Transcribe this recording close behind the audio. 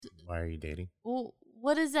Why are you dating? Well,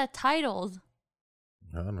 what is that titled?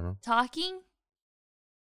 I don't know. Talking?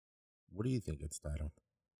 What do you think it's titled?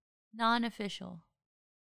 Non-official.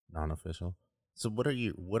 Non-official. So what are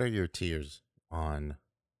your tiers on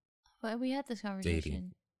But we had this conversation.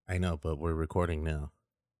 dating? I know, but we're recording now.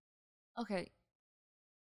 Okay.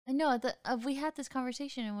 I know. We had this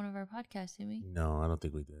conversation in one of our podcasts, didn't we? No, I don't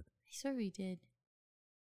think we did. I swear we did.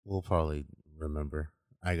 We'll probably remember.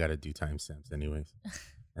 I got to do timestamps anyways.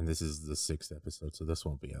 And this is the 6th episode, so this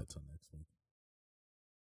won't be out till next week.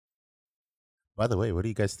 By the way, what do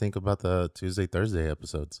you guys think about the Tuesday, Thursday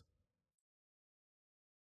episodes?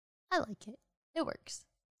 I like it. It works.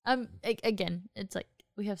 Again, it's like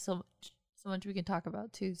we have so much we can talk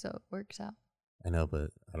about too, so it works out. I know,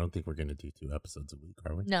 but I don't think we're going to do 2 episodes a week,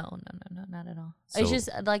 are we? No, not at all. So, It's just,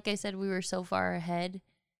 like I said, we were so far ahead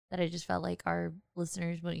that I just felt like our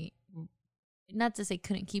listeners not to say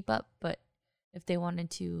couldn't keep up, but if they wanted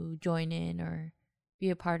to join in or be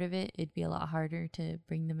a part of it, it'd be a lot harder to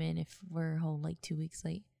bring them in if we're a whole 2 weeks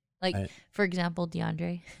late. For example,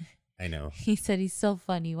 DeAndre. I know. He said he's so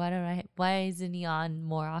funny. Why isn't he on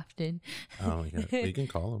more often? Oh, yeah. We can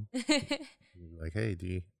call him. Like, hey,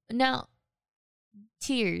 D. Now,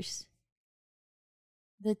 tiers.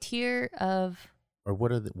 The tier of... Or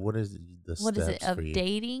what is the steps what is it? Of for you?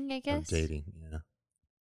 dating, I guess? Of dating, yeah.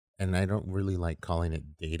 And I don't really like calling it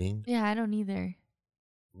dating. Yeah, I don't either.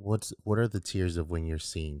 What are the tiers of when you're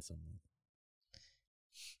seeing someone?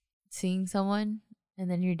 Seeing someone, and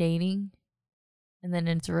then you're dating, and then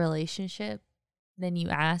it's a relationship. Then you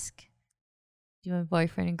ask, do you want a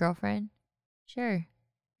boyfriend and girlfriend? Sure.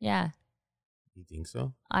 Yeah. You think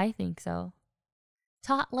so? I think so.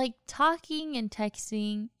 Talking and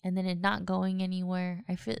texting and then it not going anywhere.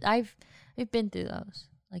 I feel I've been through those.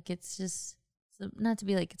 It's just not to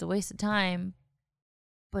be it's a waste of time,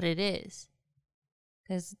 but it is.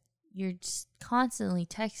 Because you're just constantly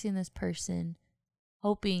texting this person,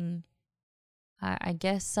 hoping, I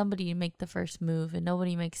guess, somebody to make the first move, and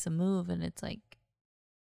nobody makes a move, and it's like,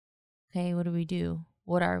 okay, what do we do?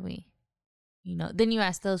 What are we? Then you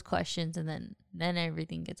ask those questions, and then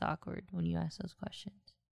everything gets awkward when you ask those questions.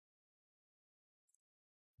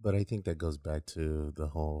 But I think that goes back to the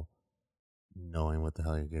whole knowing what the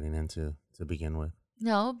hell you're getting into to begin with.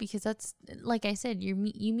 No, because that's, like I said, you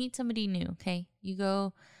meet somebody new, okay? You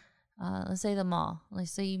go, let's say the mall.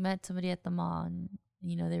 Let's say you met somebody at the mall, and,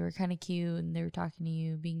 they were kind of cute, and they were talking to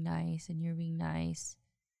you, being nice, and you're being nice.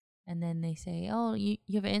 And then they say, oh, you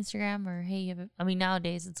have an Instagram, or hey, you have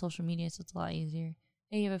nowadays it's social media, so it's a lot easier.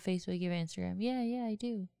 Hey, you have a Facebook, you have an Instagram. Yeah, I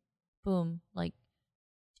do. Boom.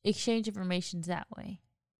 Exchange informations that way.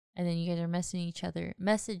 And then you guys are messaging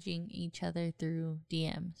each other through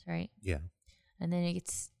DMs, right? Yeah. And then it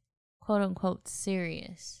gets quote unquote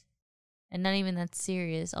serious. And not even that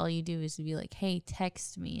serious. All you do is be like, hey,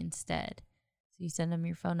 text me instead. So you send them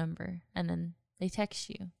your phone number, and then they text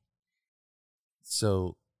you.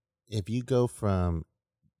 So if you go from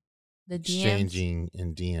the exchanging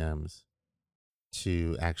in DMs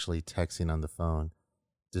to actually texting on the phone,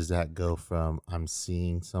 does that go from I'm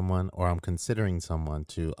seeing someone or I'm considering someone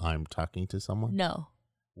to I'm talking to someone? No.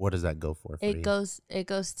 What does that go for It you? goes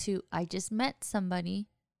to I just met somebody.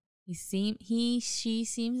 She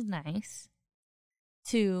seems nice.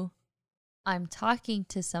 To I'm talking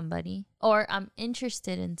to somebody, or I'm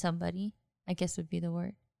interested in somebody, I guess would be the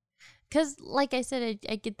word. Because, like I said,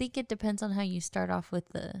 I think it depends on how you start off with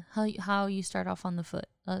how you start off on the foot.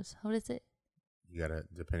 What is it? You gotta,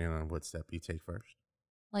 depending on what step you take first.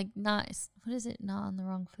 What is it? Not on the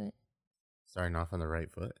wrong foot. Starting off on the right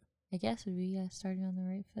foot. I guess would be starting on the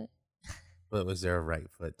right foot. But was there a right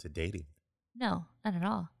foot to dating? No, not at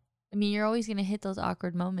all. You're always gonna hit those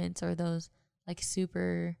awkward moments or those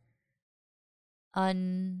super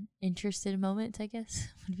uninterested moments, I guess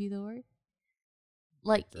would be the word.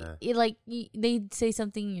 They'd say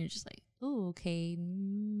something and you're just like, oh, okay,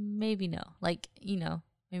 maybe no.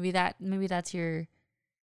 Maybe that's your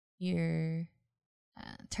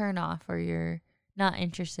turn off, or you're not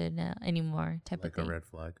interested anymore type of thing. Like a red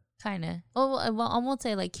flag. Kind of. Well, I won't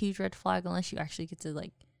say huge red flag unless you actually get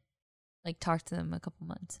to talk to them a couple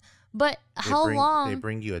months. But how long? They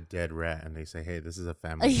bring you a dead rat and they say, hey, this is a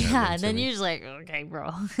family. Yeah, and then you're just like, okay,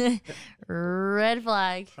 bro. Red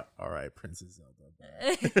flag. All right, Princess Zelda.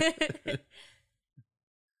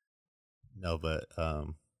 No, but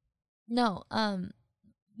no,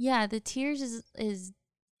 yeah, the tears is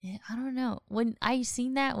I don't know. When I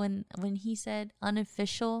seen that when he said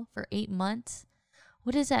unofficial for 8 months,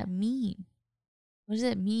 what does that mean? What does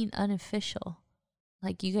it mean, unofficial?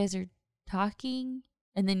 You guys are talking,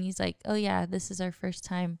 and then he's like, oh yeah, this is our first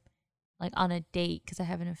time like on a date because I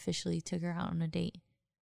haven't officially took her out on a date.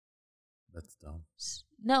 That's dumb.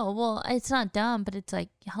 No, well, it's not dumb, but it's like,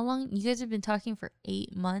 how long? You guys have been talking for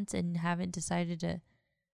 8 months and haven't decided to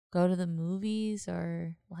go to the movies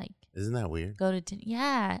or like. Isn't that weird? Go to dinner.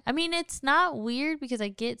 Yeah. I mean, it's not weird because I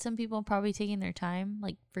get some people probably taking their time,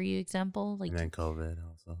 like for you example. Like, and then COVID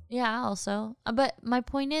also. Yeah, also. But my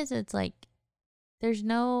point is, it's like, there's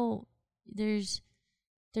no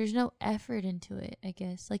effort into it, I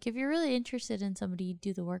guess. Like, if you're really interested in somebody, you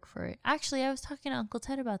do the work for it. Actually, I was talking to Uncle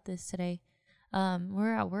Ted about this today.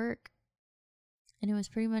 We're at work, and it was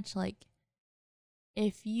pretty much like,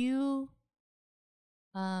 if you,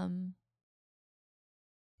 not,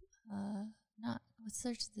 what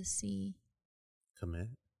starts with the C? Commit?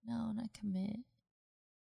 No, not commit.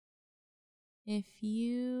 If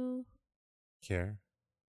you Care?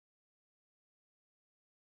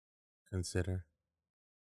 Consider?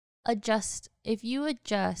 if you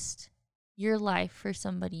adjust your life for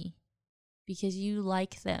somebody because you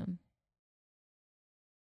like them,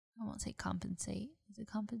 I won't say compensate. Is it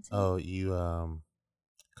compensate? Oh, you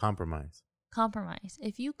compromise. Compromise.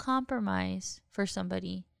 If you compromise for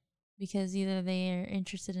somebody because either they're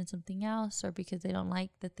interested in something else or because they don't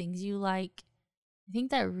like the things you like, I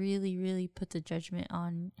think that really, really puts a judgment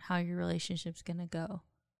on how your relationship's going to go,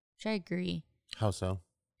 which I agree. How so?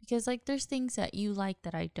 Because, like, there's things that you like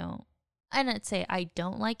that I don't. I don't say I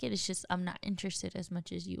don't like it. It's just I'm not interested as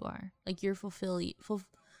much as you are. Like, you're fulfillment.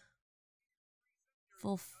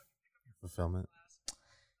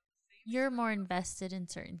 You're more invested in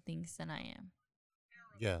certain things than I am.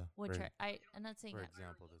 Yeah. Which I'm not saying for that.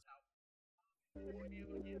 example,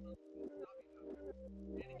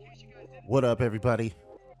 What up, everybody?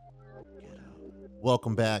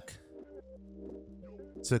 Welcome back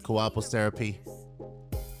to Couples Therapy.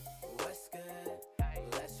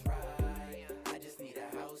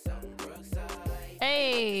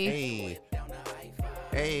 Hey. Hey.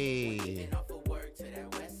 Hey.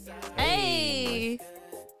 Hey.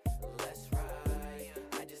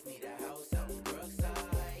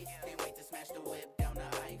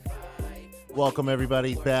 Welcome,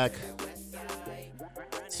 everybody, back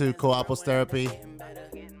to Couples Therapy.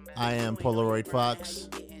 I am Polaroid Fox.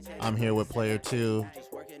 I'm here with Player 2,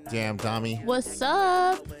 Damn Dami. What's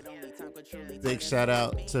up? Big shout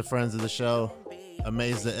out to friends of the show,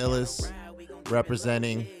 Amaze the Illest,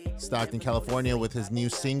 representing Stockton, California, with his new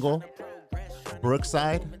single,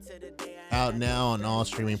 Brookside, out now on all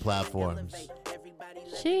streaming platforms.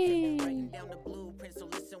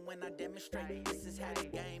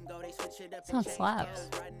 Song slaps.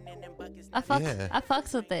 I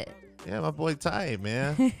fucks with it. Yeah, my boy Ty,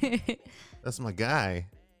 man. That's my guy.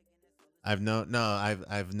 I've known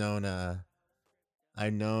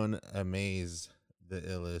Amaze the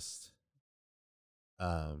Illest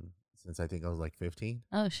since I think I was like 15.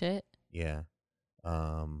 Oh shit. Yeah.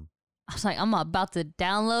 I was like, I'm about to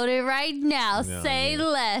download it right now. No, Say yeah.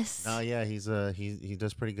 less. No, yeah, he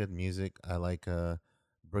does pretty good music. I like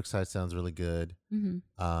Brookside sounds really good.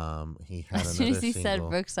 Mm-hmm. He had as soon as he single. said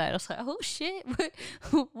Brookside, I was like, oh shit,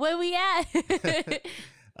 where we at?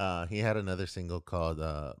 He had another single called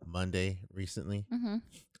Monday recently. Mm-hmm.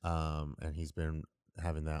 And he's been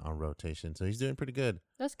having that on rotation, so he's doing pretty good.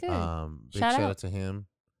 That's good. Big shout out to him.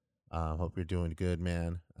 Hope you're doing good,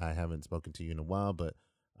 man. I haven't spoken to you in a while, but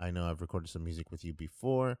I know I've recorded some music with you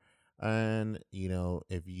before. And, you know,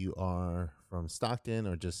 if you are from Stockton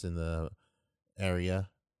or just in the area,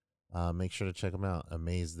 make sure to check him out.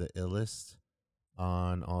 Amaze the Illest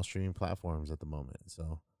on all streaming platforms at the moment.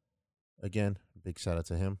 So, again, big shout out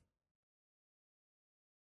to him.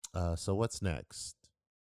 So what's next?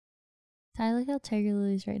 I like how Tiger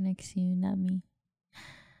Lily's right next to you, not me.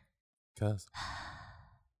 Cuz.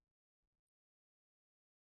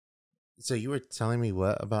 So you were telling me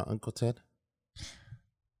what about Uncle Ted?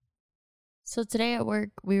 So today at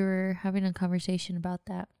work, we were having a conversation about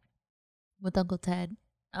that with Uncle Ted.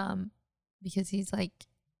 Because he's like,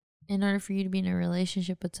 in order for you to be in a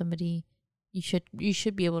relationship with somebody, you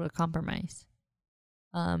should be able to compromise.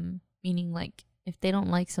 Meaning like if they don't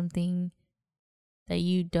like something that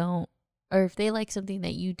you don't, or if they like something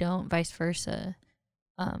that you don't, vice versa.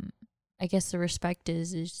 I guess the respect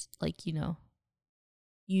is like, you know,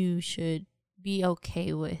 you should be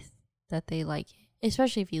okay with that they like it,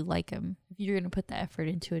 especially if you like them. If you're gonna put the effort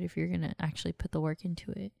into it, if you're gonna actually put the work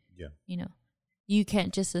into it, yeah, you know, you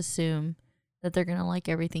can't just assume that they're gonna like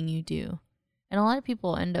everything you do. And a lot of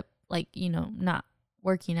people end up like, you know, not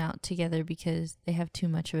working out together because they have too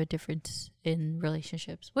much of a difference in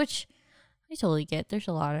relationships, which I totally get. There's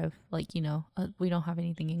a lot of like, you know, we don't have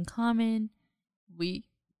anything in common. We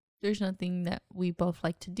there's nothing that we both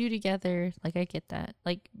like to do together. Like, I get that.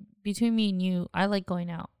 Like, between me and you, I like going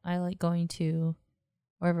out. I like going to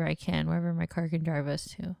wherever I can, wherever my car can drive us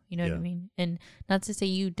to. You know what I Yeah. mean? And not to say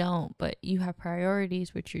you don't, but you have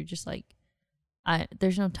priorities, which you're just like,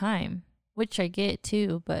 there's no time, which I get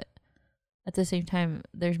too. But at the same time,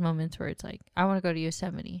 there's moments where it's like, I want to go to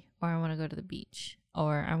Yosemite, or I want to go to the beach,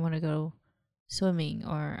 or I want to go swimming,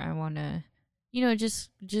 or I want to, you know,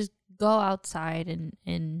 just go outside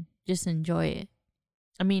and just enjoy it.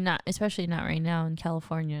 I mean, not especially not right now in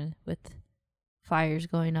California with fires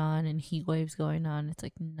going on and heat waves going on. It's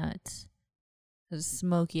like nuts. It's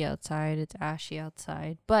smoky outside. It's ashy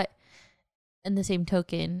outside. But in the same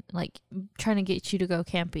token, like, trying to get you to go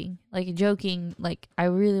camping, like, joking, like, I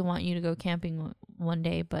really want you to go camping one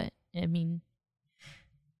day, but I mean,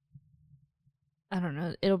 I don't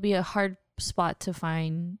know. It'll be a hard spot to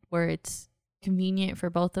find where it's convenient for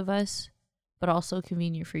both of us, but also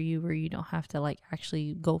convenient for you, where you don't have to, like,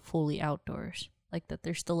 actually go fully outdoors. Like, that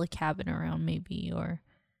there's still a cabin around maybe, or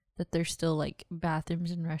that there's still, like,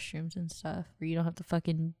 bathrooms and restrooms and stuff, where you don't have to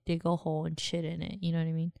fucking dig a hole and shit in it. You know what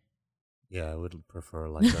I mean? Yeah, I would prefer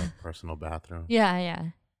like a personal bathroom. Yeah.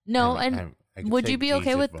 No, I could would you take be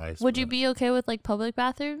okay G's with advice, would you but be okay with, like, public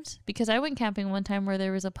bathrooms? Because I went camping one time where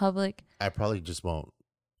there was a public I probably just won't.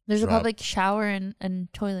 there's a drop- public shower and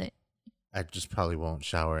toilet. I just probably won't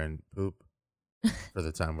shower and poop for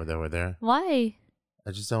the time we're there. Why?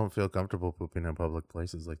 I just don't feel comfortable pooping in public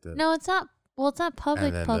places like that. No, it's not. Well, it's not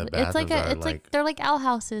public. then the Public. It's like bathrooms are it's like like- they're like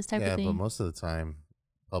outhouses type yeah, of but thing. most of the time,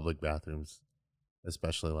 public bathrooms,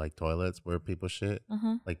 especially like toilets where people shit,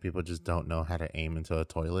 like people just don't know how to aim into a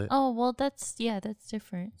toilet. Oh well, that's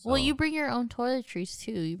different. Well, So- you bring your own toiletries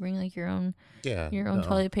too. You bring, like, your own Yeah, no.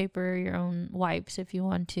 toilet paper, your own wipes if you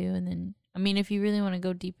want to, and then, I mean, if you really want to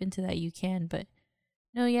go deep into that, you can. But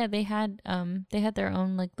no, yeah, they had their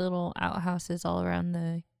own, like, little outhouses all around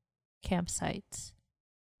the campsites,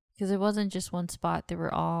 because it wasn't just one spot; they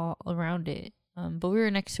were all around it. But we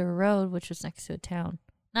were next to a road, which was next to a town.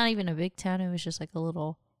 Not even a big town. It was just like a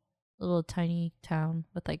little tiny town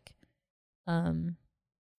with like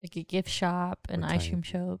a gift shop, an What ice tiny-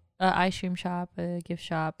 cream shop, a gift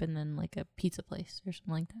shop, and then like a pizza place or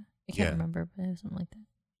something like that. I can't Yeah. remember, but it was something like that.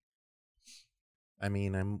 I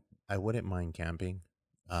mean, I wouldn't mind camping.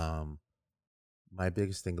 My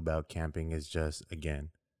biggest thing about camping is just, again,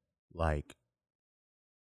 like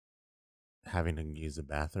having to use a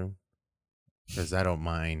bathroom, because I don't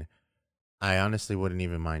mind. I honestly wouldn't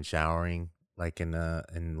even mind showering like in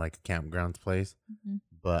like a campground place, Mm-hmm.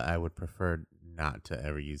 but I would prefer not to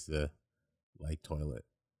ever use the like toilet.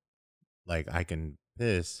 Like, I can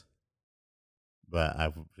piss, but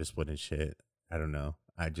just wouldn't shit. I don't know.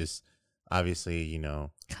 I just, obviously,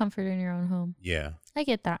 Comfort in your own home. yeah. I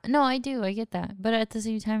get that. No, I do. I get that. But at the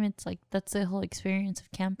same time, it's like, that's the whole experience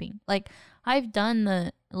of camping. Like, I've done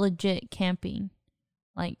the legit camping.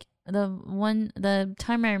 Like, the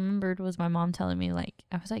time I remembered was my mom telling me, like,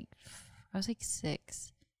 I was like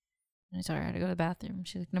 6. And I told her I had to go to the bathroom.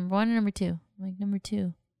 She's like, number 1 or number 2? I'm like, number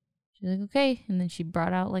 2. She's like, okay. And then she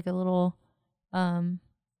brought out like a little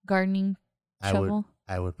gardening shovel.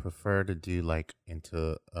 I would prefer to do like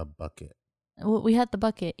into a bucket. We had the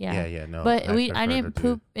bucket, yeah. Yeah, no. But I prefer didn't to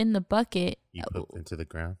poop in the bucket. You pooped into the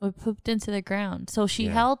ground? We pooped into the ground. So she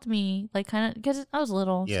Yeah. held me, like, kind of, because I was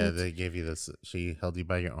little. so Yeah, it's- they gave you this. She held you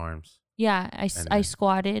by your arms. yeah. I then-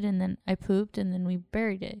 squatted, and then I pooped, and then we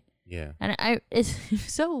buried it. Yeah. And it's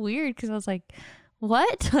so weird because I was like,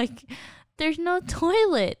 what? Like, there's no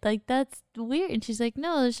toilet. Like, that's weird. And she's like,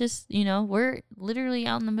 no, it's just, we're literally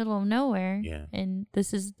out in the middle of nowhere. Yeah. And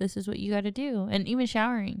this is what you got to do. And even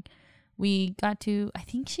showering, we got to, I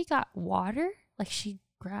think she got water. Like, she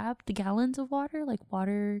grabbed the gallons of water, like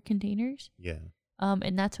water containers. Yeah.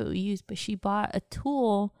 And that's what we used. But she bought a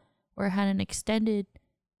tool where it had an extended,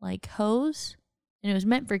 like, hose, and it was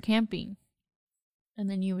meant for camping. And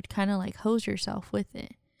then you would kind of like hose yourself with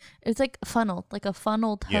it. It's like a funnel, like a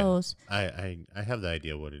funneled Yeah. hose. I have the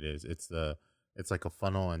idea what it is. It's like a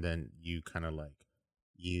funnel, and then you kind of like,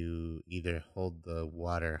 you either hold the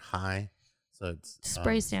water high, so it's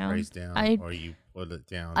Sprays down. or you put it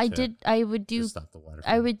down. I would to do stop the water.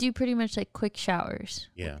 I from- would do pretty much like quick showers.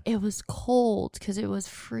 Yeah. It was cold because it was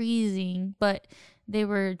freezing, but they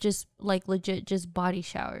were just like legit just body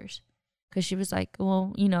showers. Because she was like,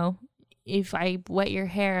 well, if I wet your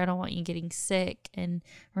hair, I don't want you getting sick, and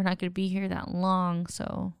we're not going to be here that long.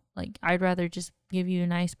 So, like, I'd rather just give you a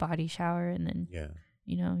nice body shower, and then, Yeah.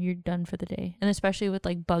 you're done for the day. And especially with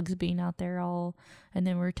like bugs being out there and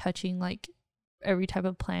then we're touching like every type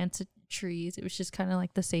of plants and trees. It was just kind of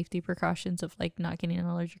like the safety precautions of like not getting an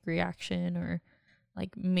allergic reaction or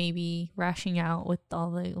like maybe rashing out with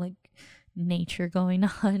all the like nature going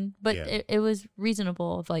on. But it was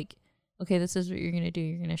reasonable of like, okay, this is what you're gonna do.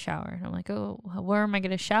 You're gonna shower. And I'm like, oh, where am I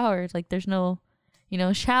gonna shower? Like, there's no,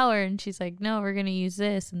 shower. And she's like, no, we're gonna use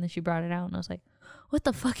this. And then she brought it out, and I was like, what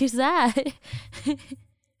the fuck is that?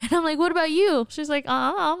 And I'm like, what about you? She's like,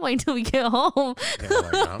 I'm waiting till we get home.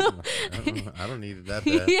 Yeah, like, I don't need that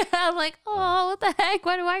bad. Yeah, I'm like, oh, what the heck?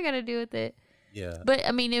 What do I gotta do with it? Yeah. But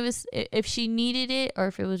I mean, it was, if she needed it or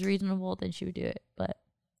if it was reasonable, then she would do it. But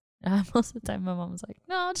most of the time, my mom was like,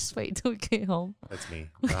 no, I'll just wait till we get home. That's me.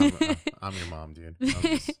 I'm your mom, dude.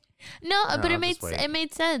 But it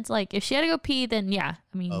made sense. Like, if she had to go pee, then yeah.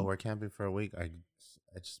 I mean, oh, we're camping for a week. I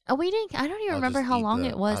just. Oh, we didn't. I don't even remember how long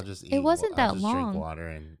it was. It wasn't that long. I'll just drink water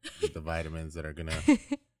and eat the vitamins that are gonna.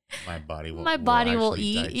 My body will. Will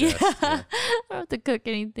eat. Digest. Yeah. I don't have to cook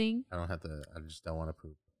anything. I don't have to. I just don't want to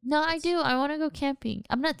poop. No, I do. I want to go camping.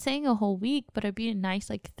 I'm not saying a whole week, but it'd be a nice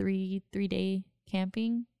like 3-day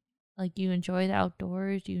camping. Like, you enjoy the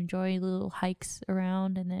outdoors, you enjoy little hikes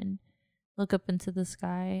around, and then look up into the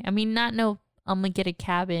sky. I mean, I'm gonna get a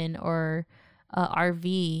cabin or a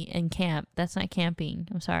RV and camp. That's not camping.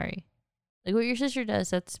 I'm sorry. Like what your sister does,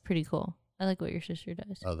 that's pretty cool. I like what your sister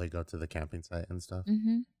does. Oh, they go to the camping site and stuff?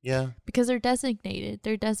 Mm-hmm. Yeah. Because they're designated.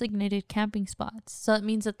 They're designated camping spots. So it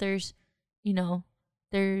means that there's,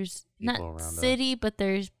 there's people not city, but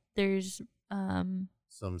there's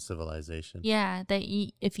some civilization. Yeah, that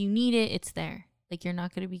if you need it, it's there. Like, you're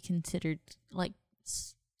not going to be considered like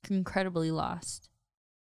incredibly lost.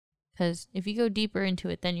 Because if you go deeper into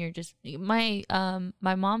it, then you're just my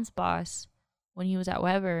mom's boss, when he was at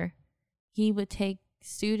Weber, he would take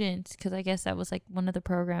students, because I guess that was like one of the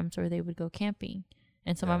programs where they would go camping.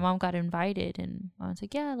 And so my mom got invited, and I was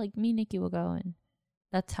like, yeah, like me and Nikki will go. And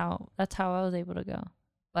that's how I was able to go.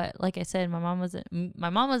 But like I said, my mom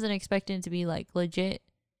wasn't expecting to be like legit,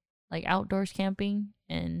 like outdoors camping.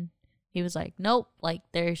 And he was like, nope, like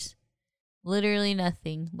there's literally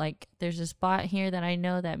nothing. Like, there's a spot here that I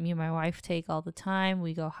know that me and my wife take all the time.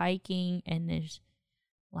 We go hiking, and there's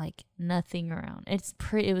like nothing around.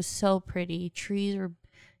 It was so pretty. Trees were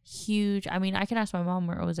huge. I mean, I can ask my mom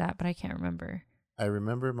where it was at, but I can't remember. I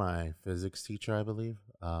remember my physics teacher, I believe,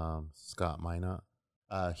 Scott Minot.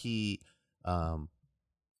 He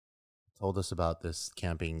told us about this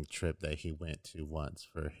camping trip that he went to once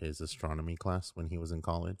for his astronomy class when he was in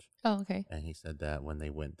college. Oh, okay. And he said that when they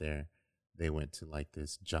went there, they went to like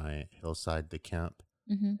this giant hillside to camp.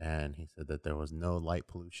 Mm-hmm. And he said that there was no light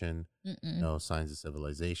pollution, no signs of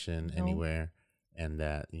civilization anywhere. And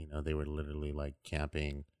that, they were literally like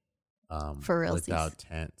camping for real without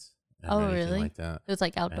tents. Oh, really? Like that. It was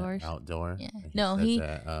like outdoors? Outdoor. Yeah.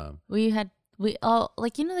 We we all,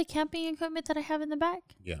 like, the camping equipment that I have in the back?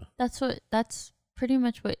 Yeah. That's pretty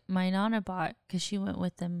much what my Nana bought, because she went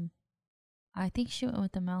with them. I think she went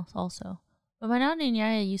with them also. But my Nana and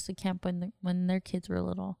Yaya used to camp when their kids were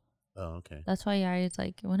little. Oh, okay. That's why Yaya's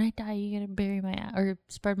like, when I die, you gotta bury or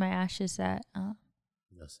spread my ashes at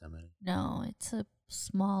Yosemite. No, it's a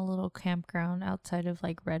small little campground outside of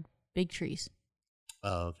like big trees.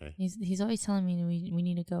 Oh, okay. He's always telling me we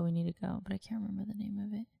need to go, but I can't remember the name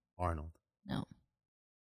of it. Arnold. No.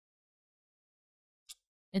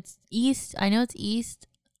 It's east. I know it's east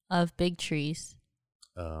of Big Trees.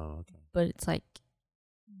 Oh, okay. But it's like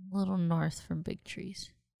a little north from Big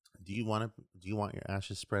Trees. Do you want your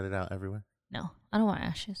ashes spread it out everywhere? No, I don't want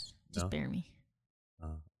ashes. Just No? bury me.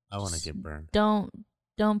 I want to get burned.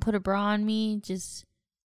 Don't put a bra on me. Just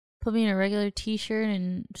put me in a regular t-shirt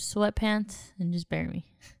and sweatpants and just bury me.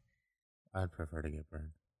 I'd prefer to get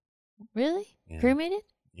burned. Really? Yeah. Cremated?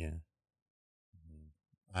 Yeah.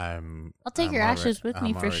 I'll take your ashes with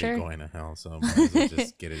me for sure. I'm already going to hell, so I might as well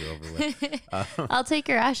just get it over with. I'll take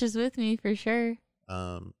your ashes with me for sure.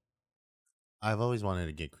 I've always wanted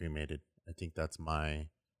to get cremated. I think that's my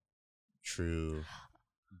true.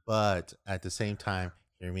 But at the same time,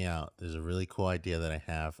 hear me out. There's a really cool idea that I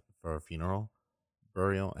have for a funeral,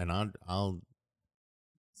 burial, and I'll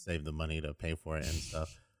save the money to pay for it and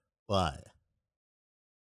stuff. But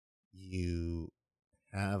you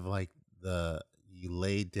have like you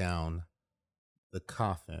lay down the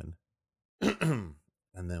coffin, and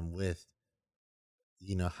then with,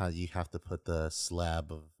 how you have to put the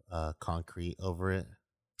slab of concrete over it.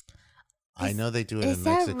 I know they do it in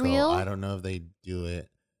Mexico. Real? I don't know if they do it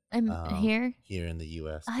here in the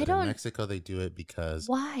U.S. I don't. In Mexico, they do it because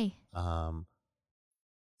why?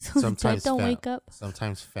 So sometimes don't wake up.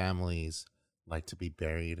 Sometimes families like to be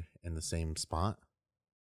buried in the same spot,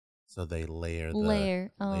 so they layer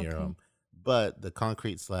them. But the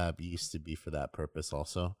concrete slab used to be for that purpose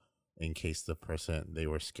also, in case they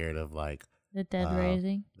were scared of like The dead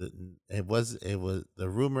rising. It was the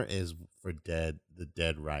rumor is for the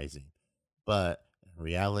dead rising, but in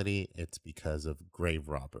reality, it's because of grave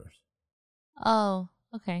robbers. Oh,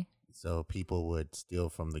 okay. So people would steal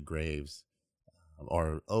from the graves,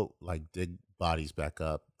 or like dig bodies back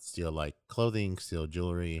up, steal like clothing, steal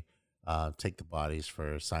jewelry, take the bodies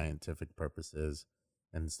for scientific purposes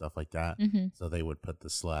and stuff like that. Mm-hmm. So they would put the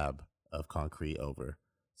slab of concrete over,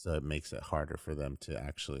 so it makes it harder for them to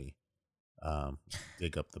actually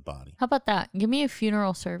dig up the body. How about that? Give me a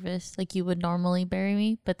funeral service like you would normally bury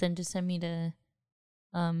me, but then just send me to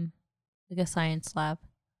like a science lab.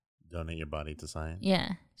 Donate your body to science.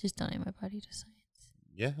 Yeah, just donate my body to science.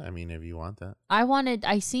 Yeah, I mean, if you want that.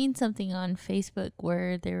 I seen something on Facebook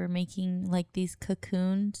where they were making like these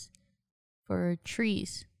cocoons for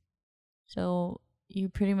trees. So you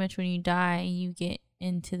pretty much, when you die, you get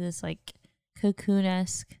into this like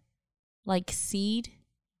cocoon-esque like seed.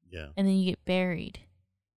 Yeah. And then you get buried.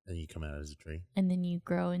 And you come out as a tree. And then you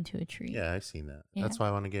grow into a tree. Yeah, I've seen that. Yeah. That's why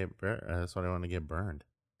I want to get that's why I want to get burned.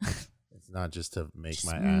 It's not just to make just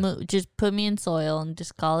my ass. Just put me in soil and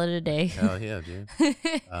just call it a day. Hell yeah, dude.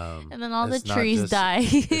 And then all the trees die.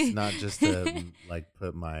 It's not just to like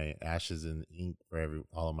put my ashes in ink for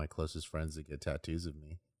all of my closest friends to get tattoos of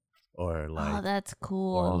me, or like, oh, that's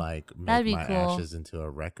cool. Or like make my ashes into a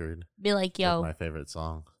record. Be like, yo, my favorite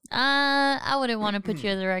song. I wouldn't want to put you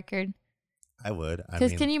as a record. I would.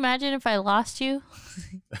 Because can you imagine if I lost you?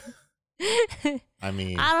 I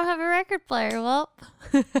mean, I don't have a record player. Well.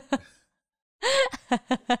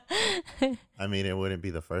 I mean, it wouldn't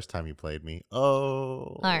be the first time you played me.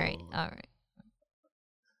 Oh. All right.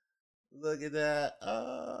 Look at that.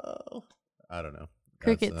 Oh. I don't know.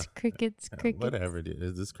 Crickets. Whatever, dude.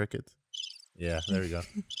 Is this crickets? Yeah, there we go.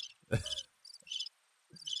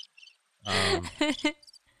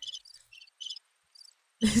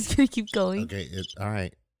 It's gonna keep going. Okay. All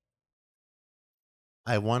right.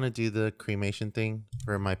 I want to do the cremation thing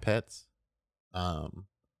for my pets.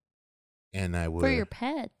 And I would for your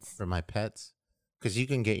pets. For my pets, because you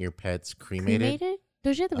can get your pets cremated.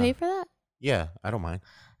 Don't you have to pay for that? Yeah, I don't mind.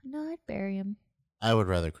 No, I'd bury them. I would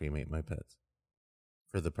rather cremate my pets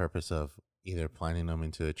for the purpose of either planting them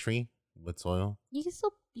into a tree with soil. You can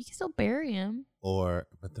still bury them.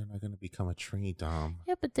 But they're not going to become a tree, Dom.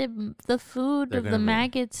 Yeah, but the food of the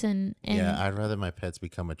maggots and yeah, I'd rather my pets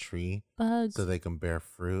become a tree, bugs, so they can bear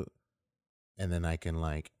fruit, and then I can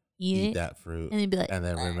like eat that fruit, and then be like, and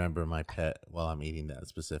then remember my pet while I'm eating that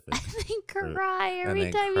specific. And then cry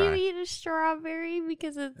every time you eat a strawberry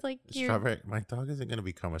because it's like strawberry. My dog isn't gonna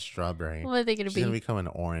become a strawberry. What are they gonna be? She's gonna become an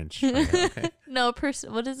orange tree. Okay? No,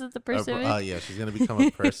 what is it? The persimmon? Oh yeah, she's gonna become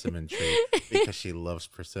a persimmon tree because she loves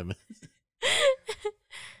persimmons.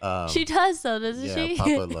 She does though, doesn't she? Yeah,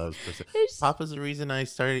 Papa loves persimmons. Papa's the reason I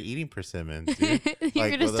started eating persimmons. Dude. You're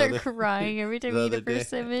gonna start crying every time you eat a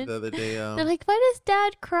persimmon. The other day, they're like, "Why does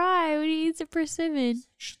Dad cry when he eats a persimmon?"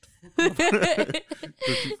 Shut the fuck up.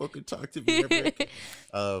 Don't you fucking talk to me,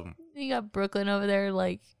 You got Brooklyn over there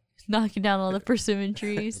like knocking down all the persimmon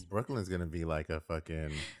trees. Brooklyn's gonna be like a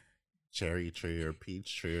fucking cherry tree or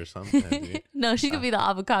peach tree or something, dude. No, she's gonna be the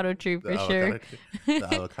avocado tree for sure. The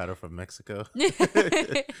avocado from Mexico.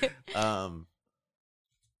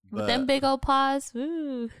 With them big old paws.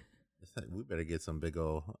 Ooh. We better get some big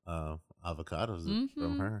old avocados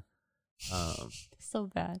from her. So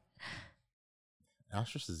bad.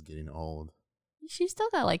 Astrus is getting old. She's still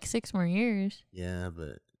got like 6 more years. Yeah,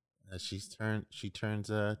 but she turns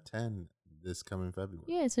 10 this coming February.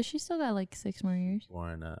 Yeah, so she's still got like 6 more years.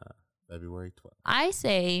 Born February 12th. I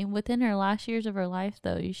say within her last years of her life,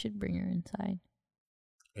 though, you should bring her inside.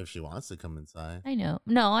 If she wants to come inside. I know.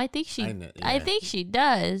 No, I think she. Yeah. I think she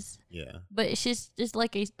does. Yeah. But she's just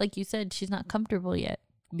like you said, she's not comfortable yet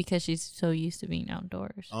because she's so used to being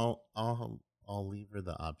outdoors. I'll leave her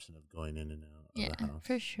the option of going in and out of the house.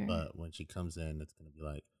 For sure. But when she comes in, it's gonna be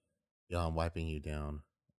like, "Yo, I'm wiping you down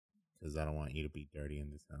because I don't want you to be dirty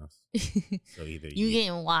in this house." So either you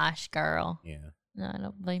getting washed, girl. Yeah. No, I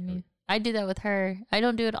don't blame you. I do that with her. I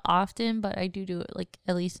don't do it often, but I do it like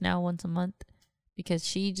at least now once a month. Because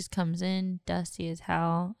she just comes in dusty as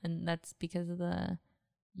hell, and that's because of the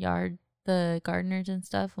gardeners and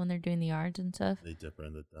stuff when they're doing the yards and stuff. They dip her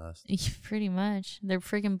in the dust. Pretty much. They're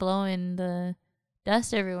freaking blowing the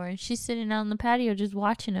dust everywhere, and she's sitting out on the patio just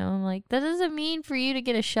watching them. I'm like, that doesn't mean for you to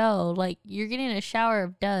get a show. Like, you're getting a shower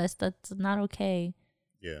of dust. That's not okay.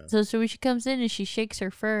 Yeah. So when she comes in and she shakes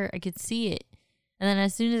her fur, I could see it. And then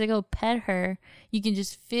as soon as I go pet her, you can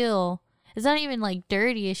just feel... It's not even like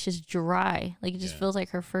dirty, it's just dry. Like it just feels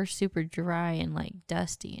like her fur's super dry and like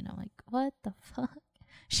dusty. And I'm like, what the fuck?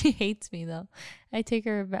 She hates me though. I take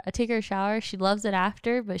her a shower. She loves it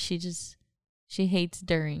after, but she hates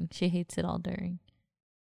during. She hates it all during.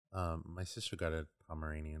 My sister got a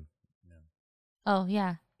Pomeranian. Yeah. Oh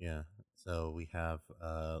yeah. Yeah. So we have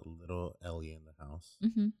little Ellie in the house,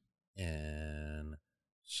 and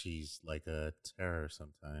she's like a terror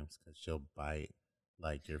sometimes because she'll bite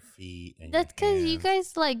like your feet and That's your because you hands.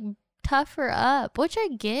 guys like tough her up, which I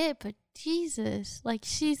get, but Jesus, like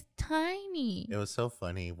she's tiny. It was so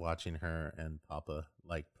funny watching her and Papa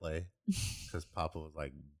like play because Papa was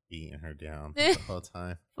like beating her down the whole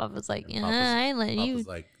time. Papa's like, And yeah, I let you. Papa's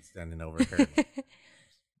like standing over her. Like,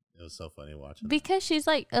 it was so funny watching. Because she's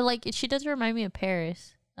like she does remind me of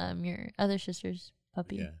Paris, your other sister's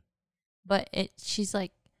puppy. Yeah. But she's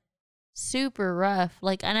like super rough.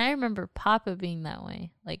 Like, and I remember Papa being that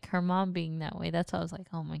way, like her mom being that way. That's why I was like,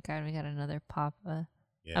 oh my God, we got another Papa.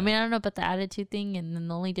 Yeah. I mean, I don't know about the attitude thing, and then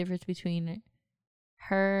the only difference between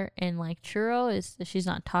her and like Churro is that she's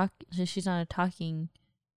not a talking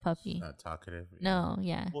puppy. She's not talkative. No,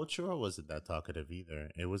 yeah. Well, Churro wasn't that talkative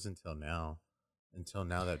either. It was until now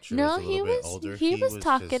that Churro's a little bit older. He was just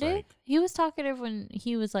talkative. like, He was talkative when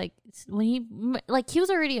he was like he was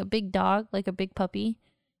already a big dog, like a big puppy.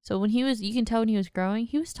 So when you can tell when he was growing,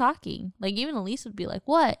 he was talking. Like even Elise would be like,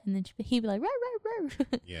 "What?" And then he'd be like, "Rah, rah,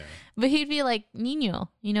 rah." yeah. But he'd be like Nino,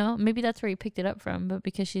 maybe that's where he picked it up from. But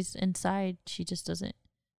because she's inside, she just doesn't.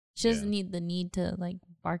 She doesn't need the need to like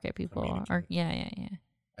bark at people or yeah.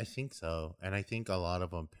 I think so, and I think a lot of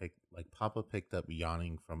them Papa picked up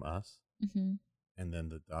yawning from us, and then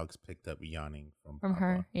the dogs picked up yawning from Papa.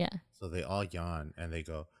 her. Yeah. So they all yawn and they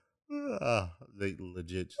go, they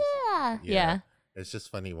legit. Just, yeah. It's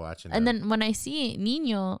just funny watching. And them. then when I see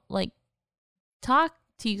Nino like talk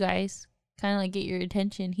to you guys, kind of like get your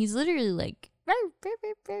attention, he's literally like,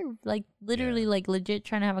 like literally like legit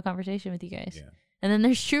trying to have a conversation with you guys. Yeah. And then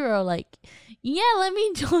there's Churro like, yeah, let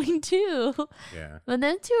me join too. Yeah. But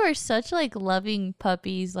them two are such like loving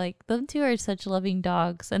puppies. Like them two are such loving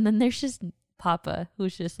dogs. And then there's just Papa,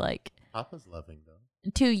 who's just like, Papa's loving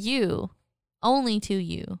though. to you, only to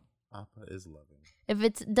you. Papa is loving. If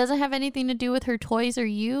it doesn't have anything to do with her toys or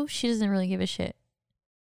you, she doesn't really give a shit.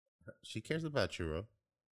 She cares about Churro.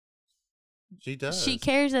 She does. She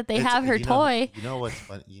cares that they have her toy. You know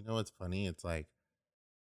what's funny? It's like,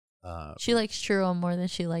 she likes Churro more than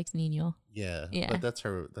she likes Nino. Yeah. Yeah. But that's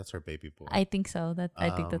her baby boy. I think so.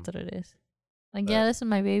 I think that's what it is. Like, yeah, this is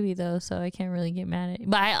my baby though, so I can't really get mad at you.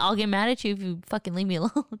 But I'll get mad at you if you fucking leave me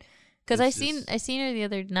alone. Because I seen her the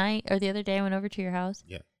other night or the other day. I went over to your house.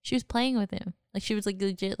 Yeah. She was playing with him. Like she was like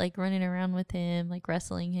legit like running around with him, like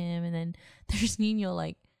wrestling him, and then there's Nino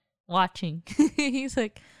like watching. He's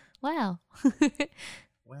like, wow.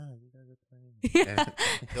 Wow, you guys are playing. And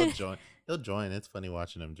he'll join. It's funny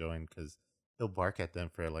watching him join because he'll bark at them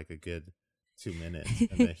for like a good 2 minutes,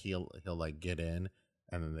 and then he'll like get in,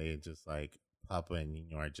 and then they just like Papa and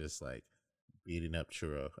Nino are just like beating up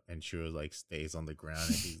Churro, and Churro like stays on the ground,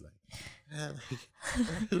 and he's like,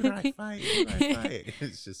 who do I fight?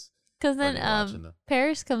 It's just because then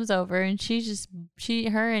Paris comes over and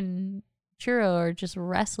her and Churro are just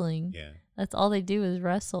wrestling. Yeah, that's all they do is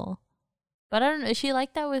wrestle. But I don't know. Is she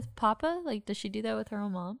like that with Papa? Like, does she do that with her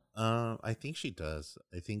own mom? I think she does.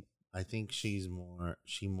 I think she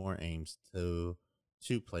more aims to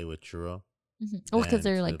play with Churro. Oh, because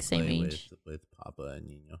they're like same age with Papa and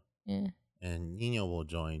Nino. Yeah. And Nino will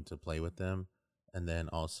join to play with them, and then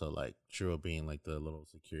also like Churro being like the little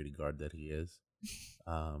security guard that he is.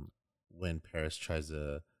 When Paris tries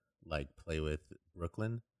to like play with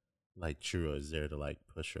Brooklyn, like Churro is there to like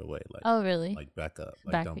push her away. Like, oh really? Like back up.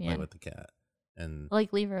 Like don't play with the cat. And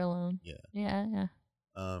like leave her alone. Yeah.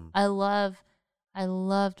 I loved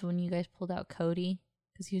when you guys pulled out Cody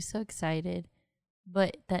because he was so excited,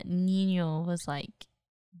 but that Nino was like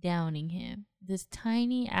downing him. This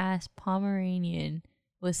tiny ass Pomeranian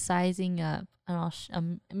was sizing up a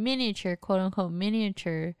miniature, quote unquote,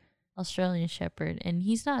 miniature Australian Shepherd, and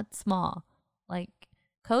he's not small. Like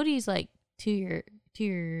Cody's like to your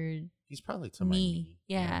he's probably to my knee.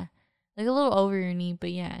 Yeah. Like a little over your knee,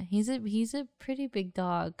 but yeah, he's a pretty big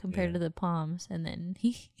dog compared to the Poms. And then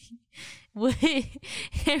he would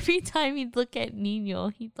every time he'd look at Nino,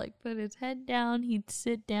 he'd like put his head down, he'd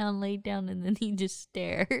sit down, lay down, and then he'd just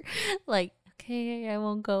stare like, okay, I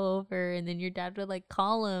won't go over. And then your dad would like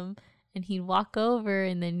call him, and he'd walk over,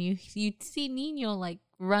 and then you'd see Nino like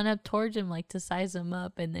run up towards him like to size him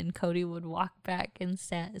up, and then Cody would walk back and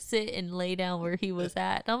sit and lay down where he was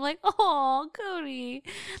at. And I'm like, oh, Cody,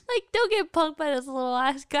 like don't get punked by this little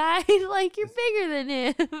ass guy. Like you're bigger than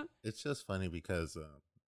him. It's just funny because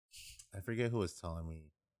I forget who was telling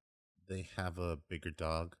me they have a bigger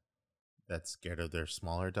dog that's scared of their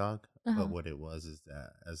smaller dog. But Uh-huh. what it was is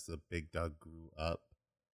that as the big dog grew up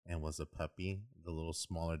and was a puppy, the little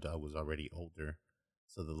smaller dog was already older.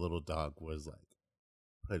 So the little dog was like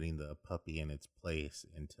putting the puppy in its place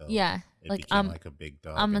until Yeah. it Like became like a big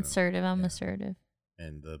dog. I'm And assertive. I'm yeah, assertive.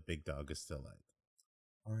 and the big dog is still like,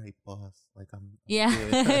 all right, boss, like I'm Yeah.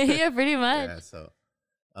 good. Yeah, pretty much. Yeah,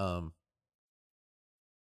 um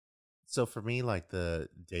so for me, like the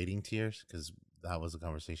dating tiers, because that was a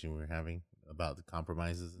conversation we were having about the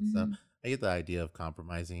compromises and stuff. Hmm. I get the idea of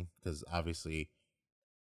compromising because obviously,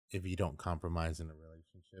 if you don't compromise in a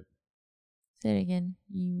relationship, Say it again.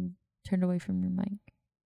 You turned away from your mic.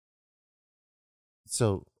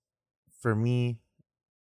 so for me,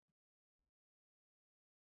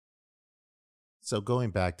 so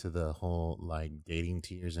going back to the whole like dating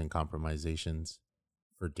tiers and compromisations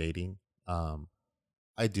for dating,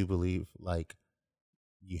 I do believe like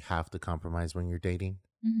you have to compromise when you're dating.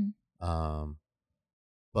 Hmm. Um,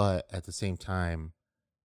 but at the same time,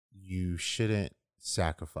 you shouldn't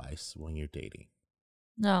sacrifice when you're dating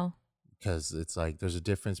No. because it's like there's a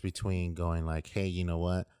difference between going like, hey, you know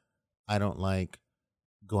what? I don't like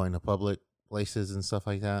going to public places and stuff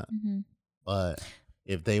like that. Hmm. But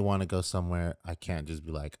if they want to go somewhere, I can't just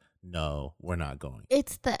be like, no, we're not going.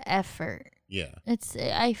 It's the effort. Yeah.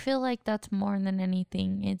 I feel like that's more than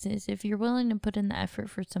anything. It's if you're willing to put in the effort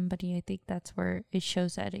for somebody, I think that's where it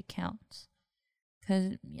shows that it counts.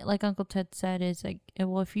 Because, like Uncle Ted said, is like,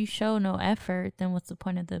 well, if you show no effort, then what's the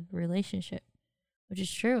point of the relationship? Which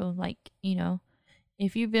is true. Like,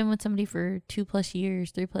 if you've been with somebody for 2+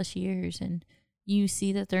 years, 3+ years, and you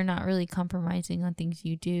see that they're not really compromising on things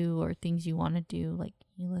you do or things you want to do, like,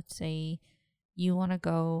 let's say you want to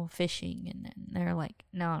go fishing, and then they're like,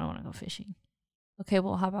 no, I don't want to go fishing. Okay,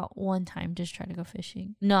 well, how about one time just try to go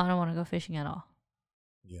fishing? No, I don't want to go fishing at all.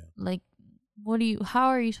 Yeah. Like, how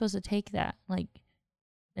are you supposed to take that? Like,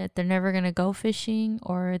 that they're never going to go fishing,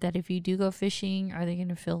 or that if you do go fishing, are they going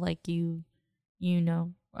to feel like you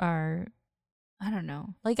are, I don't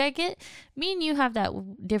know. Like, I get, me and you have that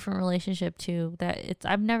different relationship too, that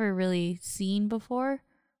I've never really seen before,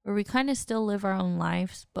 where we kind of still live our own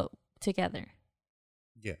lives, but together.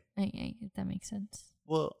 Yeah. If that makes sense.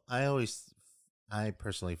 Well, I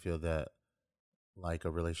personally feel that like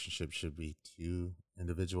a relationship should be two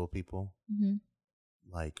individual people, Mm-hmm.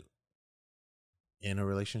 like in a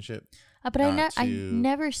relationship, But I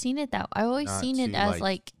never seen it that. I always not seen it two as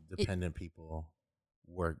like dependent people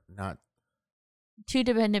work. Not two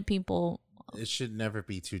dependent people. it should never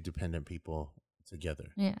be two dependent people together.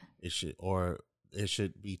 Yeah. It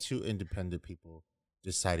should be two independent people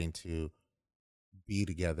deciding to be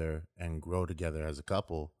together and grow together as a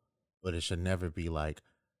couple, but it should never be like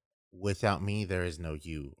without me there is no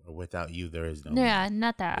you, or without you there is no Yeah, me.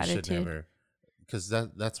 not that It should attitude. never, because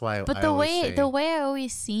that's why But I the always way say, the way I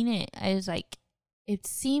always seen it is like, it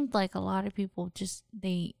seemed like a lot of people just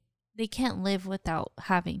they can't live without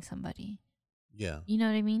having somebody. yeah, You know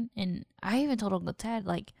what I mean? And I even told Uncle Ted,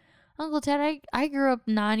 like, Uncle Ted, I grew up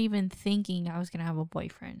not even thinking I was going to have a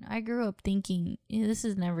boyfriend. I grew up thinking, this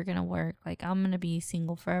is never going to work. Like, I'm going to be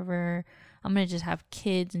single forever. I'm going to just have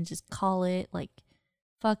kids and just call it, like,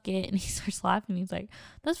 fuck it. And he starts laughing. He's like,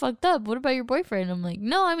 that's fucked up. What about your boyfriend? I'm like,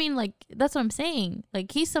 no, I mean, like, that's what I'm saying.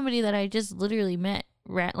 Like, he's somebody that I just literally met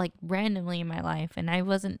randomly in my life. And I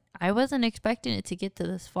wasn't expecting it to get to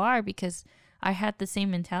this far, because I had the same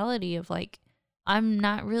mentality of like, I'm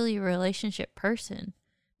not really a relationship person.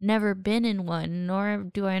 Never been in one, nor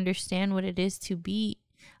do I understand what it is to be.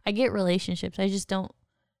 I get relationships. I just don't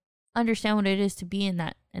understand what it is to be in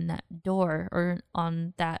that door, or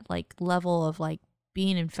on that like level of like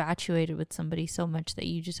being infatuated with somebody so much that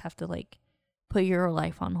you just have to like put your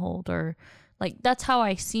life on hold, or like, that's how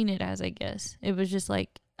I seen it as, I guess. It was just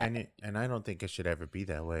like, and I don't think it should ever be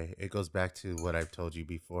that way. It goes back to what I've told you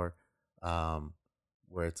before,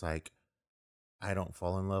 where it's like I don't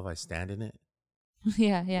fall in love, I stand in it.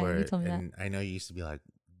 yeah, you told me that. And I know you used to be like,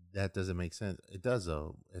 that doesn't make sense. It does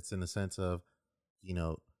though. It's in the sense of,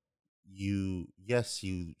 you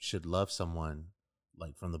should love someone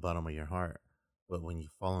like from the bottom of your heart, but when you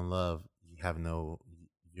fall in love,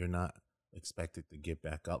 you're not expected to get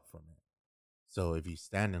back up from it. So if you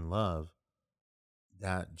stand in love,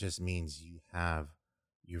 that just means you have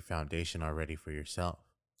your foundation already for yourself.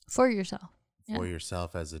 For yourself. For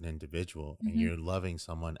yourself as an individual, Mm-hmm. and you're loving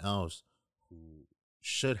someone else who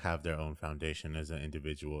should have their own foundation as an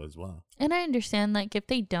individual as well. And I understand, like, if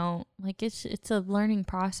they don't, like, it's a learning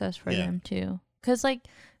process for them too. Because, like,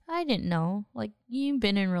 I didn't know, like, you've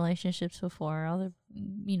been in relationships before, all the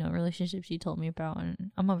relationships you told me about,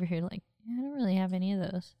 and I'm over here like, I don't really have any of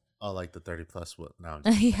those. Oh, like the 30 plus. What? No,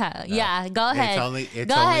 Yeah, no. yeah. Go ahead. It's Go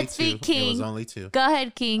only ahead, two. speak, King. It was only two. Go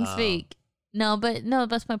ahead, King. Um, Speak. No, but no,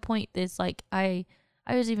 that's my point. Is like I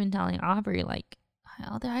was even telling Aubrey like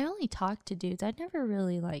I only talk to dudes. I'd never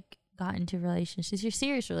really like got into relationships, your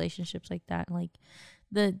serious relationships like that. Like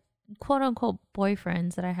the quote unquote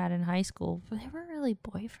boyfriends that I had in high school, but they weren't really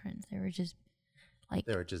boyfriends. They were just like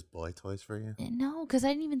they were just boy toys for you. no, because I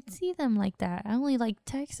didn't even see them like that. I only like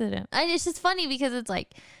texted him. And it's just funny because it's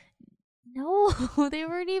like no, they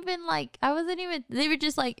weren't even like I wasn't even. They were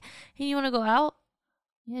just like, hey, you want to go out?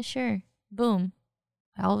 Yeah, sure. Boom.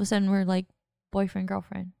 All of a sudden, we're like boyfriend,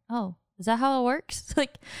 girlfriend. Oh, is that how it works?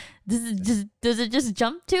 Like, does it just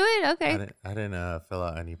jump to it? Okay. I didn't fill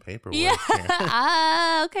out any paperwork. Yeah.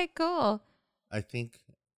 Ah, okay, cool. I think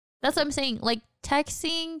That's what I'm saying. Like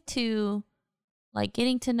texting to, like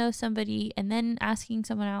getting to know somebody and then asking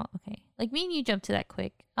someone out. Okay. Like me and you jumped to that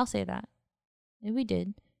quick. I'll say that. Yeah, we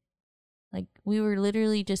did. Like we were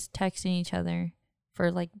literally just texting each other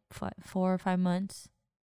for like 4 or 5 months.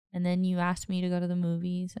 And then you asked me to go to the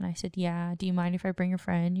movies, and I said, yeah. Do you mind if I bring a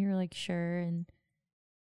friend? You were like, sure. And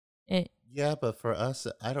yeah, but for us,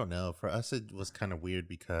 I don't know. For us, it was kind of weird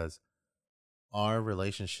because our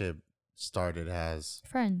relationship started as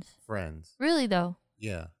friends. friends. Really, though?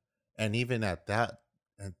 Yeah, and even at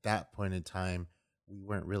that point in time, we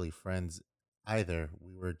weren't really friends either.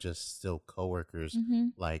 We were just still coworkers, Mm-hmm.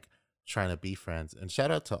 like trying to be friends. And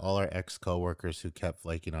shout out to all our ex coworkers who kept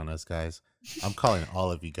flaking on us, guys. I'm calling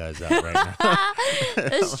all of you guys out right now.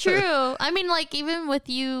 It's true. I mean, like, even with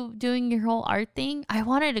you doing your whole art thing, I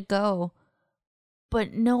wanted to go,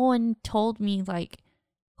 but no one told me, like,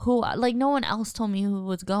 no one else told me who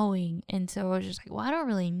was going. And so I was just like, well, I don't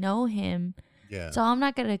really know him. Yeah. So I'm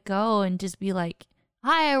not going to go and just be like,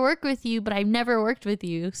 hi, I work with you, but I've never worked with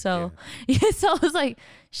you. So, so I was like,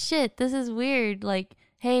 shit, this is weird. Like,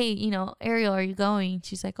 hey, Ariel, are you going?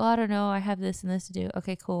 She's like, oh, I don't know. I have this and this to do.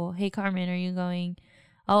 Okay, cool. Hey, Carmen, are you going?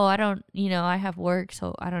 Oh, I don't, I have work,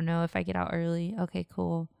 so I don't know if I get out early. Okay,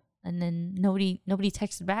 cool. And then nobody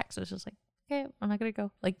texted back, so it's just like, okay, I'm not gonna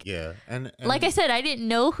go. Like, yeah, and like I said, I didn't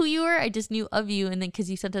know who you were. I just knew of you, and then because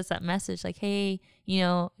you sent us that message, like, hey,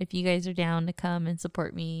 if you guys are down to come and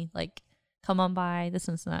support me, like, come on by this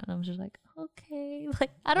and that. And I was just like, okay,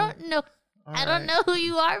 like, I don't know. I don't know who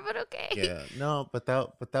you are, but okay. Yeah, no, but that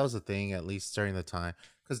was the thing. At least during the time,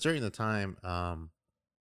 because during the time,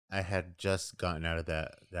 I had just gotten out of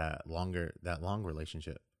that long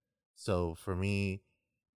relationship. So for me,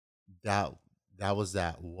 that was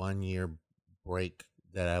that 1 year break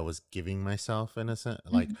that I was giving myself, in a sense,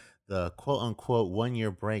 like the quote unquote 1 year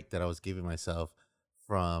break that I was giving myself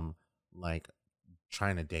from like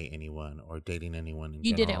trying to date anyone or dating anyone in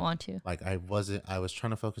You general. didn't want to. Like I was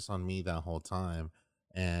trying to focus on me that whole time.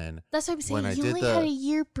 And that's what I'm saying. when You only had a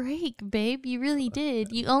year break, babe. You really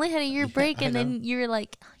did. You only had a year break, and then you were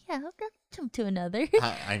like, oh, yeah, I'll go jump to another.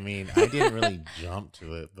 I mean, I didn't really jump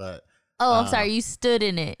to it, but oh, I'm sorry. You stood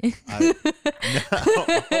in it. No,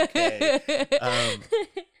 okay.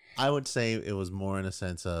 I would say it was more in a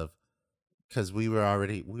sense of, because we were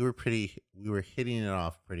hitting it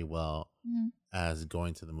off pretty well as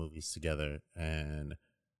going to the movies together. And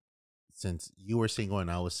since you were single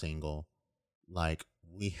and I was single, like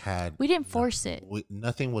we didn't force it.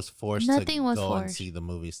 Nothing was forced and see the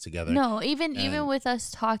movies together. No, even with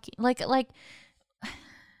us talking, like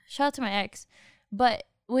shout out to my ex, but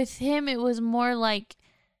with him it was more like,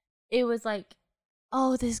 it was like,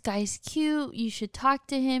 oh, this guy's cute, you should talk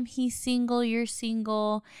to him, he's single, you're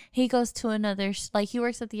single, he goes to another, like he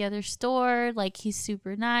works at the other store, like he's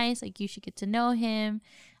super nice, like you should get to know him.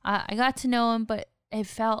 I got to know him, but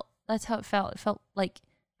that's how it felt like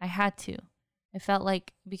I had to. It felt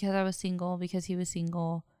like because I was single, because he was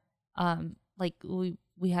single, like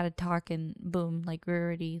we had to talk, and boom, like we're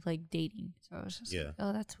already like dating. So I was just like,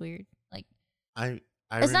 oh, that's weird. Like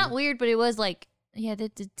it's not weird, but it was like, yeah,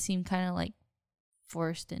 that did seem kind of like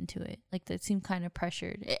forced into it. Like that seemed kind of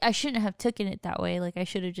pressured. I shouldn't have taken it that way. Like I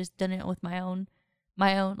should have just done it with my own.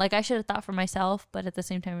 Like I should have thought for myself, but at the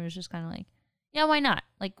same time, it was just kind of like, yeah, why not?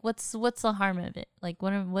 Like, what's the harm of it? Like,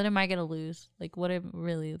 what am I gonna lose? Like, what am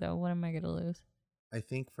I gonna lose? I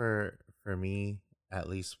think for me, at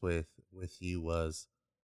least with you, was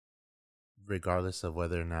regardless of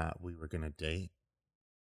whether or not we were gonna date,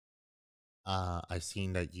 I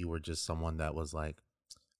seen that you were just someone that was like,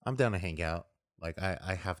 I'm down to hang out. Like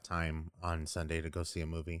I have time on Sunday to go see a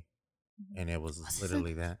movie, and it was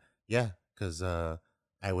literally that. Yeah, because I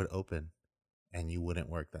would open, and you wouldn't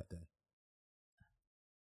work that day.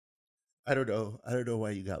 I don't know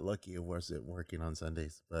why you got lucky and wasn't working on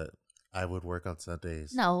Sundays, but I would work on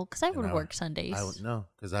Sundays. No, because I And would work Sundays. I would no,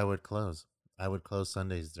 because I would close. I would close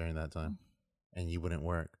Sundays during that time, and you wouldn't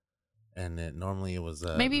work. And normally it was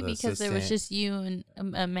Maybe the because there was assistant. just you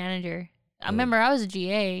and a manager. I Oh, remember I was a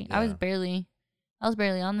GA. I was yeah.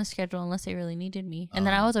 barely on the schedule unless they really needed me. And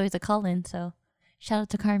then I Um, was always a call-in, so shout out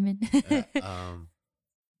to Carmen.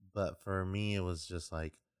 But for me, it was just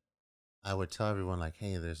like I would tell everyone like,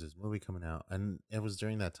 "Hey, there's this movie coming out," and it was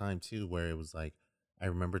during that time too where it was like I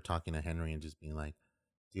remember talking to Henry and just being like,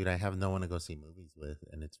 "Dude, I have no one to go see movies with,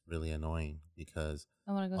 and it's really annoying because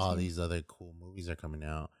I want to go all see it. these other cool movies are coming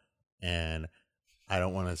out, and I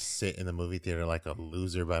don't want to sit in the movie theater like a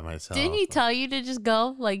loser by myself." Didn't he tell you to just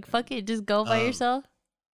go? Like, fuck it, just go by Um, yourself?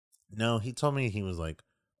 No, he told me he was like,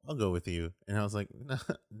 "I'll go with you," and I was like,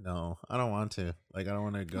 "No, I don't want to. Like, I don't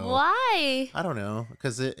want to go." Why? I don't know,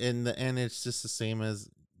 because in the end, it's just the same as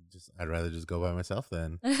just. I'd rather just go by myself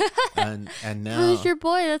then. And now Who's your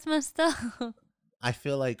boy? That's messed up. I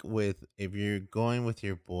feel like if you're going with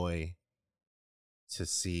your boy to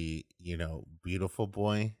see, Beautiful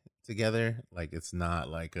Boy together, like it's not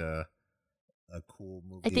like a cool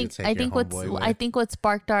movie. I think to take your homeboy with. I think what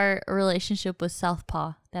sparked our relationship was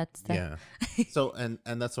Southpaw. That's that. Yeah. So and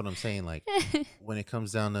that's what I'm saying. Like when it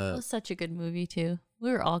comes down That to was such a good movie too.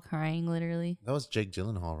 We were all crying, literally. that was Jake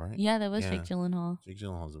Gyllenhaal, right? Yeah, that was Yeah. Jake Gyllenhaal. Jake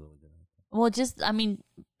Gyllenhaal's a really good actor. Well, just I mean,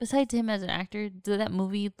 besides him as an actor, that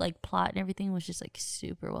movie like plot and everything was just like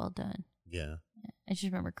super well done. Yeah. I just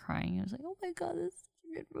remember crying. I was like, oh my god, this is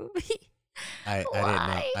such a good movie.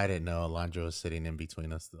 I didn't know Alondra was sitting in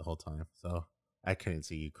between us the whole time, so I couldn't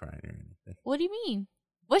see you crying or anything. What do you mean?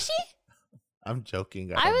 Was she? I'm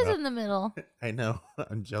joking. I was know. in the middle. I know.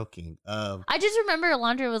 I'm joking. I just remember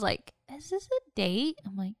Alondra was like, "Is this a date?"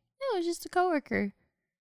 I'm like, "No, it's just a coworker."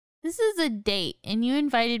 This is a date, and you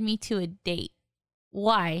invited me to a date.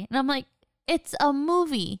 Why? And I'm like, "It's a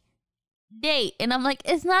movie date," and I'm like,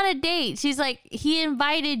 "It's not a date." She's like, "He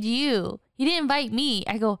invited you. He didn't invite me."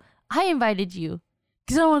 I go, "I invited you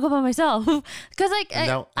because I don't want to go by myself." Because like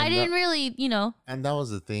I didn't really, And that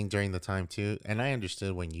was the thing during the time too. And I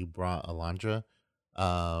understood when you brought Alondra,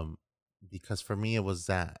 because for me it was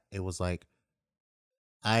like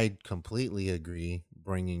I completely agree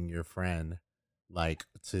bringing your friend like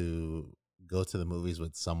to go to the movies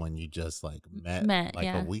with someone you just like met like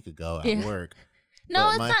yeah. a week ago at Yeah. work. No, But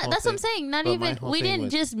it's my not. whole That's what I'm thing- saying. Not but my even. whole We thing didn't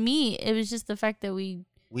was- just meet. It was just the fact that we.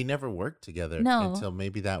 We never worked together No. until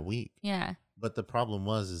maybe that week. Yeah. But the problem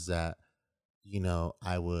is that,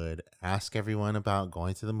 I would ask everyone about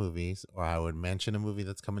going to the movies, or I would mention a movie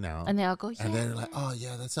that's coming out. And they all go, yeah. And they're like, "Oh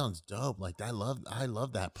yeah, that sounds dope. Like I love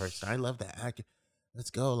that person. I love that actor.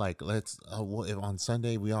 Let's go. Like let's if on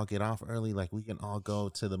Sunday we all get off early, like we can all go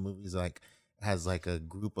to the movies like as like a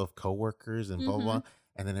group of coworkers and blah blah." blah.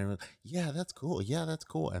 And then everyone, "Yeah, that's cool. Yeah, that's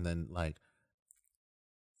cool." And then like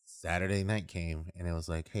Saturday night came, and it was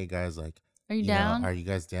like, "Hey guys, like, Are you down? are you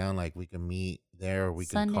guys down? Like we can meet there, or we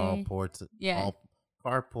Sunday. can Yeah. all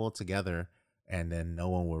carpool together." And then no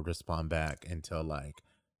one would respond back until like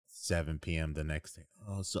 7 p.m. the next day.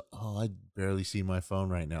 I barely see my phone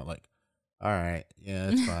right now. Like, all right, yeah,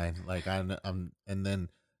 it's fine. Like I'm, and then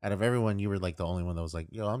out of everyone, you were like the only one that was like,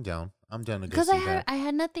 "Yo, I'm down. I'm down to go Because see that." I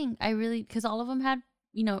had nothing. Because all of them had,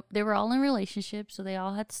 they were all in relationships, so they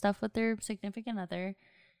all had stuff with their significant other.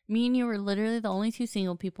 Me and you were literally the only two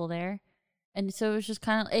single people there. And so it was just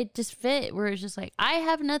kind of, it just fit where it's just like, I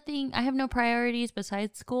have nothing, I have no priorities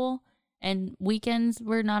besides school, and weekends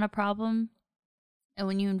were not a problem. And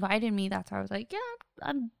when you invited me, that's why I was like,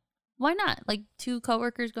 yeah, why not? Like two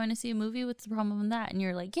coworkers going to see a movie, what's the problem with that? And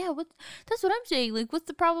you're like, yeah, that's what I'm saying. Like, what's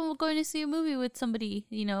the problem with going to see a movie with somebody,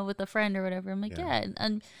 with a friend or whatever? I'm like, yeah.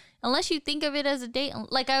 And unless you think of it as a date,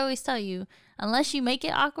 like I always tell you, unless you make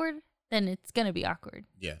it awkward, then it's going to be awkward.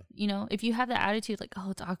 Yeah. If you have that attitude like,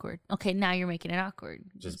 oh, it's awkward. Okay, now you're making it awkward.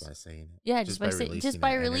 Just by saying it. Yeah, just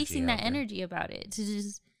by releasing that energy about it. To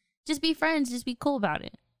just be friends, just be cool about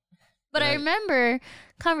it. But I remember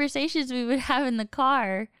conversations we would have in the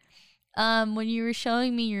car when you were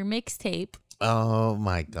showing me your mixtape. Oh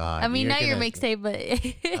my God. I mean, not your mixtape,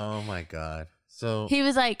 but oh my God. So he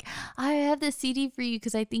was like, I have this CD for you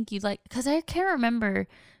because I think you'd like, because I can't remember.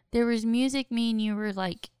 There was music me and you were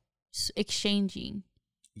like exchanging.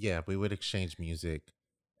 Yeah, we would exchange music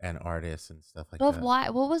and artists and stuff like but that. But why?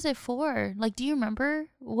 What was it for? Like, do you remember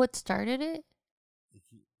what started it?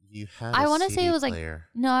 You had. I want to say it was player.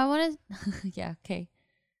 like no. I want to. Yeah, okay.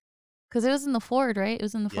 Because it was in the Ford, right? It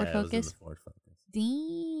was in the Ford Focus. It was in the Ford Focus.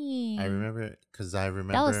 Dang. I remember because I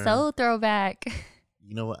remember that was so throwback.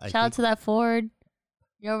 You know what? Shout out to that Ford.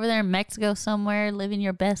 You're over there in Mexico somewhere living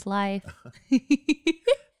your best life.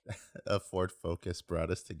 A Ford Focus brought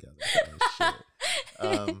us together.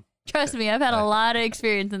 Oh, shit. Trust me, I've had a lot of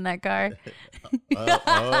experience in that car.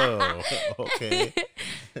 Okay.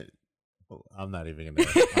 I'm not even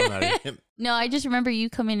gonna. No, I just remember you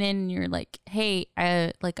coming in and you're like, "Hey,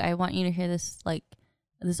 I want you to hear this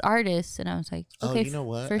this artist," and I was like, "Okay." Oh, you know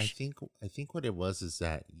what? I think what it was is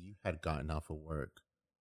that you had gotten off of work,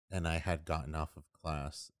 and I had gotten off of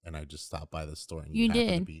class, and I just stopped by the store, and you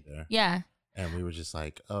happened to be there. Yeah. And we were just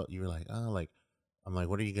like, oh, you were like, oh, like, I'm like,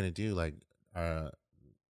 what are you gonna do? Like,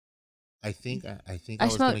 I think I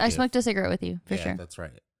smoked a cigarette with you for sure. That's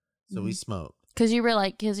right. So we smoked. Cause you were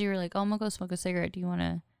like, oh, I'm gonna go smoke a cigarette. Do you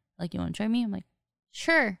wanna join me? I'm like,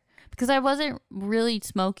 sure. Because I wasn't really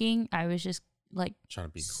smoking. I was just like trying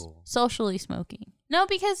to be cool, socially smoking. No,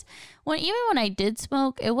 because even when I did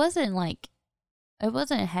smoke, it wasn't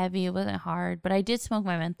heavy, it wasn't hard, but I did smoke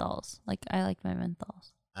my menthols. Like I liked my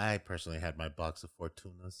menthols. I personally had my box of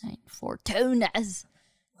Fortunas. Fortunas,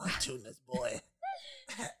 boy.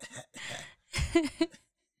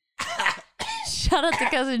 Shout out to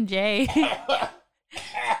Cousin Jay.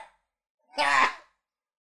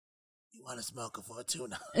 You want to smoke a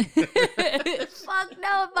Fortuna? Fuck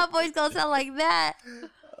no, my voice gonna sound like that.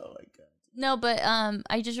 Oh my god. No, but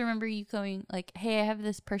I just remember you going like, "Hey, I have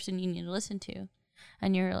this person you need to listen to,"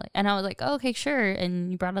 and you're like, and I was like, "Oh, okay, sure,"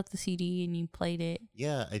 and you brought up the CD and you played it.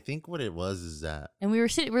 Yeah, I think what it was is that, and we were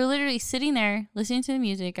literally sitting there listening to the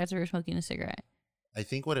music as we were smoking a cigarette. I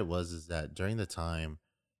think what it was is that during the time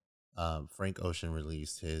Frank Ocean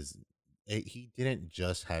released he didn't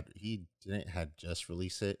just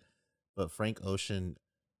release it, but Frank Ocean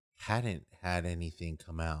hadn't had anything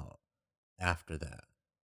come out after that,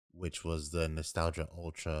 which was the Nostalgia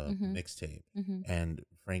Ultra mixtape. And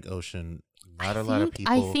Frank Ocean, a lot of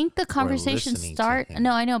people. I think the conversation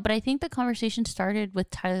No, I know, but I think the conversation started with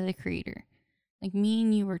Tyler the Creator. Like me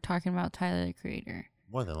and you were talking about Tyler the Creator.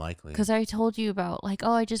 More than likely. Because I told you about, like,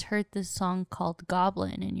 oh, I just heard this song called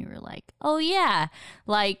Goblin. And you were like, oh, yeah.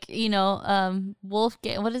 Like,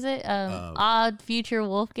 Wolfgang. What is it? Odd Future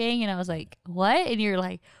Wolfgang. And I was like, what? And you're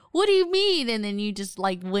like, what do you mean? And then you just,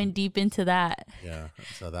 like, went deep into that. Yeah.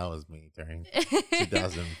 So that was me during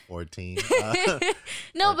 2014.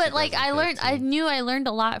 No, but, like, I learned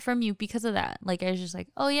a lot from you because of that. Like, I was just like,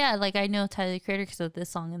 oh, yeah. Like, I know Tyler the Creator because of this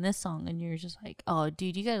song and this song. And you're just like, oh,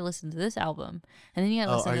 dude, you got to listen to this album. And then you got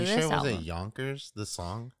to listen to this album. Are you sure was it Yonkers, the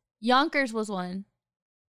song? Yonkers was one.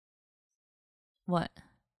 What?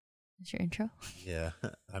 Is your intro? Yeah.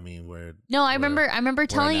 I mean, I remember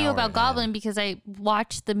telling you about Goblin because I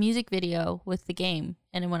watched the music video with the game.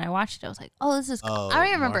 And when I watched it, I was like, oh, this is cool. I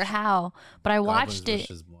don't remember how, but I watched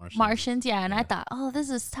it. Martians, yeah. And I thought, oh, this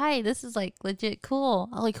is tight. This is like legit cool.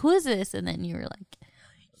 I'm like, who is this? And then you were like,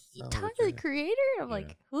 Tyler the Creator? I'm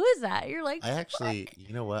like, who is that? You're like, I actually,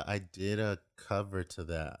 you know what? I did a cover to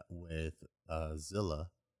that with Zilla.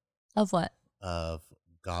 Of what? Of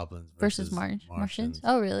Goblins versus Martians.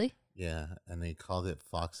 Oh, really? Yeah, and they called it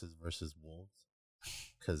Foxes versus Wolves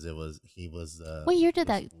because he was. What year did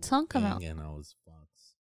that song come out? And I was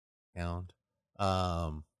Fox Hound.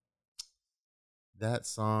 That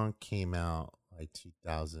song came out like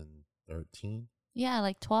 2013. Yeah,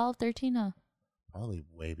 like 12, 13. Probably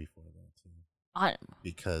way before that too.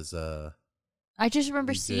 Because I just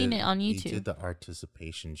remember seeing it on YouTube. We did the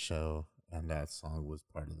Articipation show, and that song was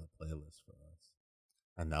part of the playlist for us,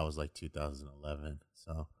 and that was like 2011.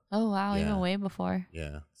 So. Oh wow! Yeah. Even way before.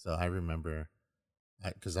 Yeah. So I remember,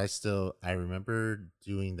 because I remember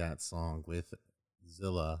doing that song with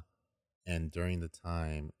Zilla, and during the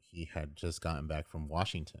time he had just gotten back from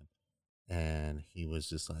Washington, and he was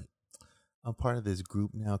just like, I'm part of this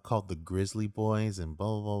group now called the Grizzly Boys and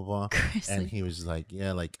blah blah blah. And he was just like,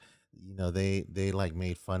 yeah, like, they like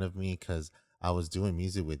made fun of me because I was doing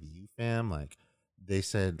music with you, fam. Like they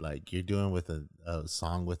said, like, you're doing with a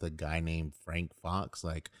song with a guy named Frank Fox.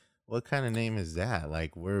 Like, what kind of name is that?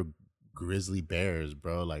 Like, we're grizzly bears,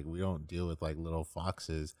 bro. Like, we don't deal with like little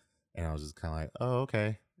foxes. And I was just kind of like, oh,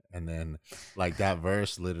 okay. And then like that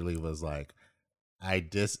verse literally was like, I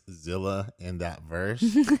dissed Zilla in that verse,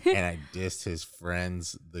 and I dissed his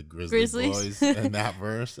friends, the Grizzlies Boys, in that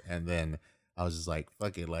verse. And then I was just like,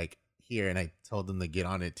 fuck it, like, here. And I told him to get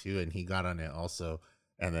on it too, and he got on it also.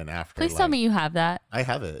 And then after, please tell me you have that. I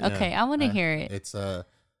have it. Okay, yeah. I want to hear it. It's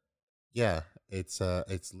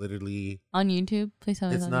it's literally on YouTube. Please tell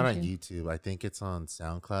me it's not on YouTube. I think it's on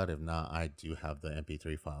SoundCloud. If not, I do have the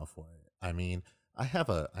MP3 file for it. I mean,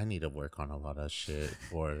 I need to work on a lot of shit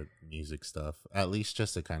for music stuff, at least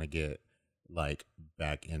just to kind of get like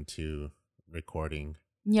back into recording.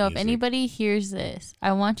 Yo, music. If anybody hears this,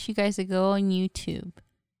 I want you guys to go on YouTube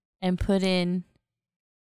and put in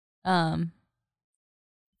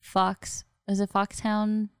Fox, is it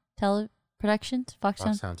Foxhound Productions?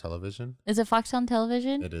 Foxhound Television. Is it Foxhound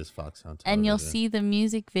Television? It is Foxhound Television. And you'll see the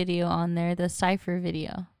music video on there, the Cypher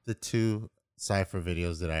video. The 2 Cypher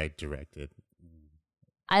videos that I directed.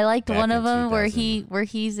 I liked one of them where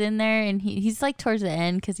he's in there and he's like towards the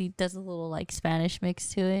end because he does a little like Spanish mix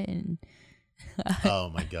to it. And oh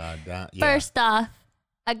my God. Yeah. First off,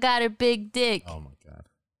 I got a big dick. Oh my God.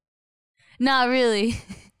 Not really.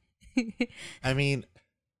 I mean,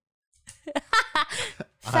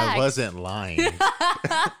 I wasn't lying.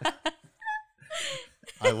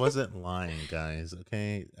 I wasn't lying, guys.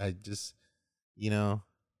 Okay. I just,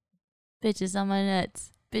 bitches on my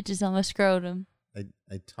nuts. Bitches on my scrotum.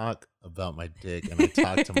 I talk about my dick and I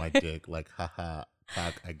talk to my dick like, haha,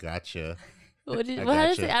 cock, I gotcha. I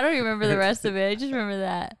don't remember the rest of it. I just remember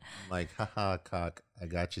that. Like, haha, cock, I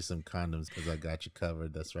got you some condoms because I got you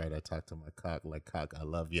covered. That's right. I talk to my cock like, cock, I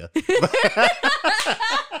love you.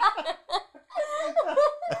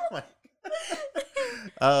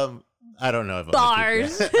 I don't know if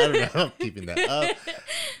bars. I don't know if I'm keeping that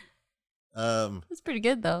up. It's pretty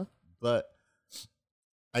good though. But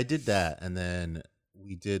I did that, and then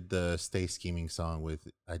we did the Stay Scheming song with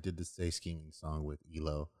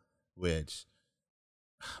ELO, which,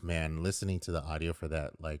 man, listening to the audio for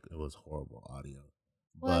that, like, it was horrible audio.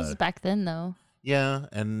 Well, it was back then though. Yeah,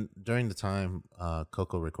 and during the time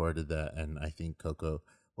Coco recorded that, and I think Coco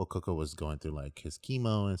was going through like his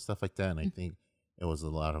chemo and stuff like that, and I think it was a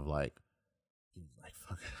lot of like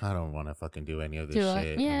fuck, I don't want to fucking do any of this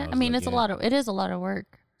shit. Yeah, I mean, it is a lot of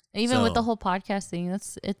work. Even with the whole podcast thing,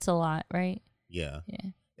 it's a lot, right? Yeah.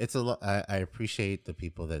 It's a lot. I appreciate the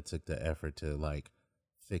people that took the effort to like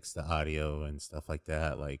fix the audio and stuff like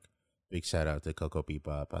that. Like, big shout out to Coco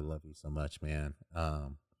Bebop. I love you so much, man.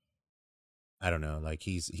 I don't know, like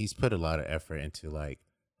he's put a lot of effort into like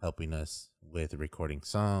helping us with recording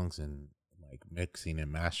songs and like mixing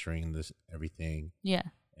and mastering this everything. Yeah.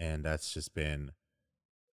 And that's just been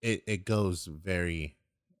it goes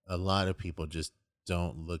a lot of people just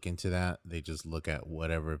don't look into that. They just look at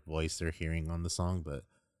whatever voice they're hearing on the song, but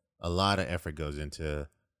a lot of effort goes into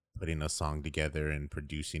putting a song together and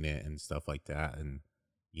producing it and stuff like that. And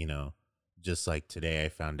just like today I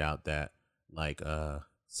found out that like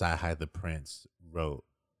Sci-Hi the Prince wrote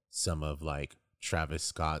some of like Travis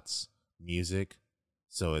Scott's music.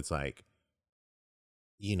 So it's like,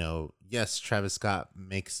 yes, Travis Scott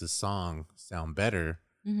makes the song sound better,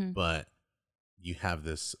 but you have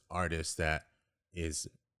this artist that is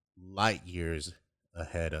light years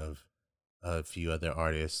ahead of a few other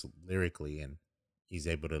artists lyrically, and he's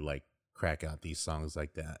able to like crack out these songs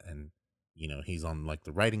like that. And he's on like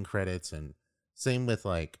the writing credits, and same with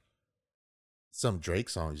like some Drake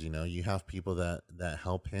songs. You have people that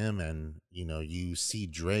help him, and you see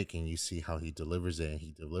Drake and you see how he delivers it, and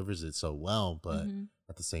he delivers it so well, but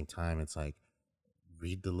at the same time it's like,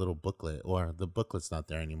 read the little booklet, or the booklet's not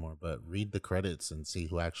there anymore, but read the credits and see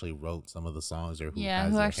who actually wrote some of the songs, or who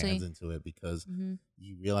has their hands into it, because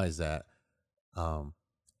you realize that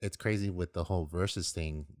it's crazy with the whole versus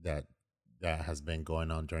thing that has been going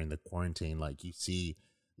on during the quarantine. Like, you see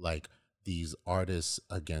like these artists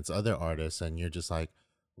against other artists, and you're just like,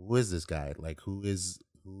 who is this guy? Like, who's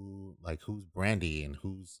Brandy and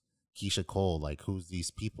who's Keisha Cole? Like, who's these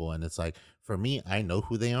people? And it's like, for me, I know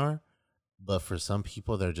who they are, but for some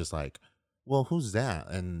people, they're just like, well, who's that?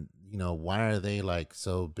 And why are they like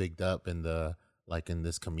so bigged up in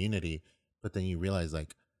this community? But then you realize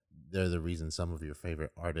like they're the reason some of your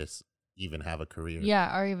favorite artists even have a career. Yeah,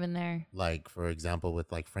 are even there. Like, for example,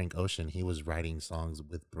 with like Frank Ocean, he was writing songs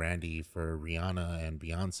with Brandy for Rihanna and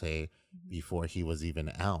Beyonce before he was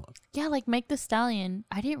even out. Yeah, like Meg Thee Stallion.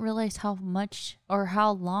 I didn't realize how much or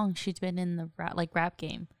how long she's been in the rap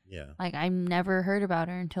game. Yeah. Like, I never heard about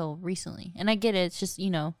her until recently. And I get it. It's just,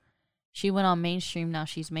 she went on mainstream. Now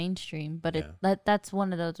she's mainstream. But that's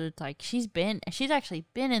one of those where it's like, she's actually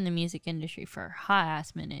been in the music industry for a hot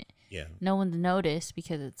ass minute. Yeah. No one's noticed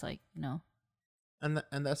because it's like, And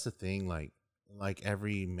that's the thing, like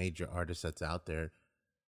every major artist that's out there,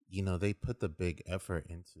 they put the big effort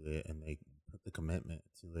into it, and they put the commitment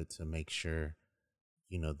to it to make sure,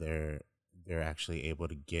 they're actually able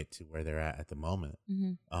to get to where they're at the moment.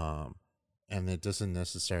 And it doesn't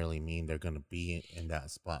necessarily mean they're going to be in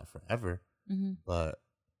that spot forever, but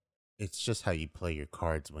it's just how you play your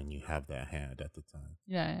cards when you have that hand at the time.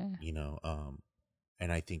 Yeah.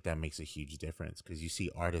 And I think that makes a huge difference, because you see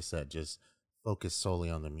artists that just focus solely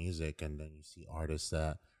on the music, and then you see artists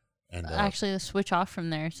that actually switch off from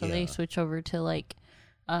there. So they switch over to like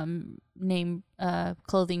name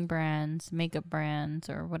clothing brands, makeup brands,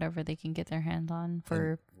 or whatever they can get their hands on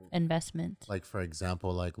for investment. Like, for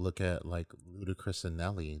example, like look at like Ludacris and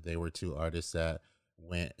Nelly. They were two artists that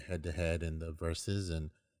went head to head in the verses, and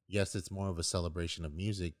yes, it's more of a celebration of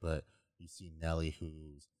music, but you see Nelly, who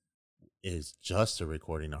is just a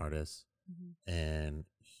recording artist, and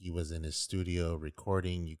he was in his studio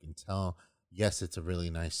recording. You can tell, yes, it's a really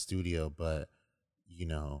nice studio, but you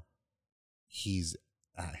know, he's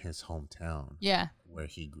at his hometown, Yeah. where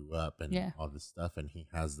he grew up and Yeah. all this stuff, and he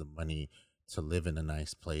has the money to live in a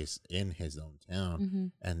nice place in his own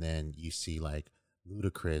town. And then you see like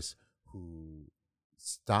Ludacris, who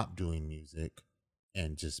stopped doing music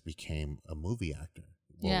and just became a movie actor.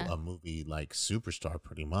 Well, Yeah. a movie like superstar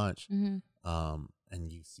pretty much.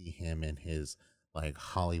 And you see him in his like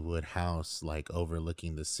Hollywood house, like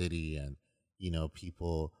overlooking the city, and you know,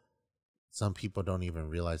 some people don't even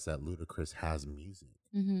realize that Ludacris has music.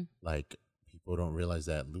 Like, people don't realize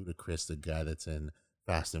that Ludacris, the guy that's in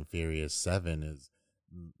Fast and Furious 7, is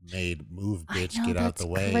made "Move, Bitch, I know, Get Out that's the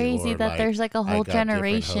Way." crazy or that like, there's like a I whole got different hoes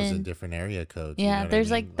generation. in different area codes. you Yeah, know what I there's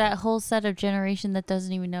mean? like that whole set of generation that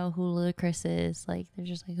doesn't even know who Ludacris is. Like, they're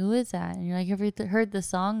just like, who is that? And you're like, have you heard the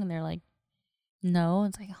song? And they're like, no.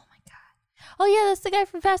 It's like, oh my God. Oh yeah, that's the guy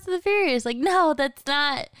from Fast and the Furious. Like, no, that's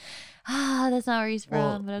not. That's not where he's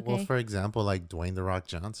from. But okay. Well, for example, like Dwayne "The Rock"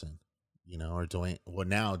 Johnson, you know, or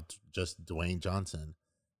now just Dwayne Johnson.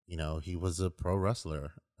 You know, he was a pro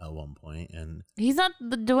wrestler at one point, and He's not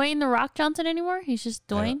the Dwayne The Rock Johnson anymore. He's just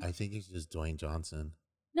Dwayne. I think he's just Dwayne Johnson.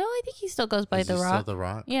 No, I think he still goes by Is The he Rock. still The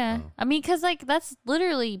Rock? Yeah, Oh. I mean, cause like that's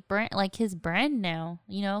literally like his brand now.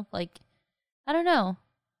 You know, like I don't know.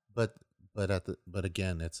 But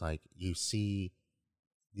again, it's like you see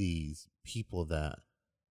these people that,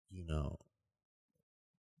 you know,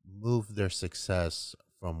 move their success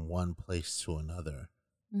from one place to another.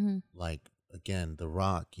 Like, again, The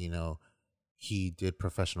Rock, you know, he did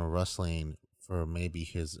professional wrestling for maybe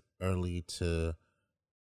his early to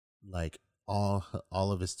like all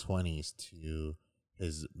of his 20s to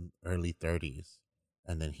his early 30s,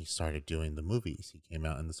 and then he started doing the movies. He came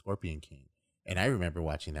out in The Scorpion King, and I remember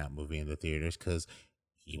watching that movie in the theaters because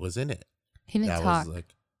he was in it. He didn't That talk, was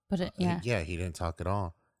like, but yeah. he didn't talk at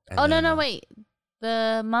all. And Oh then, no, wait,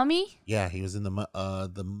 the Mummy. yeah, he was in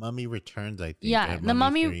the Mummy Returns, I think. Yeah, or the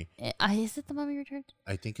Mummy. 3. Is it the Mummy Returns?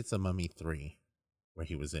 I think it's the Mummy 3 where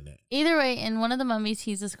he was in it. Either way, in one of the Mummies,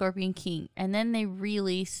 he's the Scorpion King, and then they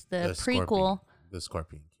released the prequel, The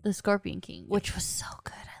Scorpion King. The Scorpion King, which was so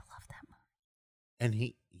good. I love that movie. And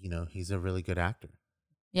he, you know, he's a really good actor.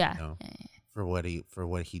 Yeah. You know, for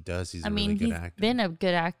what he does, he's I a mean, really good he's actor. been a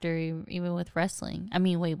good actor even with wrestling. I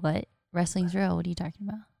mean, wait, what? Wrestling's real. What are you talking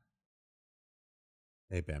about?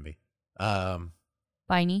 Hey, Bambi.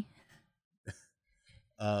 Biney.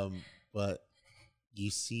 But you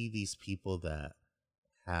see these people that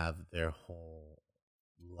have their whole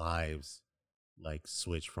lives like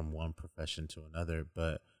switch from one profession to another,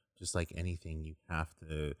 but just like anything, you have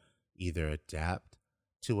to either adapt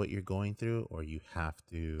to what you're going through, or you have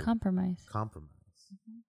to Compromise. compromise.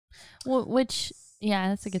 Which, yeah,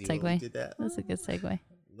 that's a good See what we segue. did that? That's a good segue.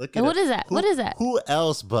 Look And at what is that? What is that? Who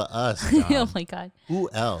else but us? Oh Dom? my God. Who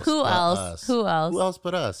else? Who but else? us? Who else? Who else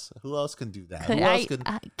but us? Who else can do that? Could Who else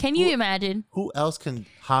can you who- imagine? Who else can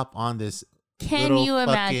hop on this Can little you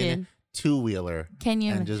fucking imagine? two-wheeler Can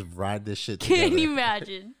you? and just ride this shit together? Can you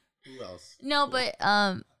imagine? Who else? No, but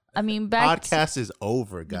I mean, back to- Podcast is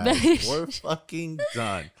over, guys. We're fucking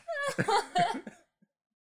done.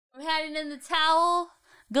 I'm heading in the towel.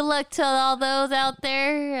 Good luck to all those out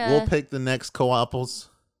there. We'll pick the next co-opals.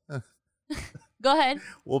 Go ahead.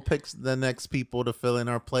 We'll pick the next people to fill in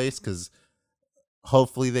our place, because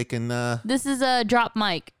hopefully they can. This is a drop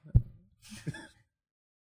mic.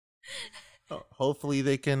 Hopefully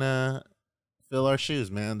they can fill our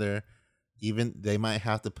shoes, man. They might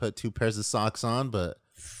have to put 2 pairs of socks on, but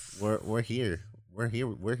we're here. We're here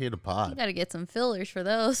to You pod. gotta get some fillers for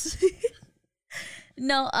those.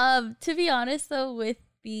 No, to be honest though, with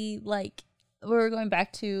the we're going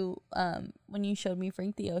back to when you showed me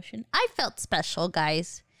Frank the Ocean, I felt special,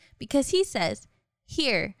 guys, because he says,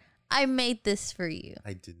 "Here, I made this for you."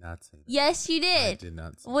 I did not say that. Yes, you I did. did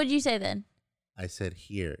not say What'd you say then? I said,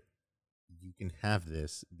 here, you can have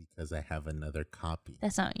this because I have another copy.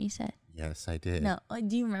 That's not what you said. Yes, I did. No,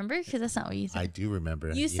 do you remember? Because that's not what you said. I do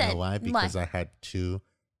remember. You said know why? Because I had 2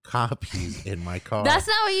 copies in my car. That's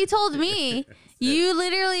not what you told me. You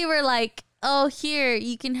literally were like, "Oh, here,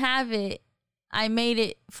 you can have it. I made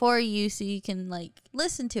it for you so you can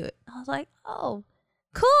listen to it." I was like, "Oh,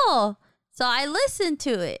 cool." So I listened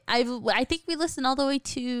to it. I think we listened all the way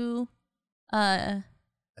to I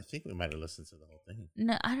think we might have listened to the whole thing.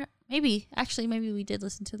 no, I don't maybe we did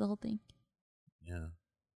listen to the whole thing. Yeah.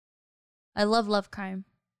 I love crime.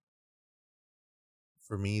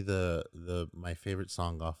 For me, the my favorite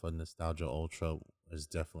song off of Nostalgia Ultra is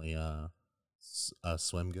definitely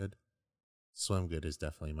Swim Good. Swim Good is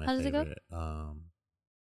definitely my How does it go? favorite.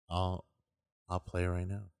 I'll play it right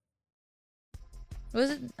now.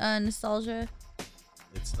 Was it Nostalgia?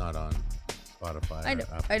 It's not on Spotify. I know.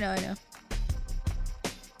 Or Apple. I know.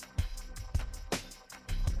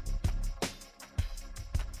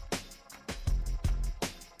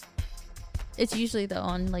 It's usually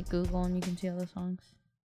on like Google, and you can see all the songs.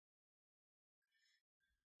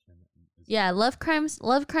 Yeah, Love Crimes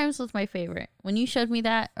was my favorite. When you showed me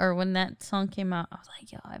that, or when that song came out, I was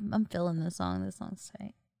like, yo, I'm feeling this song. This song's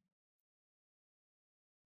tight.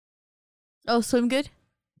 Oh, Swim Good?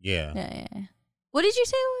 Yeah. Yeah. What did you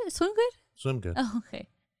say? Swim Good? Swim Good. Oh, okay.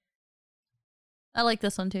 I like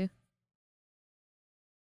this one too.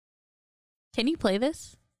 Can you play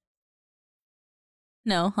this?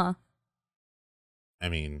 No, huh? I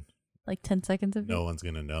mean, like 10 seconds of no one's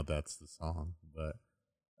gonna know that's the song, but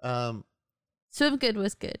Swim Good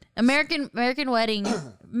was good. American Wedding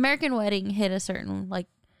American Wedding hit a certain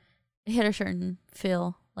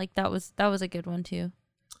feel. Like that was a good one too.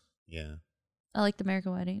 Yeah. I liked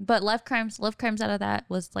American Wedding. But Love Crimes out of that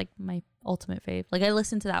was like my ultimate fave. Like I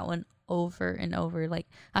listened to that one over and over. Like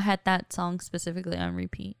I had that song specifically on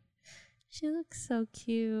repeat. She looks so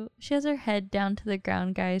cute. She has her head down to the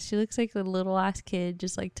ground, guys. She looks like a little ass kid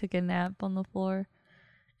just like took a nap on the floor.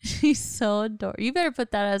 She's so adorable. You better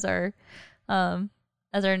put that as our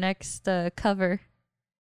next cover.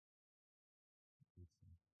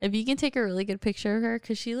 If you can take a really good picture of her,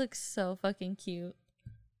 because she looks so fucking cute.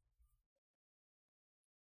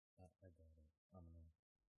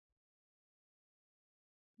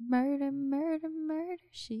 Murder, murder, murder,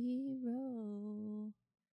 she wrote.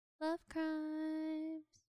 Love crimes,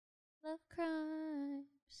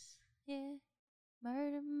 yeah.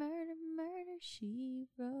 Murder, murder, murder, she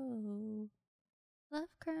wrote. Love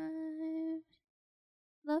crimes.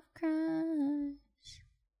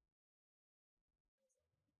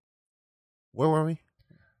 Where were we?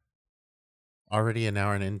 Already an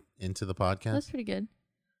hour into the podcast? That's pretty good.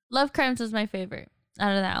 Love Crimes was my favorite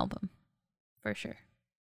out of the album, for sure.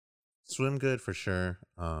 Swim Good for sure.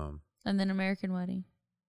 And then American Wedding.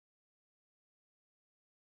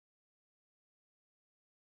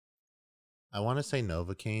 I want to say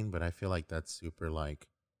Novocaine, but I feel like that's super like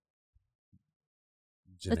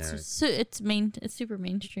generic. It's super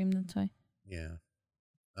mainstream. That's why. Yeah.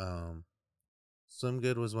 Swim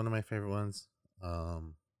Good was one of my favorite ones. I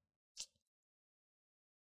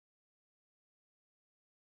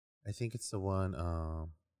think it's the one.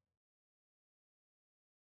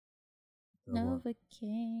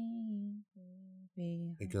 Novocaine.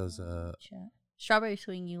 It goes. Strawberry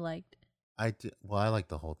Swing. You liked? I like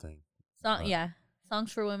the whole thing.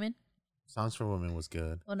 Songs for Women. Songs for Women was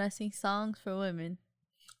good. When I sing Songs for Women,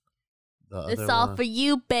 it's all for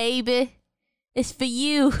you, baby. It's for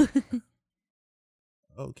you.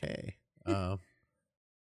 Okay.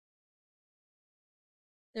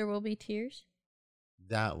 There Will Be Tears.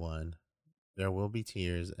 That one. There Will Be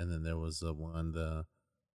Tears, and then there was the one, the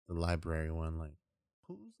library one, like,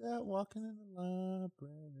 who's that walking in the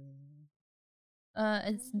library?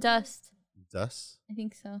 It's Dust. Dust? I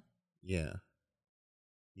think so. Yeah.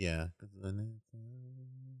 Yeah.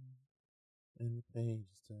 And the pages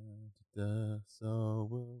turn to dust, so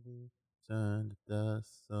will we turn to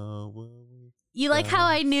dust, so will we. You like how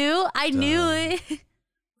I knew? I knew it.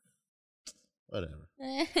 Whatever.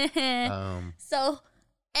 So,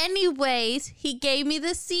 anyways, he gave me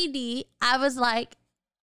the CD. I was like,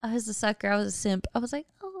 I was a sucker. I was a simp. I was like,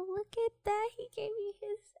 oh, look at that. He gave me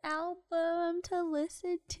his album to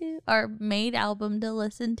listen to, or made album to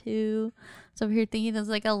listen to. So I'm here thinking it was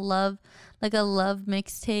like a love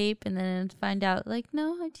mixtape, and then find out like,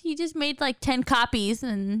 no, he just made like 10 copies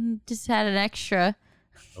and just had an extra.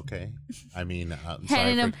 Okay. I mean,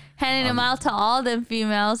 handing them out to all them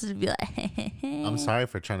females to be like, I'm sorry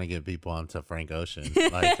for trying to get people onto Frank Ocean.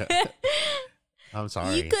 Like, I'm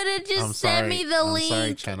sorry. You could have just sent me the link. I'm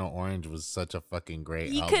sorry, Channel Orange was such a fucking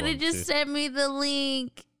great You album. could have just sent me the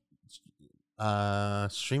link.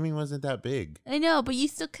 Streaming wasn't that big. I know, but you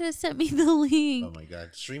still could have sent me the link. Oh my god,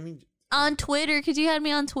 streaming on Twitter, because you had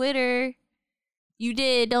me on Twitter. You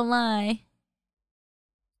did, don't lie.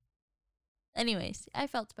 Anyways, I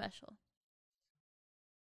felt special.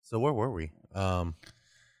 So where were we?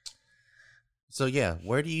 So yeah,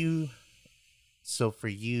 so for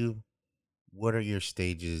you, what are your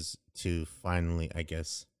stages to finally, I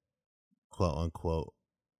guess, quote unquote,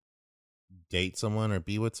 date someone or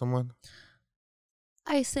be with someone?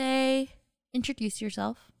 I say introduce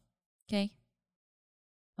yourself. Okay.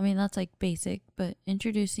 I mean, that's like basic, but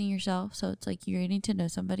introducing yourself. So it's like you're getting to know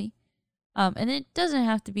somebody. And it doesn't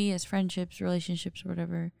have to be as friendships, relationships, or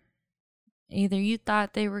whatever. Either you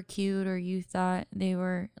thought they were cute or you thought they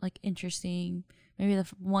were like interesting. Maybe the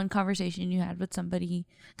one conversation you had with somebody,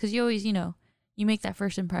 because you always, you make that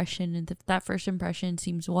first impression, and if that first impression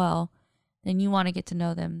seems well, then you want to get to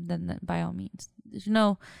know them. Then by all means, there's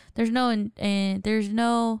no.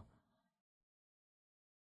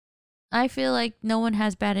 I feel like no one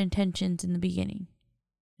has bad intentions in the beginning.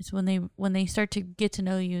 It's when they start to get to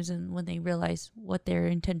know you and when they realize what their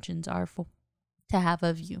intentions are for to have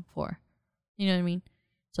of you for. You know what I mean?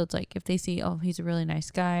 So it's like if they see, oh, he's a really nice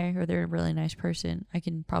guy or they're a really nice person, I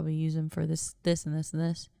can probably use him for this, and this, and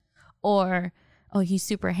this. Or, oh, he's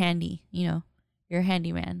super handy. You're a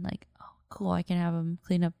handyman. Like, oh, cool. I can have him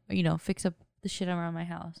clean up, fix up the shit around my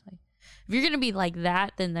house. Like, if you're going to be like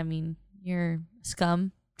that, then, I mean, you're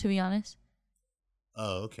scum, to be honest.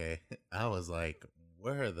 Oh, okay. I was like,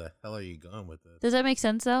 where the hell are you going with this? Does that make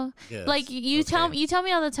sense, though? Yes. Like, you tell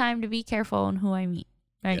me all the time to be careful on who I meet,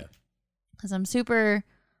 right? Yeah. Because I'm super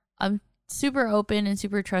open and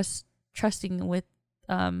super trusting with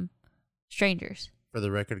strangers. For the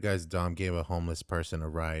record, guys, Dom gave a homeless person a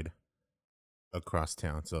ride across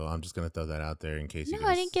town, so I'm just gonna throw that out there in case. No,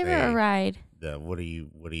 I didn't give her a ride. What do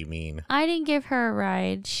you mean? I didn't give her a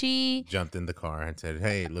ride. She jumped in the car and said,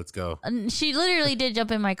 "Hey, let's go." She literally did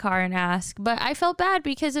jump in my car and ask, but I felt bad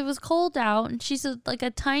because it was cold out, and she's like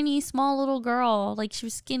a tiny, small little girl. Like, she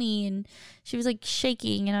was skinny and she was like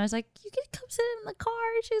shaking, and I was like, "You can come sit in the car."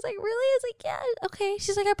 She was like, "Really?" I was like, "Yeah, okay."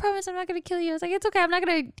 She's like, "I promise I'm not gonna kill you." I was like, "It's okay. I'm not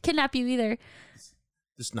gonna kidnap you either."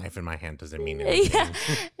 This knife in my hand doesn't mean anything. Yeah.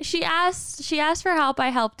 She asked for help. I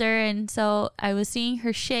helped her, and so I was seeing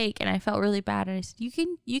her shake, and I felt really bad. And I said, "You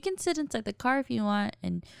can sit inside the car if you want."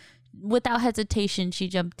 And without hesitation, she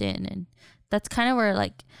jumped in, and that's kind of where,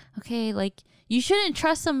 like, okay, like, you shouldn't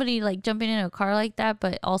trust somebody like jumping in a car like that,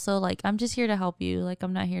 but also like, I'm just here to help you. Like,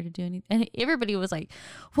 I'm not here to do anything. And everybody was like,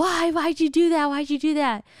 "Why'd you do that? Why'd you do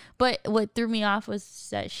that?" But what threw me off was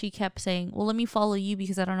that she kept saying, "Well, let me follow you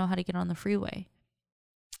because I don't know how to get on the freeway."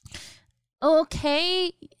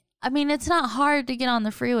 Okay, I mean, it's not hard to get on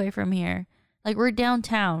the freeway from here. Like, we're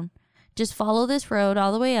downtown. Just follow this road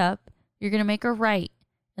all the way up. You're going to make a right,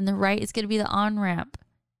 and the right is going to be the on-ramp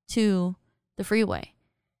to the freeway.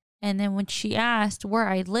 And then when she asked where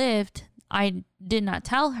I lived, I did not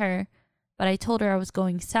tell her, but I told her I was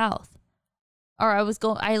going south. Or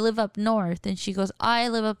I live up north, and she goes, "I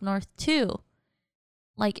live up north too."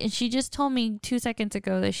 Like, and she just told me 2 seconds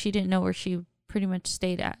ago that she didn't know where she pretty much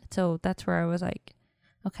stayed at. So that's where I was like,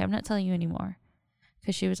 okay, I'm not telling you anymore.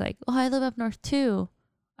 Because she was like, "Oh, I live up north too."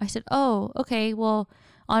 I said, "Oh, okay, well,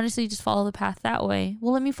 honestly, just follow the path that way."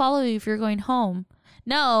 "Well, let me follow you if you're going home."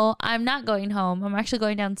 "No, I'm not going home. I'm actually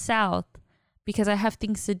going down south because I have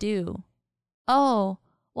things to do." "Oh,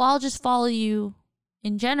 well, I'll just follow you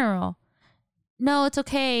in general." "No, it's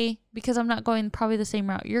okay because I'm not going probably the same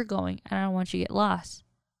route you're going, and I don't want you to get lost.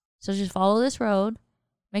 So just follow this road,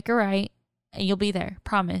 make a right, and you'll be there.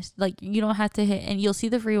 Promise." Like, you don't have to hit, and you'll see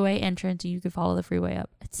the freeway entrance, and you can follow the freeway up.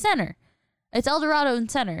 It's center. It's El Dorado in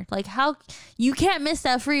center. Like, how you can't miss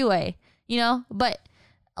that freeway, But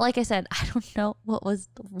like I said, I don't know what was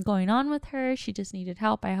going on with her. She just needed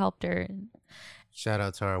help. I helped her. Shout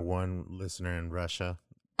out to our one listener in Russia.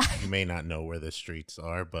 You may not know where the streets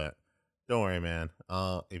are, but don't worry, man.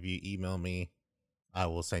 If you email me, I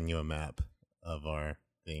will send you a map of our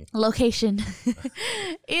thing. Location.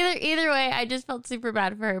 Either way, I just felt super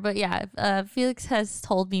bad for her. But yeah, Felix has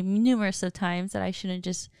told me numerous of times that I shouldn't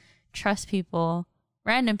just trust people,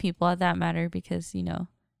 random people at that matter, because you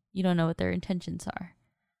don't know what their intentions are.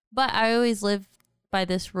 But I always live by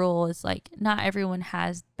this rule. It's like, not everyone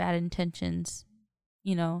has bad intentions,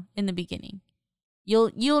 in the beginning.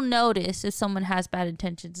 You'll notice if someone has bad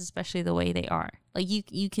intentions, especially the way they are. Like,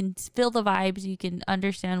 you can feel the vibes. You can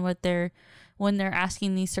understand when they're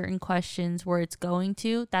asking these certain questions, where it's going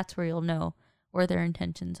to. That's where you'll know where their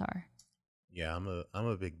intentions are. Yeah, I'm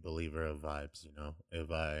a big believer of vibes.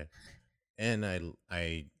 If I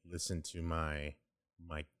listen to my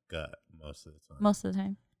gut most of the time. Most of the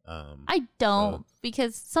time. I don't,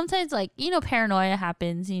 because sometimes, like, paranoia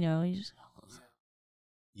happens. You just.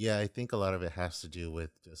 Yeah, I think a lot of it has to do with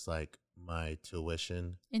just like my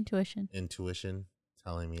intuition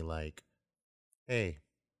telling me like, "Hey,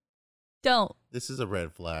 don't. This is a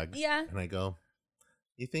red flag." Yeah. And I go,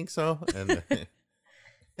 "You think so?" And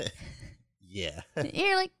yeah.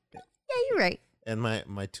 You're like, "Yeah, you're right." And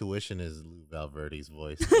my tuition is Lou Valverde's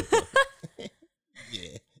voice.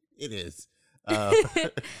 Yeah, it is. Uh,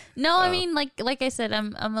 No, I mean, like I said,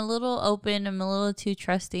 I'm a little open. I'm a little too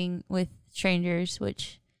trusting with strangers,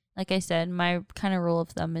 which, like I said, my kind of rule of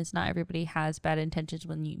thumb is not everybody has bad intentions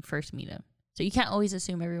when you first meet them. So you can't always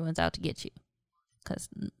assume everyone's out to get you, because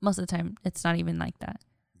most of the time it's not even like that.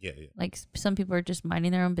 yeah. Like some people are just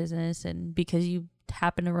minding their own business, and because you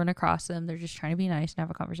happen to run across them, they're just trying to be nice and have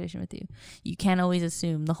a conversation with you. You can't always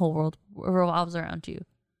assume the whole world revolves around you.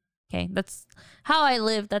 Okay, that's how I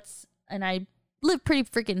live. And I live pretty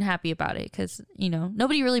freaking happy about it, because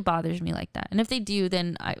nobody really bothers me like that. And if they do,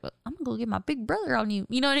 then I'm gonna go get my big brother on you.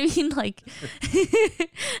 You know what I mean? Like,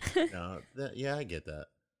 No, yeah, I get that.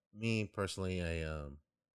 Me personally,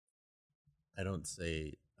 I don't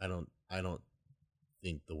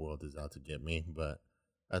think the world is out to get me, but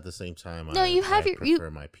at the same time, no, you have I prefer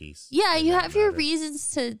my peace. Yeah, in you that have your matter.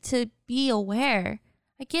 reasons to be aware.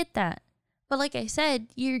 I get that. But like I said,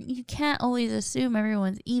 you can't always assume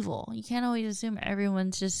everyone's evil. You can't always assume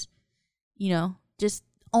everyone's just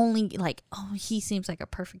only like, oh, he seems like a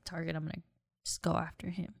perfect target, I'm gonna just go after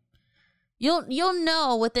him. You'll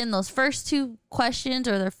know within those first 2 questions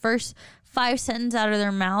or their first 5 sentences out of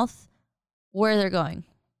their mouth where they're going,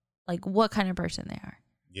 like what kind of person they are.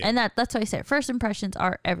 Yeah. And that's why I said first impressions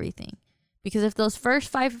are everything. Because if those first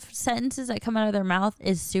 5 sentences that come out of their mouth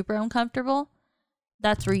is super uncomfortable,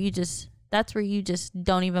 that's where you just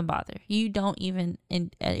don't even bother. You don't even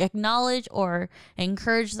acknowledge or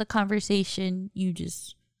encourage the conversation. You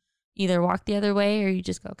just either walk the other way, or you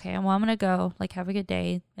just go, okay, well, I'm going to go, like, have a good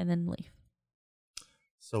day, and then leave.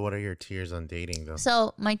 So what are your tiers on dating, though?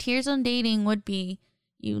 So my tiers on dating would be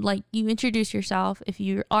you introduce yourself. If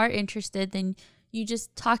you are interested, then you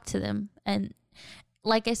just talk to them. And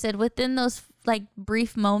like I said, within those like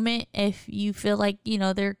brief moment, if you feel like,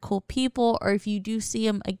 they're cool people, or if you do see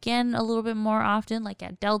them again a little bit more often, like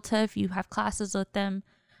at Delta, if you have classes with them,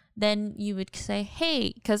 then you would say,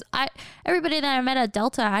 hey, because everybody that I met at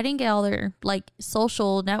Delta, I didn't get all their like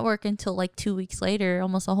social network until like 2 weeks later,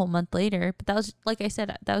 almost a whole month later. But that was, like I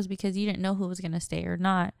said, that was because you didn't know who was going to stay or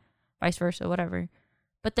not, vice versa, whatever.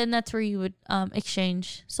 But then that's where you would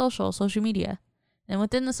exchange social media. And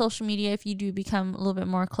within the social media, if you do become a little bit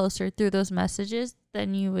more closer through those messages,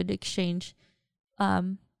 then you would exchange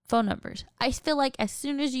phone numbers. I feel like as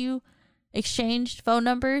soon as you exchanged phone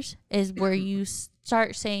numbers is where you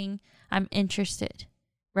start saying, I'm interested,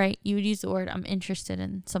 right? You would use the word, I'm interested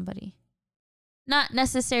in somebody. Not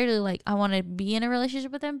necessarily like I want to be in a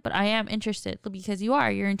relationship with them, but I am interested, because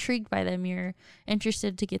you're intrigued by them. You're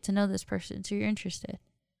interested to get to know this person. So you're interested.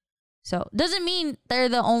 So doesn't mean they're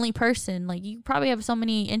the only person. Like you probably have so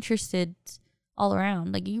many interested all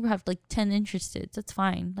around. Like you have like 10 interested. That's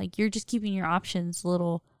fine. Like you're just keeping your options a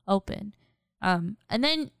little open. And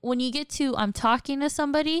then when you get to I'm talking to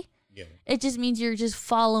somebody, Yeah. it just means you're just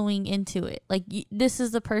following into it. Like this is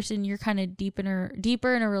the person you're kind of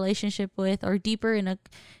deeper in a relationship with, or deeper in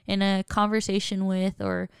a conversation with,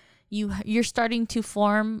 or you're starting to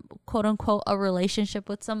form quote unquote a relationship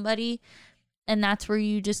with somebody. And that's where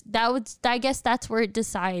I guess that's where it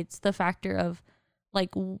decides the factor of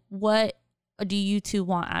like, what do you two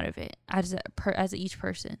want out of it as each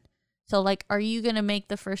person? So like, are you going to make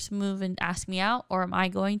the first move and ask me out, or am I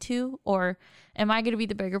going to, or am I going to be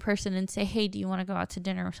the bigger person and say, hey, do you want to go out to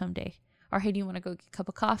dinner someday? Or, hey, do you want to go get a cup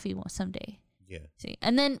of coffee someday? Yeah. See,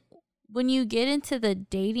 and then when you get into the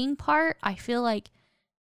dating part, I feel like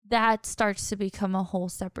that starts to become a whole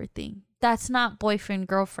separate thing. That's not boyfriend,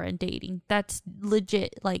 girlfriend dating. That's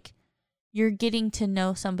legit. Like you're getting to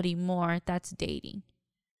know somebody more. That's dating.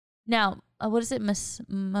 Now, what is it?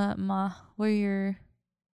 Where you're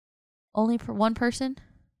only one person?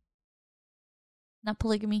 Not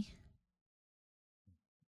polygamy.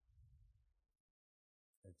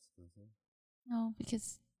 Exclusive. No,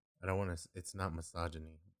 because I don't want to. It's not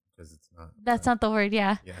misogyny, because it's not. that's not the word.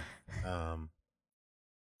 Yeah. Yeah.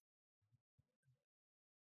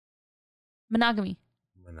 Monogamy.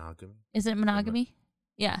 Monogamy. Is it monogamy?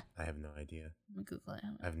 Yeah. I have no idea. Let me Google it.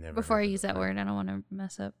 I've never. Before I heard of use the that word, I don't want to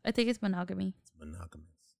mess up. I think it's monogamy. It's monogamous.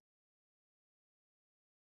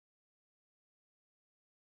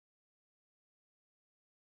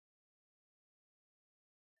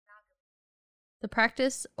 The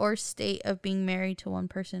practice or state of being married to one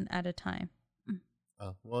person at a time.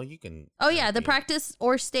 Oh, well, you can. Oh, yeah. The practice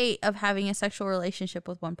or state of having a sexual relationship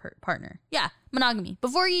with one partner. Yeah. Monogamy.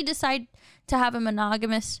 Before you decide to have a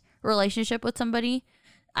monogamous relationship with somebody,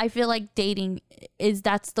 I feel like dating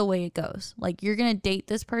that's the way it goes. Like you're going to date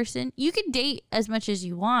this person. You can date as much as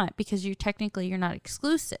you want because you're not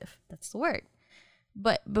exclusive. That's the word.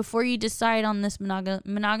 But before you decide on this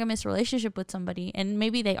monogamous relationship with somebody, and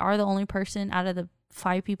maybe they are the only person out of the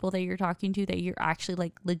 5 people that you're talking to that you're actually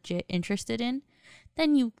like legit interested in,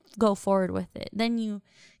 then you go forward with it. Then you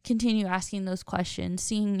continue asking those questions,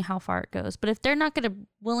 seeing how far it goes. But if they're not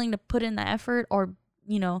willing to put in the effort, or,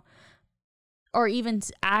 you know, or even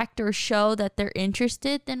act or show that they're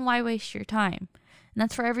interested, then why waste your time? And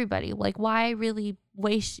that's for everybody. Like, why really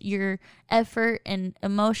waste your effort and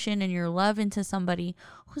emotion and your love into somebody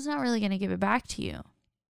who's not really going to give it back to you?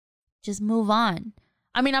 Just move on.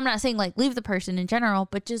 I mean, I'm not saying like leave the person in general,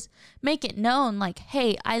 but just make it known like,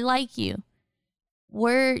 hey, I like you.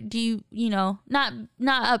 Where do you, you know,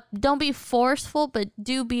 don't be forceful, but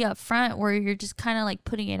do be upfront where you're just kind of like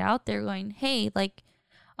putting it out there going, hey, like,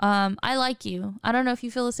 I like you. I don't know if you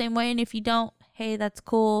feel the same way. And if you don't, hey, that's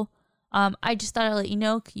cool. I just thought I'd let you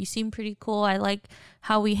know. You seem pretty cool. I like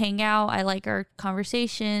how we hang out. I like our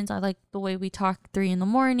conversations. I like the way we talk 3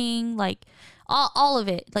 a.m. Like all of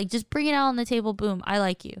it. Like just bring it out on the table. Boom. I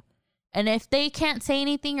like you. And if they can't say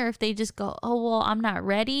anything, or if they just go, oh, well, I'm not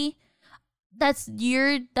ready. That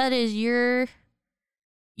is your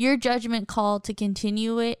judgment call to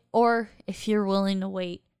continue it. Or if you're willing to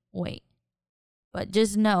wait. But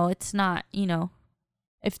just know it's not, you know,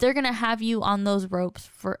 if they're going to have you on those ropes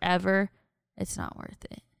forever, it's not worth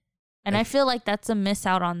it. And I feel like that's a miss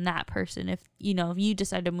out on that person. If, you know, if you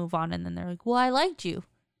decide to move on and then they're like, well, I liked you.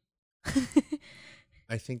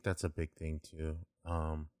 I think that's a big thing too.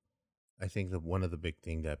 I think that one of the big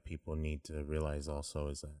thing that people need to realize also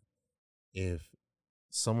is that if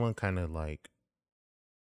someone kind of like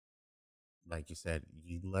you said,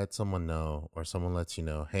 you let someone know, or someone lets you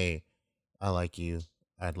know, hey, I like you.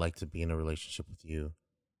 I'd like to be in a relationship with you.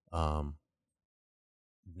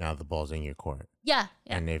 Now the ball's in your court. Yeah.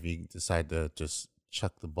 And if you decide to just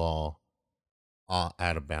chuck the ball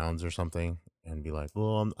out of bounds or something and be like,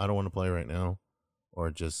 well, I don't want to play right now, or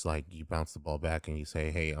just like you bounce the ball back and you say,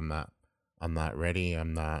 hey, I'm not ready.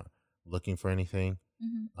 I'm not looking for anything.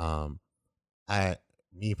 Mm-hmm.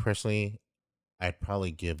 Me personally, I'd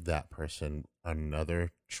probably give that person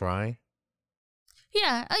another try.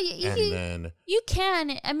 Yeah, then you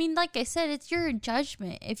can. I mean, like I said, it's your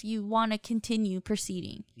judgment if you want to continue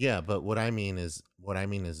proceeding. Yeah, but what I mean is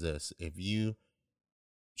this: if you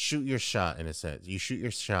shoot your shot, in a sense, you shoot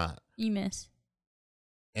your shot, you miss,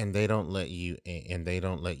 and they don't let you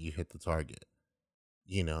hit the target,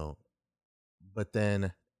 you know. But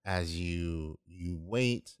then as you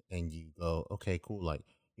wait and you go, okay, cool, like,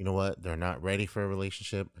 you know what, they're not ready for a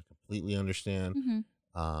relationship. I completely understand.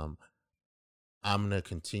 Mm-hmm. I'm going to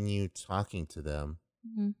continue talking to them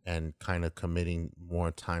and kind of committing more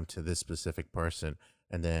time to this specific person.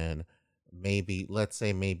 And then let's say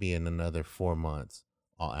in another 4 months,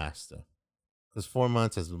 I'll ask them. Because 4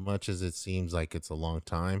 months, as much as it seems like it's a long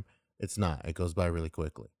time, it's not. It goes by really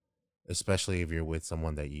quickly, especially if you're with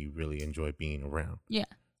someone that you really enjoy being around. Yeah.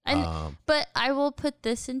 And, but I will put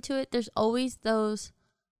this into it. There's always those,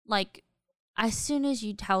 like, as soon as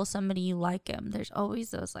you tell somebody you like them, there's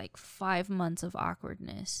always those like 5 months of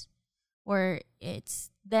awkwardness where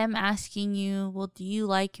it's them asking you, well, do you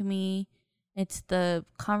like me? It's the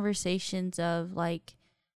conversations of like,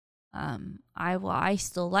 I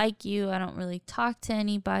still like you. I don't really talk to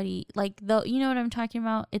anybody. Like, though, you know what I'm talking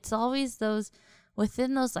about? It's always those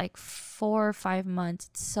within those like 4 or 5 months.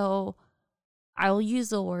 It's so, I will use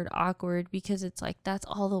the word awkward because it's like, that's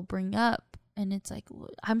all they'll bring up. And it's like,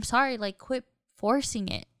 I'm sorry, like, quit forcing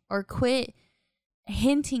it or quit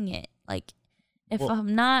hinting it. Like, if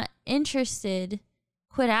I'm not interested,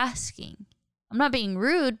 quit asking. I'm not being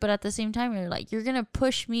rude, but at the same time, you're like, you're going to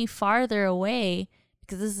push me farther away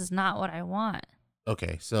because this is not what I want.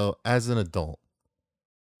 Okay, so as an adult,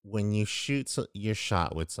 when you shoot your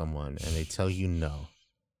shot with someone and they tell you no,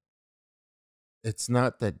 it's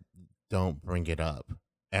not that don't bring it up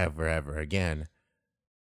ever again.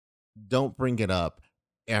 Don't bring it up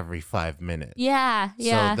every 5 minutes. Yeah.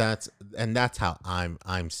 So that's how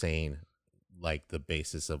I'm saying, like, the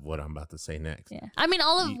basis of what I'm about to say next. Yeah. I mean,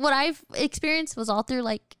 all of what I've experienced was all through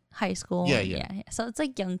like high school. Yeah. So it's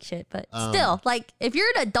like young shit, but still, like, if you're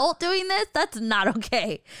an adult doing this, that's not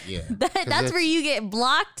okay. Yeah. That's where you get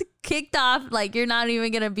blocked, kicked off. Like, you're not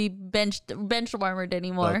even gonna be bench warmered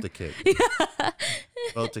anymore.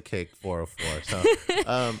 Vote to kick 404. So,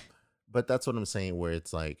 but that's what I'm saying. Where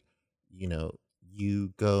it's like, you know,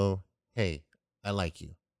 you go, hey, I like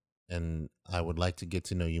you, and I would like to get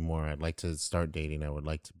to know you more. I'd like to start dating. I would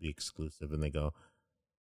like to be exclusive. And they go,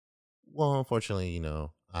 well, unfortunately, you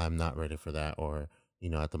know, I'm not ready for that. Or, you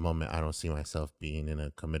know, at the moment, I don't see myself being in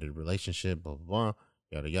a committed relationship, blah, blah, blah,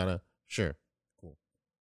 yada, yada. Sure. Cool.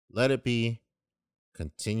 Let it be.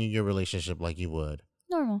 continue your relationship like you would.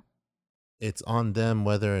 Normal. It's on them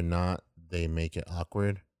whether or not they make it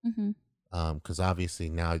awkward. Mm-hmm. Because obviously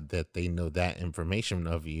now that they know that information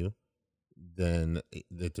of you, then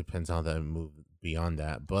it depends on them move beyond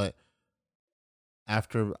that. But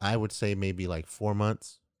after, I would say maybe like 4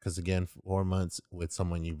 months, because again, 4 months with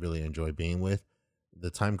someone you really enjoy being with, the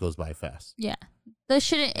time goes by fast. Yeah. That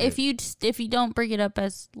shouldn't, if you don't bring it up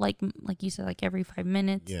as like you said, like every 5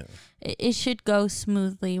 minutes, Yeah. it should go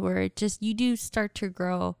smoothly, where it just, you do start to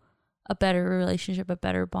grow a better relationship, a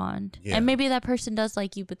better bond. Yeah. And maybe that person does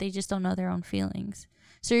like you, but they just don't know their own feelings.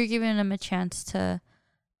 So you're giving them a chance to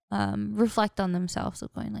reflect on themselves,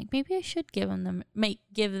 of going like, maybe I should give them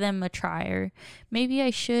a try, or maybe I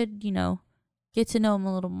should, get to know them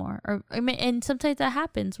a little more. Or and sometimes that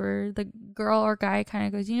happens where the girl or guy kind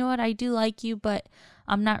of goes, you know what, I do like you, but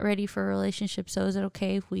I'm not ready for a relationship. So is it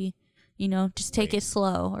okay if we, just take it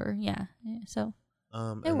slow? Or yeah. So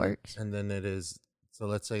it works. And then it is. So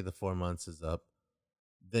let's say the 4 months is up,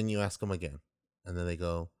 then you ask them again, and then they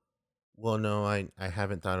go, well, no, I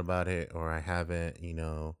haven't thought about it, or I haven't,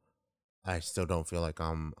 I still don't feel like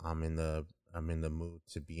I'm in the mood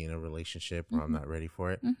to be in a relationship, or I'm not ready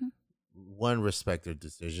for it. Mm-hmm. 1, respect their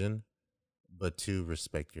decision, but 2,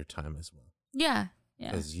 respect your time as well. Yeah.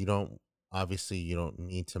 Yeah. Because you don't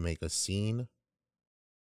need to make a scene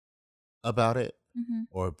about it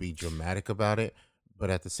or be dramatic about it, but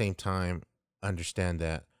at the same time, understand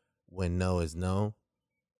that when no is no,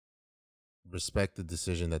 respect the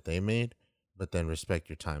decision that they made, but then respect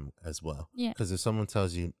your time as well. Yeah. Because if someone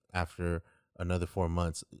tells you after another 4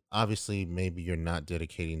 months, obviously maybe you're not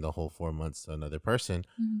dedicating the whole 4 months to another person.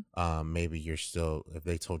 Maybe you're still, if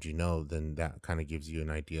they told you no, then that kind of gives you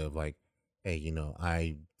an idea of like, hey,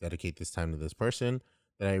 I dedicate this time to this person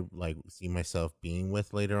that I like see myself being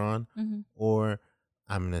with later on, or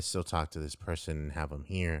I'm going to still talk to this person and have them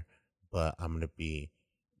here, but I'm going to be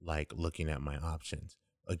like looking at my options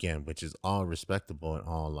again, which is all respectable and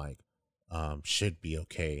all like should be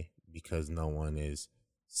okay, because no one is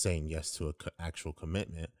saying yes to an actual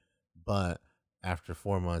commitment. But after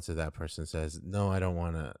 4 months, if that person says, no, I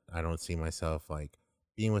don't see myself like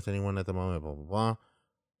being with anyone at the moment, blah, blah, blah.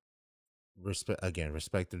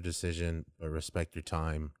 Respect their decision, but respect your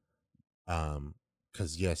time.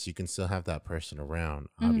 Because yes, you can still have that person around,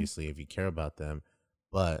 obviously, if you care about them,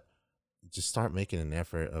 but just start making an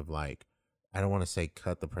effort of like, I don't want to say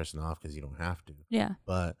cut the person off, because you don't have to. Yeah.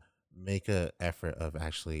 But make an effort of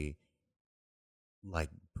actually like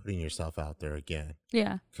putting yourself out there again.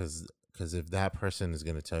 Yeah. Because if that person is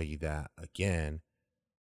going to tell you that again,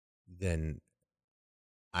 then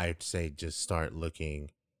I'd say just start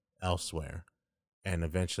looking elsewhere. And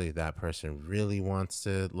eventually if that person really wants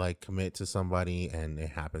to like commit to somebody and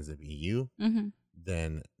it happens to be you,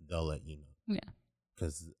 then they'll let you know. Yeah.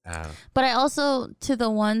 But I also, to the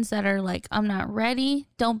ones that are like, I'm not ready,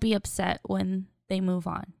 don't be upset when they move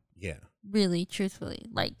on. Yeah. Really, truthfully.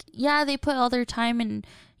 Like, yeah, they put all their time and,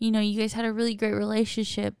 you guys had a really great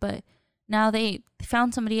relationship, but now they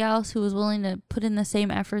found somebody else who was willing to put in the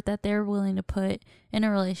same effort that they're willing to put in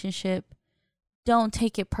a relationship. Don't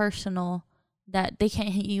take it personal that they can't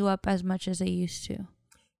hit you up as much as they used to.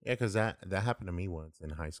 Yeah, because that happened to me once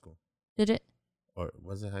in high school. Did it? Or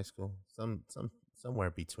was it high school?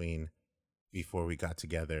 Somewhere between before we got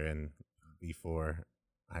together and before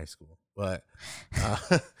high school. But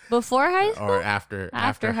before high school? Or after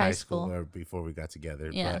high school, school or before we got together.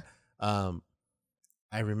 Yeah. But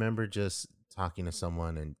I remember just talking to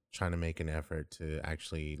someone and trying to make an effort to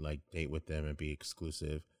actually like date with them and be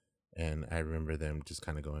exclusive. And I remember them just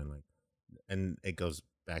kind of going like, and it goes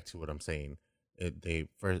back to what I'm saying. The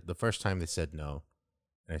first time they said no,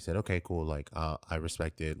 and I said, okay, cool. Like, I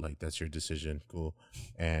respect it. Like, that's your decision. Cool.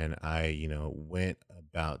 And I, went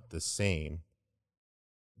about the same.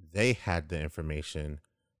 They had the information.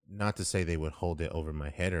 Not to say they would hold it over my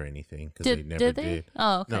head or anything, because they never did.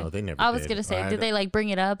 Oh, okay. No, they never did. I was going to say, did they like bring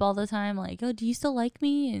it up all the time? Like, oh, do you still like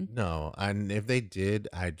me? And no. And if they did,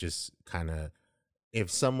 I just kind of, if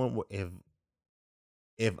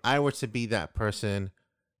I were to be that person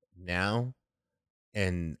now,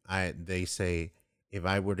 and they say, if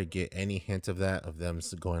I were to get any hint of that, of them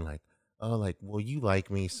going like, oh, like, well, you like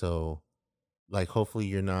me, so like, hopefully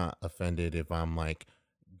you're not offended if I'm like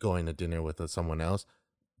going to dinner with someone else,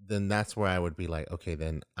 then that's where I would be like, okay,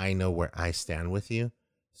 then I know where I stand with you,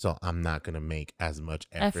 so I'm not going to make as much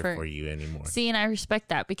effort for you anymore. See, and I respect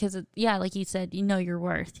that, because like you said, your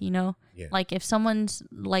worth, Yeah. Like if someone's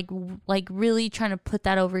like really trying to put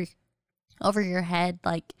that over your head,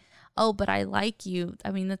 like, oh, but I like you.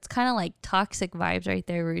 I mean, that's kind of like toxic vibes right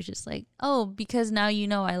there, where it's just like, oh, because now you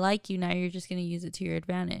know I like you, now you're just going to use it to your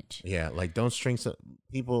advantage. Yeah, like don't string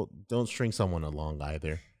someone along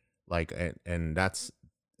either. Like, and that's,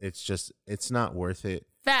 it's not worth it.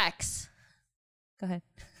 Facts. Go ahead.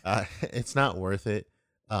 It's not worth it.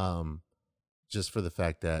 Just for the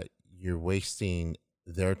fact that you're wasting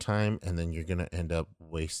their time and then you're going to end up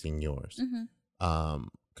wasting yours. Mm-hmm.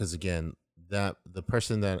 Because again, that the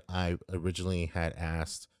person that I originally had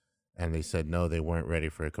asked and they said no, they weren't ready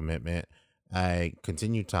for a commitment. I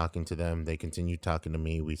continued talking to them. They continued talking to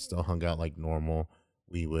me. We still hung out like normal.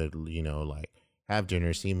 We would, like have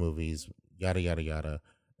dinner, see movies, yada, yada, yada.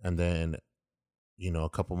 And then, a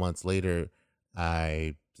couple months later,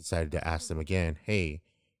 I decided to ask them again, hey,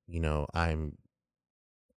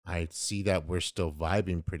 I see that we're still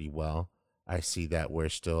vibing pretty well. I see that we're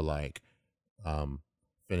still like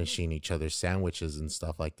finishing each other's sandwiches and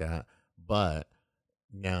stuff like that. But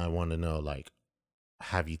now I want to know, like,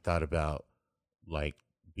 have you thought about like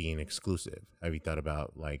being exclusive? Have you thought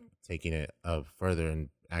about like taking it up further and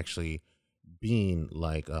actually being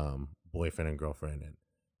like boyfriend and girlfriend? And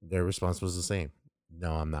their response was the same.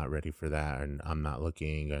 No, I'm not ready for that, and I'm not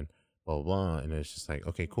looking, and blah, blah, blah. And it's just like,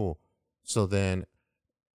 okay, cool. So then,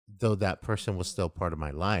 though that person was still part of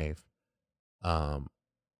my life, I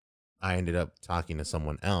ended up talking to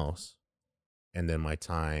someone else, and then my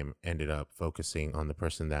time ended up focusing on the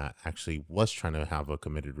person that actually was trying to have a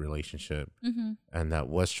committed relationship, Mm-hmm. and that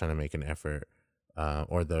was trying to make an effort,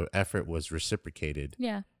 or the effort was reciprocated.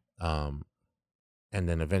 Yeah. And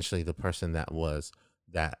then eventually the person that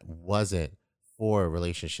wasn't for a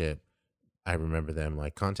relationship, I remember them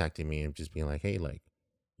like contacting me and just being like, hey, like,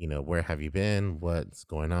 where have you been? What's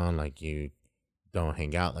going on? Like, you don't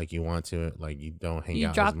hang out like you want to. Like, you don't hang You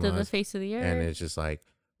out dropped as to much. the face of the earth. And it's just like,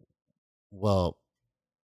 well,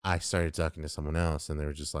 I started talking to someone else, and they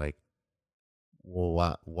were just like,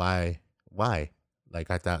 well, why? Like,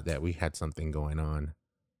 I thought that we had something going on.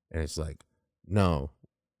 And it's like, no,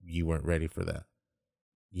 you weren't ready for that.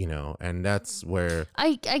 And that's where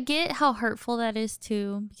I get how hurtful that is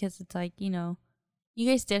too, because it's like, you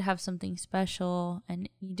guys did have something special and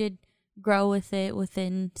you did grow with it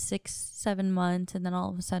within 6-7 months, and then all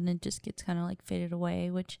of a sudden it just gets kind of like faded away,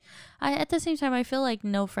 which at the same time, I feel like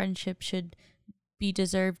no friendship should be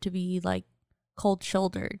deserved to be like cold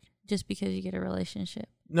shouldered just because you get a relationship.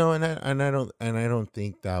 no, and I don't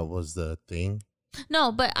think that was the thing.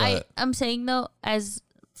 No, but I'm saying though, as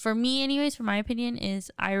for me anyways, for my opinion,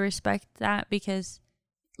 is I respect that because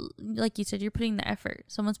like you said, you're putting the effort.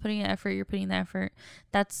 Someone's putting the effort, you're putting the effort.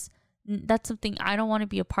 That's something I don't want to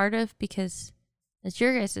be a part of because that's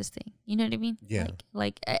your guys' thing. You know what I mean? Yeah.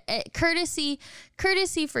 Like courtesy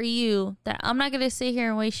for you that I'm not going to sit here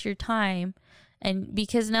and waste your time. And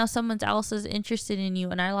because now someone else is interested in you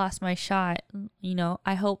and I lost my shot,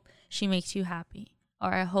 I hope she makes you happy,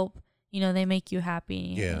 or I hope, they make you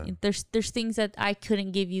happy. Yeah. There's things that I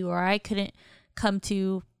couldn't give you or I couldn't come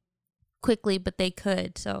to quickly, but they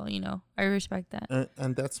could. So, I respect that.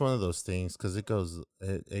 And that's one of those things, because it goes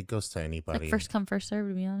to anybody. Like first come, first serve,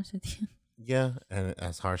 to be honest with you. Yeah. And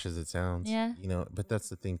as harsh as it sounds, Yeah. but that's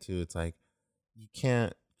the thing too. It's like, you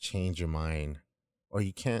can't change your mind, or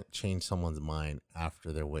you can't change someone's mind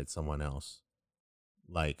after they're with someone else.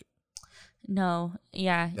 Like, no,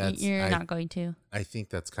 yeah, you're not going to. I think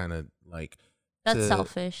that's kind of like, that's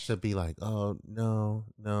selfish. To be like, oh, no.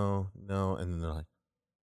 And then they're like,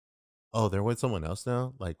 oh, they're with someone else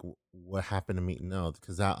now? Like, what happened to me? No,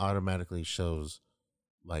 because that automatically shows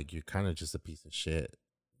like you're kind of just a piece of shit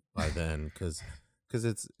by then. Because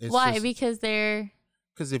it's why? just,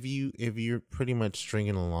 because if you're pretty much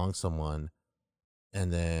stringing along someone,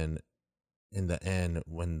 and then in the end,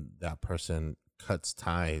 when that person cuts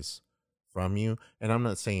ties from you, and I'm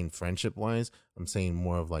not saying friendship wise, I'm saying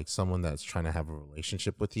more of like someone that's trying to have a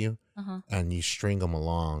relationship with you, and you string them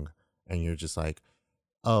along, and you're just like,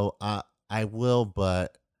 oh, I will,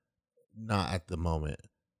 but not at the moment.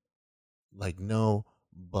 Like, no,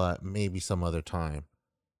 but maybe some other time.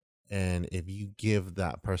 And if you give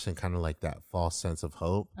that person kind of like that false sense of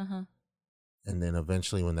hope, and then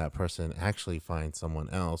eventually when that person actually finds someone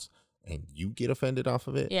else and you get offended off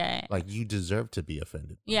of it, yeah, like, you deserve to be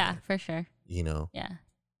offended. Yeah, for sure. Yeah.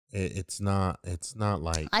 It's not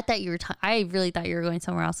like, I thought you were I really thought you were going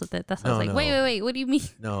somewhere else with it. That's why I was like, wait, what do you mean?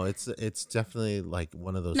 No, it's definitely like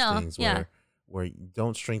one of those things where you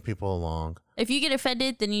don't string people along. If you get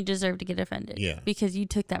offended, then you deserve to get offended. Yeah. Because you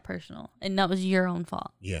took that personal, and that was your own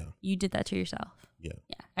fault. Yeah. You did that to yourself. Yeah.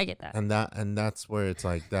 Yeah, I get that. And that's where it's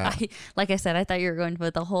like that. Like I said, I thought you were going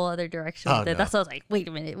with a whole other direction with it. No. That's why I was like, wait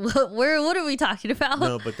a minute, what are we talking about?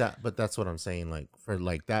 No, but that's what I'm saying. Like for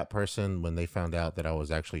like that person, when they found out that I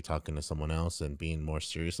was actually talking to someone else and being more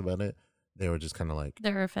serious about it, they were just kind of like,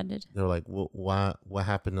 they're offended. They were like, well, what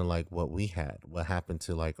happened to like what we had? What happened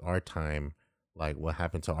to like our time? Like what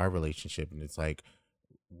happened to our relationship? And it's like,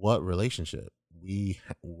 what relationship? We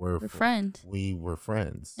were friends. We were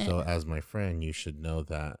friends. Yeah. So as my friend, you should know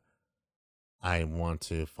that I want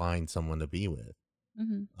to find someone to be with.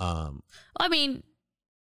 Mm-hmm. I mean,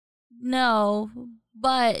 no,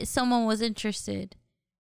 but someone was interested,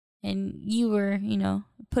 and you were,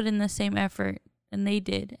 put in the same effort, and they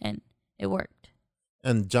did, and it worked.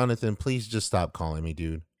 And Jonathan, please just stop calling me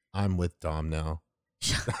dude. I'm with Dom now.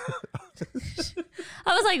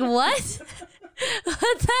 I was like, what?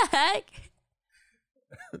 What the heck?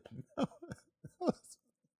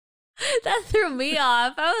 That threw me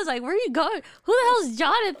off. I was like, where are you going? Who the hell's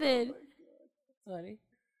Jonathan? Funny.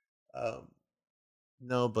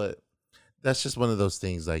 No, but that's just one of those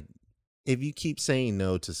things. Like, if you keep saying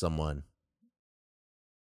no to someone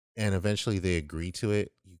and eventually they agree to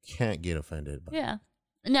it, you can't get offended by it.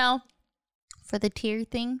 Now, for the tier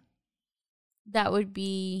thing, that would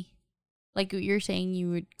be like what you're saying. You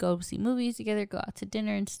would go see movies together, go out to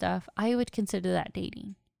dinner and stuff. I would consider that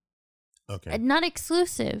dating. Okay. Not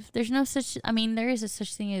exclusive. There's no such. I mean, there is a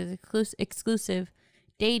such thing as exclusive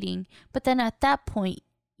dating, but then at that point,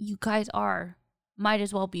 you guys might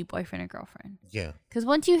as well be boyfriend and girlfriend. Yeah. Because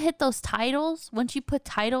once you hit those titles, once you put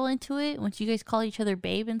title into it, once you guys call each other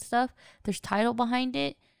babe and stuff, there's title behind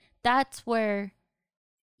it. That's where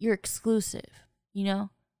you're exclusive.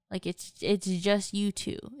 Like it's just you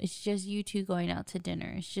two. It's just you two going out to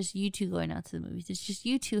dinner. It's just you two going out to the movies. It's just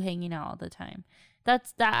you two hanging out all the time.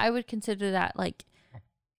 That's that. I would consider that like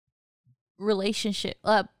relationship,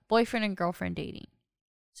 boyfriend and girlfriend dating.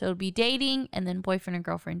 So it'd be dating and then boyfriend and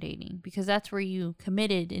girlfriend dating, because that's where you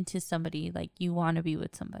committed into somebody, like you want to be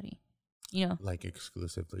with somebody, like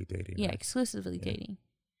exclusively dating. Yeah, right? exclusively dating.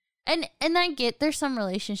 And I get there's some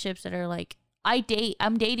relationships that are like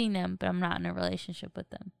I'm dating them, but I'm not in a relationship with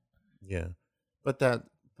them. Yeah, but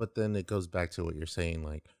then it goes back to what you're saying.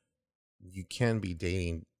 Like, you can be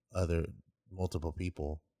dating multiple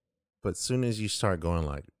people, but soon as you start going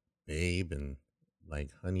like babe and like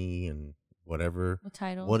honey and whatever, what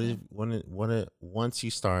title? Once you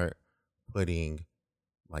start putting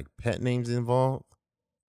like pet names involved,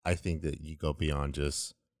 I think that you go beyond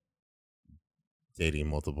just dating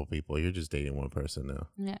multiple people. You're just dating one person now.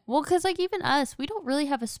 Yeah. Well, because like even us, we don't really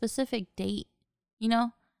have a specific date.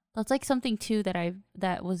 That's like something too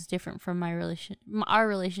that was different from our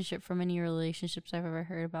relationship from any relationships I've ever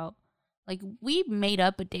heard about. Like we made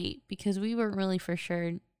up a date because we weren't really for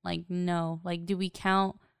sure. Like no, like do we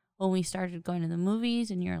count when we started going to the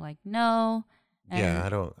movies? And you're like no. And yeah,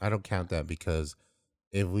 I don't count that, because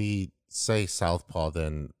if we say Southpaw,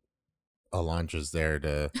 then Alondra's there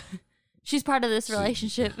to. She's part of this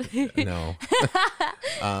relationship. No.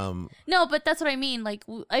 No, but that's what I mean. Like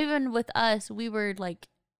even with us, we were like,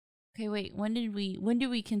 okay, wait, when do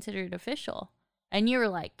we consider it official? And you were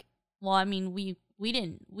like, well, I mean, we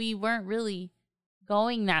weren't really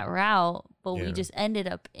going that route, but we just ended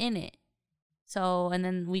up in it. So, and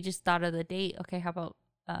then we just thought of the date. Okay, how about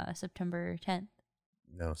September 10th?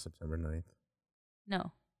 No, September 9th.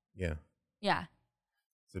 No. Yeah. Yeah.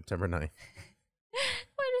 September 9th.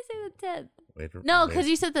 Why did I say the 10th? Wait, no, because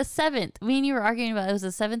you said the 7th. Me and you were arguing about it was the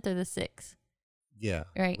 7th or the 6th. Yeah.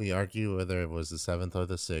 Right. We argue whether it was the 7th or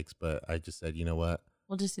the 6th, but I just said, you know what?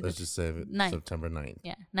 Let's just say September 9th.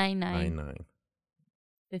 Yeah. 9/9. 9/9.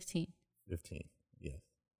 15. Yes.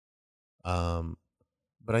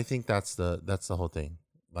 But I think that's the whole thing.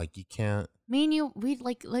 Like you can't. Me and you, we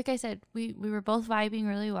like I said, we were both vibing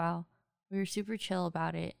really well. We were super chill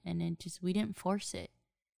about it, and then we didn't force it.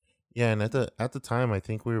 Yeah, and at the time, I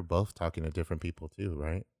think we were both talking to different people too,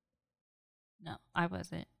 right? No, I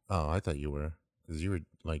wasn't. Oh, I thought you were, because you were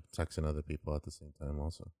like texting other people at the same time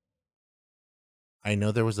also. I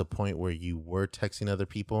know there was a point where you were texting other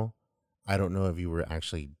people. I don't know if you were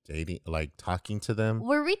actually dating, like talking to them.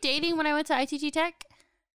 Were we dating when I went to ITG Tech?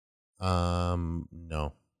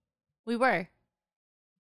 No. We were.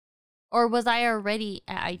 Or was I already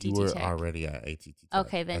at ITT Tech? You were already at ITT Tech.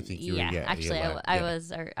 Okay, then I think actually, I was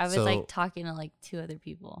So, like talking to like 2 other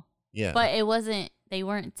people. Yeah. But it wasn't. They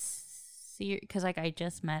weren't serious because like I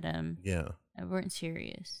just met them. Yeah. They weren't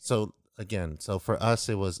serious. So again, for us,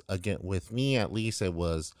 it was with me at least. It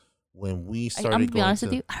was when we I'm started gonna be going honest to,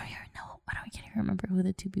 with you. I don't even know. I can't even remember who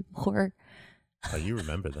the two people were. you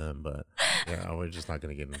remember them, but yeah, we're just not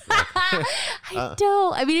gonna get into that. I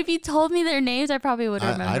don't. I mean, if you told me their names, I probably would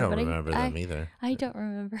remember. I don't but remember them either. I don't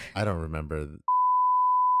remember. I don't remember.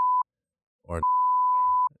 Or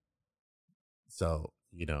so,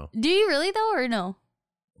 you know. Do you really though, or no?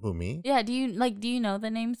 Who, me? Yeah. Do you know the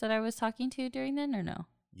names that I was talking to during then, or no?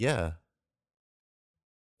 Yeah.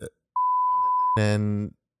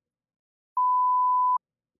 And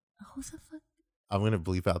Who the fuck? I'm gonna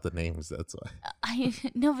bleep out the names. That's why.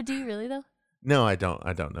 No, but do you really though? No, I don't.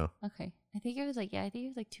 I don't know. Okay. I think it was like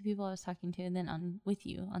two people I was talking to, and then on with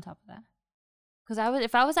you on top of that. Because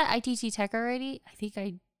if I was at ITT Tech already, I think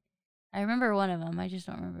I remember one of them. I just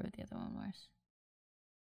don't remember what the other one was.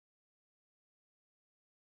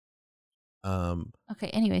 Okay.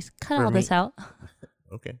 Anyways, cut all this out.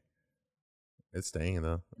 Okay. It's staying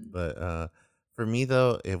though. But for me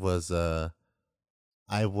though, it was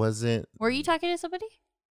I wasn't. Were you talking to somebody?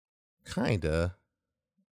 Kinda.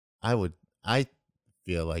 I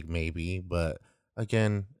feel like maybe, but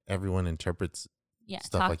again, everyone interprets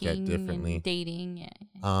stuff like that differently. And dating.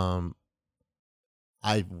 Yeah.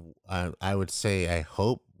 I would say I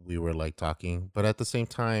hope we were like talking, but at the same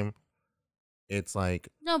time, it's like,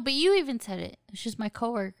 no, but you even said it. It's just my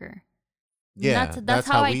coworker. Yeah, that's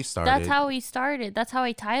how we started. That's how we started. That's how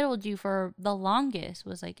I titled you for the longest.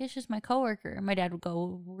 Was like, it's just my coworker. And my dad would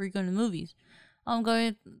go, "We're going to the movies." "Oh, I'm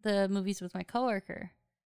going to the movies with my coworker."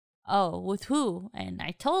 "Oh, with who?" And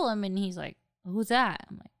I told him, and he's like, "Who's that?"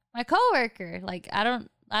 I'm like, "My coworker." Like, I don't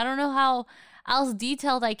know how else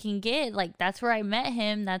detailed I can get. Like, that's where I met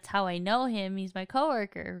him. That's how I know him. He's my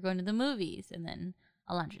coworker. We're going to the movies, and then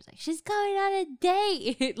Alondra's like, "She's going on a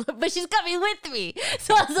date," but she's coming with me.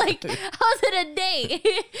 So I was like, "How's it a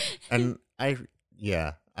date?" And I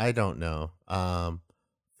don't know.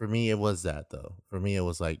 For me, it was that though. For me, it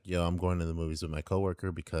was like, yo, I'm going to the movies with my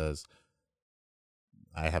coworker because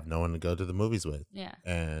I have no one to go to the movies with. Yeah.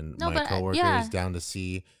 And my coworker is down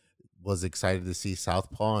to was excited to see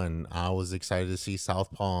Southpaw, and I was excited to see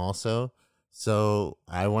Southpaw also. So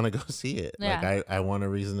I want to go see it. Yeah. Like I want a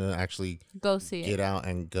reason to actually go see get out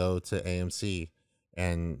and go to AMC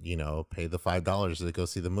and, pay the $5 to go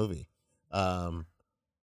see the movie.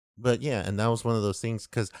 But yeah, and that was one of those things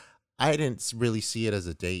because I didn't really see it as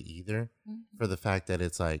a date either, for the fact that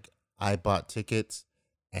it's like I bought tickets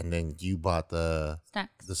and then you bought the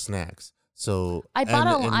snacks. So I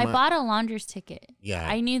bought Alondra's ticket. Yeah,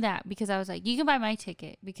 I knew that because I was like, you can buy my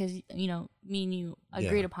ticket because me and you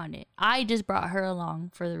agreed upon it. I just brought her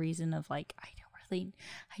along for the reason of like, I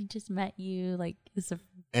just met you, like it's the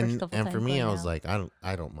first couple times. And for me, I was like,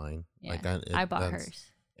 I don't mind. Yeah, like I bought hers.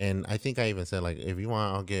 And I think I even said like, if you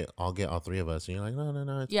want, I'll get all three of us. And you're like,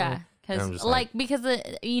 no, it's fine. Because because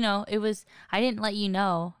it was, I didn't let you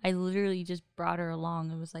know. I literally just brought her along.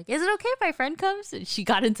 It was like, is it okay if my friend comes? And she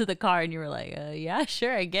got into the car, and you were like, yeah,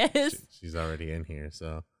 sure, I guess. She's already in here,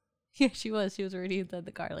 so. Yeah, she was already inside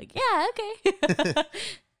the car. Like, yeah, okay.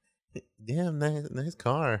 Yeah, nice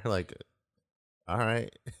car. Like, all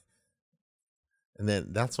right. And then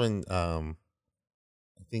that's when I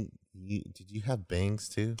think did you have bangs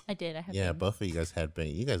too? I did. I had bangs. both of you guys had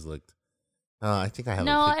bangs. You guys looked. I think I have.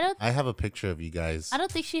 No, I don't. I have a picture of you guys. I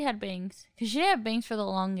don't think she had bangs because she didn't have bangs for the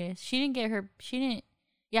longest. She didn't get her. She didn't.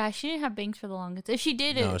 Yeah, she didn't have bangs for the longest. If she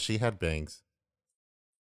did, no, she had bangs.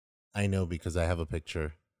 I know because I have a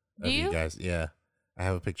picture of you guys. Yeah, I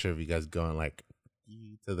have a picture of you guys going like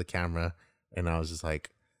to the camera, and I was just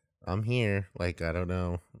like, I'm here. Like, I don't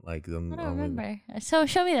know. Like, I don't remember. So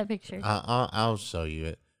show me that picture. I'll show you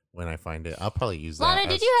it when I find it. I'll probably use that. Lana,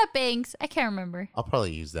 did you have bangs? I can't remember. I'll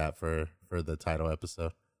probably use that for the title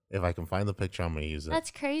episode. If I can find the picture, I'm gonna use it.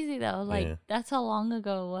 That's crazy though. Like, that's how long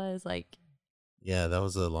ago it was. Like, yeah, that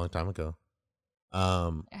was a long time ago.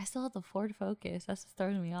 I still have the Ford Focus. That's what's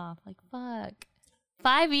throwing me off. Like, fuck.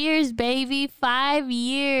 5 years, baby. 5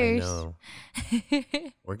 years. I know.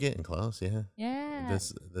 We're getting close, yeah. Yeah.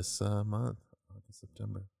 This month, August,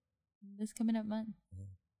 September. This coming up month.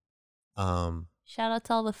 Yeah. Shout out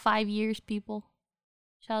to all the 5 years people.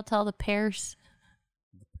 Shout out to all the pairs.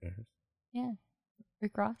 The pairs? Yeah.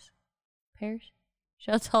 Rick Ross. Pairs.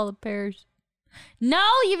 Shout out to all the pairs. No,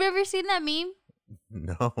 you've ever seen that meme?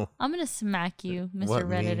 No. I'm gonna smack you, Mr.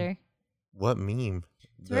 Redditor. Meme? What meme?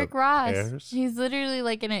 It's Rick Ross. Pairs? He's literally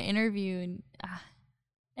like in an interview and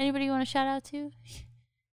anybody you want to shout out to?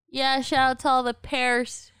 Yeah, shout out to all the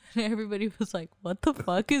pears. And everybody was like, what the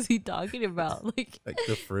fuck is he talking about? Like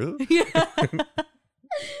the fruit? Yeah. So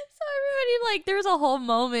everybody like there was a whole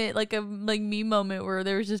moment, like a meme moment where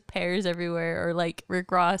there was just pears everywhere, or like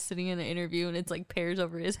Rick Ross sitting in an interview and it's like pears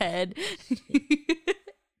over his head.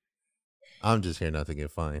 I'm just here not to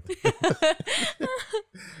get fined.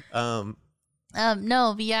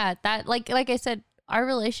 No, but yeah, that like I said, our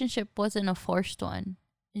relationship wasn't a forced one.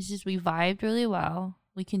 It's just we vibed really well.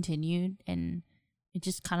 We continued, and it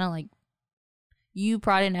just kind of like you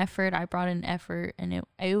brought in effort, I brought in effort, and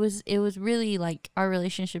it was really like our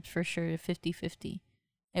relationships for sure 50-50.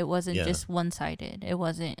 It wasn't just one-sided. It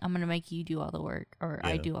wasn't I'm going to make you do all the work or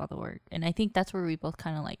I do all the work. And I think that's where we both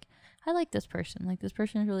kind of like I like this person. Like this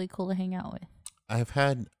person is really cool to hang out with.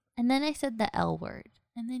 And then I said the L word,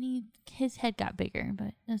 and then his head got bigger,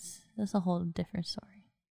 but that's a whole different story.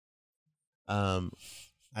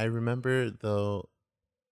 I remember though,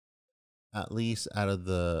 at least out of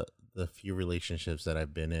the few relationships that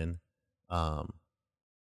I've been in,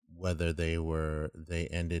 whether they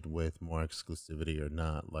ended with more exclusivity or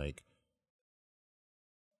not, like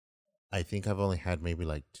I think I've only had maybe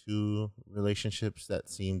like 2 relationships that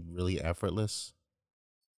seemed really effortless.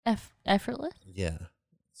 Effortless? Yeah.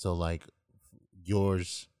 So like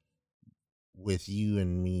yours with you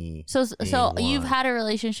and me. So you've had a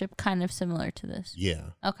relationship kind of similar to this. Yeah.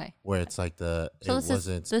 Okay. Where it's like it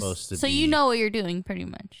wasn't supposed to be. So you know what you're doing pretty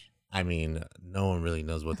much. I mean, no one really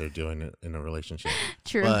knows what they're doing in a relationship.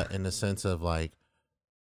 True. But in the sense of like,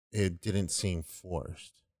 it didn't seem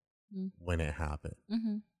forced when it happened.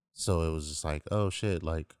 Mm-hmm. So it was just like, oh shit,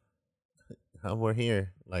 like we're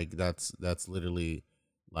here. Like that's literally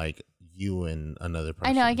like you and another person.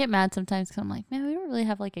 I know. I get mad sometimes because I'm like, man, we don't really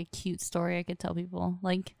have like a cute story I could tell people.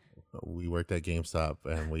 Like we worked at GameStop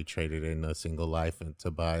and we traded in a single life and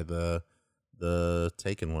to buy the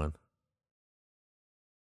Taken one.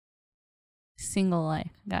 Single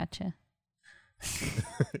life. Gotcha.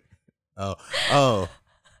 Oh,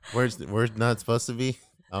 we're not supposed to be.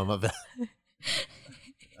 Oh, my bad.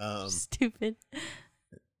 Stupid.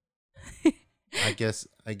 I guess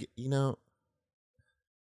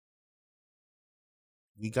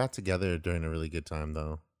we got together during a really good time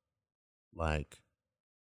though. Like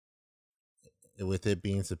with it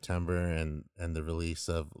being September and the release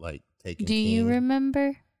of like Taken Do King, you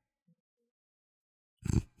remember?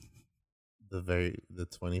 The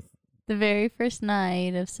very first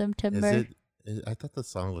night of September. I thought the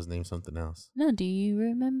song was named something else. No, do you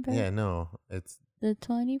remember? Yeah, no, it's the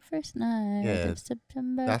 21st night of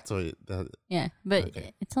September. That's what. Yeah, but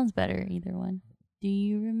okay. It sounds better either one. Do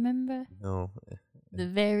you remember? No. The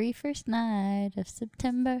very first night of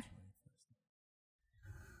September.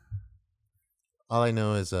 All I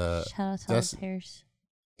know is shout out to all the pairs.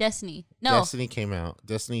 Destiny. No. Destiny came out.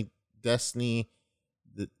 Destiny.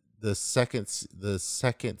 The second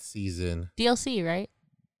season. DLC, right?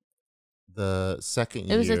 The second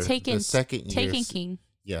year. It was a Taken. The second year. Taken King.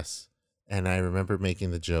 Yes, and I remember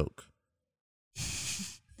making the joke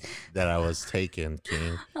that I was Taken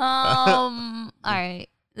King. All right.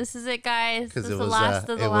 This is it, guys. This is the last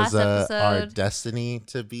of the last episode. Our destiny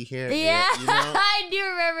to be here. Yeah, I do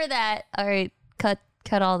remember that. All right, cut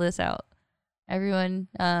all this out, everyone.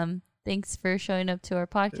 Thanks for showing up to our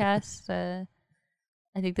podcast.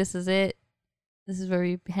 I think this is it. This is where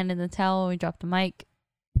we hand in the towel. We drop the mic.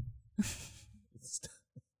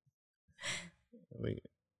 Wait.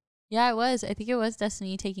 Yeah, it was. I think it was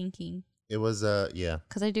Destiny Taken King. It was yeah.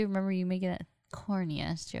 Because I do remember you making that corny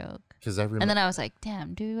ass joke. Because I remember, and then I was like,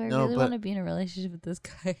 "Damn, do I really want to be in a relationship with this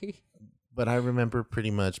guy?" But I remember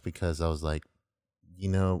pretty much because I was like,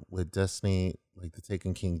 with Destiny, like the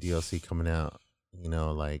Taken King DLC coming out,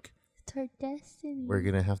 like it's our destiny. We're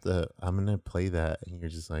gonna have to. I'm gonna play that, and you're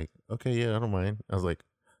just like, okay, yeah, I don't mind. I was like,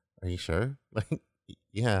 are you sure? Like,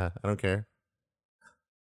 yeah, I don't care.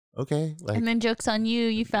 Okay. Like, and then joke's on you.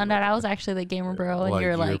 You found out I was actually the gamer bro, and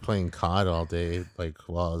you're like playing COD all day, like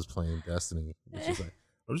while I was playing Destiny. It's just like,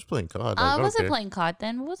 I'm just playing COD. Like, I wasn't playing COD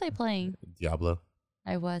then. What was I playing? Diablo.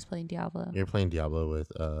 I was playing Diablo. You're playing Diablo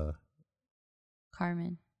with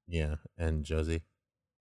Carmen. Yeah, and Josie.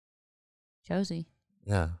 Josie.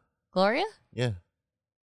 Yeah. Gloria? Yeah.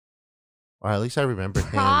 Or at least I remember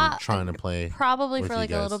him trying to play. Probably for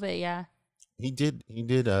like a little bit, yeah. He did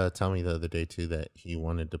tell me the other day too that he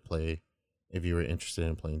wanted to play if you were interested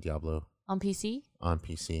in playing Diablo. On PC? On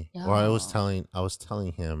PC. Oh. Or I was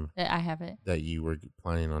telling him that I have it. That you were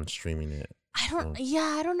planning on streaming it. I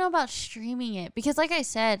don't know about streaming it because like I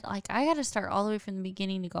said, like I got to start all the way from the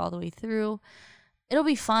beginning to go all the way through. It'll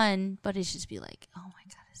be fun, but it's just be like, oh my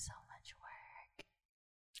God, it's so much work.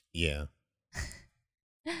 Yeah.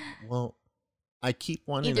 Well, I keep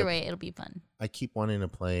wanting Either way, it'll be fun. I keep wanting to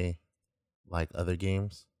play like other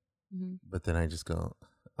games, but then I just go,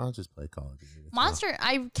 I'll just play Call of Duty. Monster,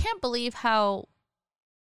 I can't believe how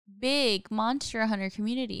big Monster Hunter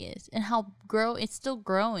community is and how it's still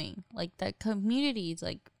growing. Like that community is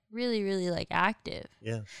like really, really like active.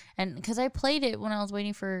 Yeah. And because I played it when I was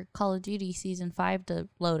waiting for Call of Duty Season 5 to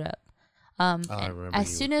load up. I remember as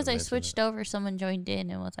soon as I switched over, someone joined in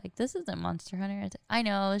and was like, "This isn't Monster Hunter." I was like, I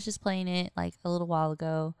know, I was just playing it like a little while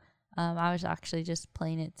ago. I was actually just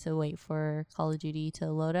playing it to wait for Call of Duty to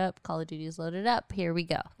load up. Call of Duty is loaded up. Here we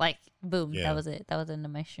go. Like, boom. Yeah. That was it. That was the end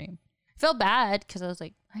of my stream. I felt bad because I was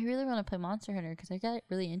like, I really want to play Monster Hunter because I got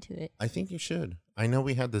really into it. I think you should. I know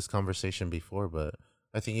we had this conversation before, but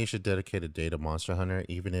I think you should dedicate a day to Monster Hunter,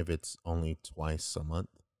 even if it's only twice a month,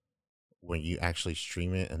 when you actually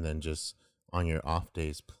stream it and then just on your off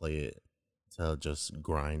days play it to just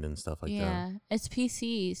grind and stuff like that. Yeah, it's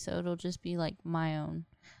PC, so it'll just be like my own.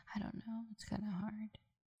 I don't know. It's kind of hard.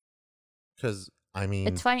 Because, I mean...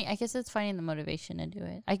 It's funny. I guess it's finding the motivation to do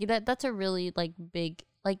it. That's a really, like, big...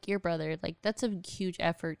 Like, your brother, like, that's a huge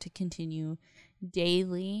effort to continue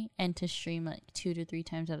daily and to stream, like, 2 to 3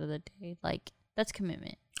 times out of the day. Like, that's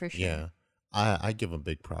commitment, for sure. Yeah. I give him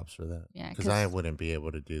big props for that. Yeah. Because I wouldn't be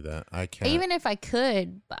able to do that. I can't. Even if I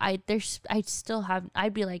could, I'd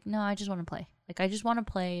be like, no, I just want to play. Like, I just want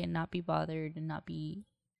to play and not be bothered and not be...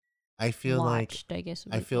 I feel watched, like I guess.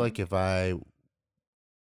 I feel like if I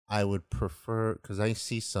would prefer, because I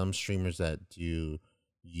see some streamers that do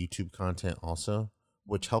YouTube content also,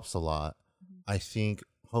 which helps a lot. I think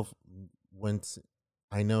once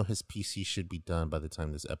I know his PC should be done by the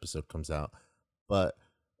time this episode comes out, but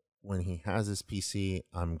when he has his PC,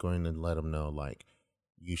 I'm going to let him know, like,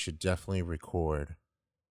 you should definitely record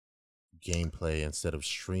gameplay instead of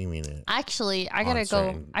streaming it. Actually, I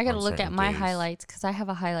gotta look at my highlights because I have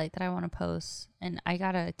a highlight that I want to post, and I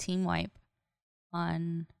got a team wipe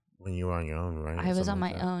on when you were on your own, right? I was on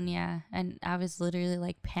my own, yeah, and I was literally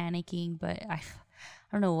like panicking, but I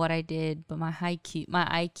don't know what I did, but my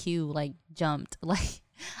IQ like jumped. Like,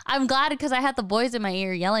 I'm glad because I had the boys in my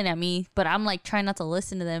ear yelling at me, but I'm like trying not to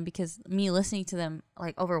listen to them because me listening to them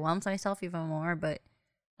like overwhelms myself even more. But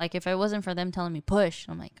like if it wasn't for them telling me push,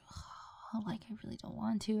 I'm like, oh, like I really don't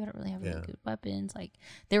want to. I don't really have really good weapons. Like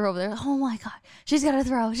they were over there. Oh my god, she's got to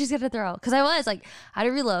throw. She's got to throw. Because I was like, I had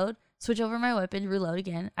to reload, switch over my weapon, reload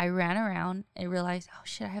again. I ran around and realized, oh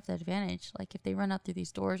shit, I have the advantage. Like if they run out through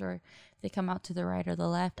these doors or if they come out to the right or the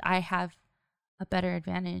left, I have a better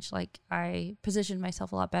advantage. Like I positioned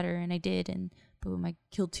myself a lot better, and I did, and boom, I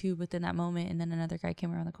killed 2 within that moment, and then another guy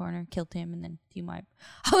came around the corner, killed him, and then team wipe.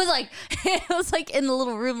 I was like, it was like in the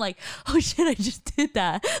little room, like, oh shit, I just did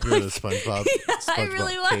that. You're like, the SpongeBob. Yeah, SpongeBob I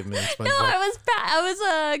really was. Caveman, SpongeBob. No, I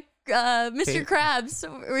was Mr. Krabs,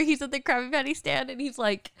 where he's at the Krabby Patty stand and he's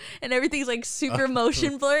like, and everything's like super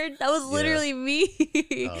motion blurred. That was literally me.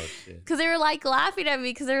 Oh, shit. Because they were like laughing at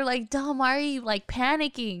me because they were like, Dom, why are you like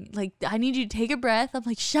panicking? Like, I need you to take a breath. I'm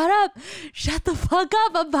like, shut up. Shut the fuck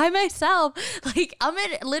up. I'm by myself. Like, I'm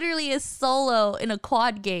literally a solo in a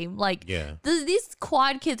quad game. Like, these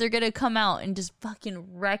quad kids are going to come out and just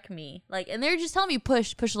fucking wreck me. Like, and they're just telling me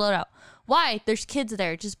push loadout. Why? There's kids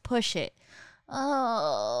there. Just push it.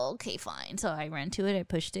 Oh, okay, fine. So I ran to it, I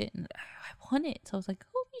pushed it, and I won it. So I was like,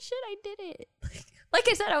 holy shit, I did it. Like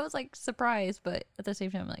I said, I was like surprised, but at the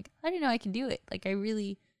same time, like, I didn't know I can do it. Like I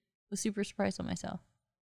really was super surprised on myself.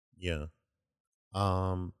 Yeah.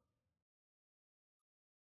 I'm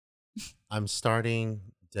starting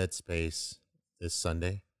Dead Space this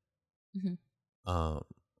Sunday. Mm-hmm.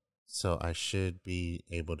 So I should be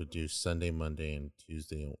able to do Sunday, Monday, and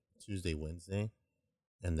Tuesday, Wednesday.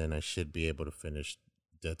 And then I should be able to finish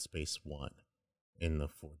Dead Space 1 in the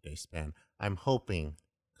 4-day span. I'm hoping,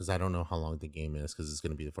 because I don't know how long the game is, because it's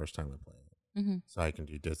going to be the first time I play it. Mm-hmm. So I can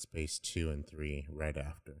do Dead Space 2 and 3 right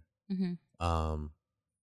after. Mm-hmm.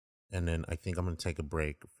 And then I think I'm going to take a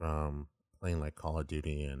break from playing like Call of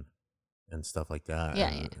Duty and stuff like that.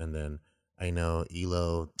 Yeah, and then I know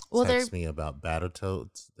Elo texted me about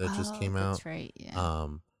Battletoads that just came out. That's right, yeah.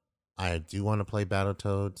 I do want to play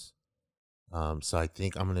Battletoads. So I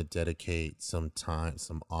think I'm going to dedicate some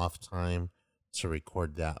off time to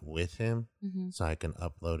record that with him, so I can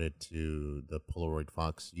upload it to the Polaroid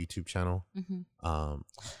Fox YouTube channel.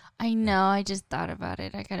 I know. I just thought about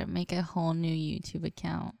it. I got to make a whole new YouTube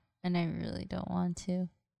account, and I really don't want to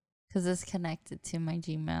because it's connected to my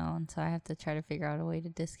Gmail, and so I have to try to figure out a way to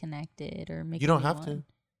disconnect it or make. You don't have to.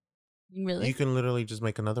 Really? You can literally just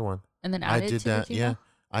make another one. And then add it to the Gmail? Yeah,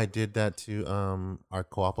 I did that to our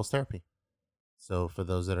Co-Apples Therapy. So for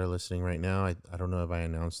those that are listening right now, I don't know if I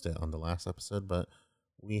announced it on the last episode, but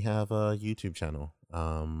we have a YouTube channel.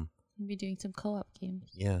 We'll be doing some co-op games.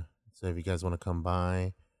 Yeah. So if you guys want to come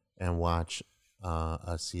by and watch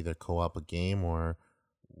us either co-op a game or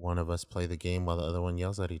one of us play the game while the other one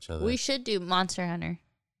yells at each other. We should do Monster Hunter.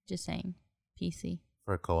 Just saying, PC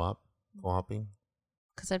For co-oping.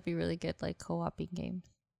 because that'd be really good, like co-oping games.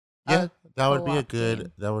 Yeah, that would be a co-op good.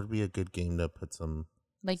 game. That would be a good game to put some.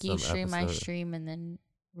 Like you some stream, I episode. stream, and then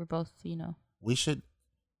we're both, We should.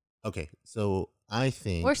 Okay, so I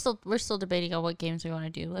think we're still debating on what games we want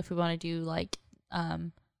to do. If we want to do like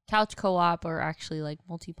couch co-op or actually like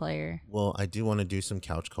multiplayer. Well, I do want to do some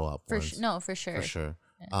couch co-op For ones. no, for sure. For sure.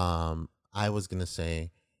 Yeah. I was gonna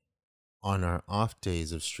say, on our off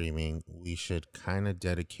days of streaming, we should kind of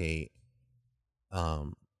dedicate,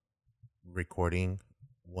 recording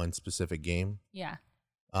one specific game. Yeah.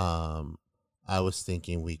 I was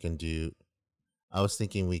thinking we can do. I was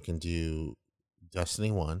thinking we can do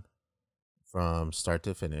Destiny 1 from start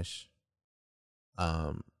to finish.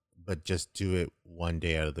 But just do it one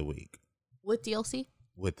day out of the week With DLC?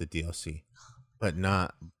 with the DLC, but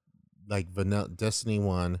not like vanilla Destiny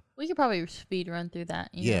 1. We could probably speed run through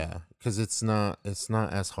that. you know? Yeah, because it's not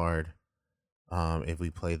as hard if we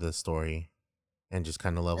play the story and just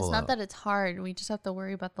kind of level It's up. not that it's hard. We just have to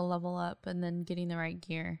worry about the level up and then getting the right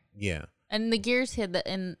gear. Yeah, And the gears hit that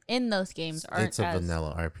in those games aren't it's a as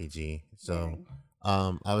vanilla RPG. So varied. I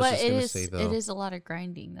was But just it gonna is say it though. is a lot of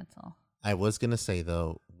grinding. That's all. I was gonna say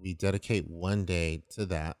though, we dedicate one day to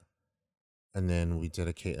that, and then we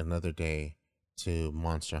dedicate another day to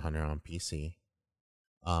Monster Hunter on PC.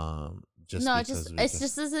 Just No, because it's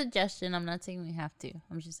just a suggestion. I'm not saying we have to.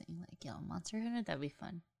 I'm just saying like, yo, Monster Hunter, that'd be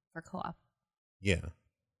fun for co-op. yeah.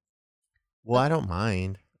 Well, I don't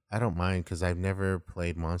mind. I don't mind because I've never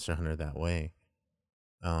played Monster Hunter that way.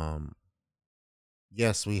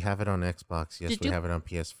 Yes, we have it on Xbox. Yes, Did we you- have it on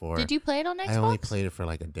PS4. Did you play it on Xbox? I only played it for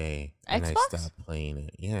like a day, and I Xbox? stopped playing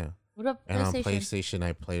it. Yeah. What about And on PlayStation? PlayStation,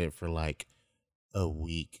 I played it for like a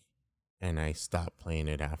week, and I stopped playing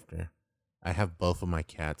it after. I have both of my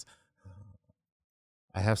cats.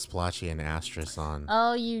 I have Splotchy and Astris on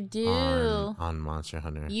Oh, you do. on Monster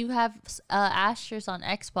Hunter You have Astros on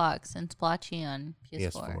Xbox and Splotchy on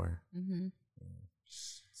PS4. PS4. Mm-hmm.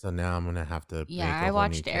 So now I'm gonna have to. make Yeah, a I whole new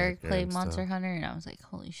watched Eric character play and stuff. Monster Hunter, and I was like,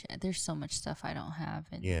 "Holy shit! There's so much stuff I don't have,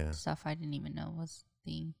 and Yeah. stuff I didn't even know was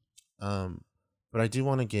thing." But I do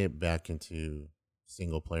want to get back into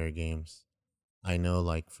single player games. I know,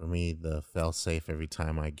 like for me, the fail safe every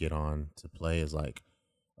time I get on to play is like,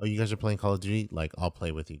 oh, you guys are playing Call of Duty? Like, I'll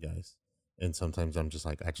play with you guys. And sometimes I'm just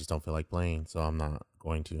like, I just don't feel like playing, so I'm not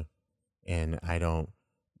going to. And I don't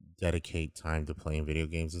dedicate time to playing video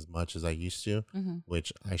games as much as I used to, Mm-hmm.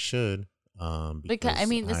 which I should. Because I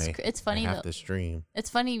mean, it's funny I have though. to stream. It's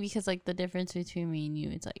funny because like the difference between me and you,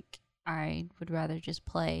 it's like I would rather just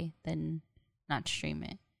play than not stream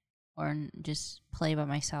it or just play by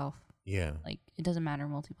myself. Yeah. Like it doesn't matter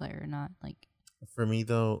multiplayer or not. Like For me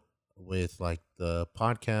though, with like the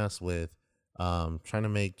podcast, with trying to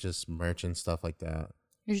make just merch and stuff like that,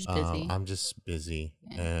 you're just busy. I'm just busy,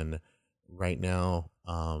 Yeah. and right now,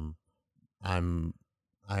 I'm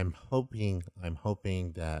hoping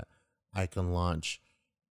that I can launch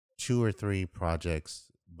 2 or 3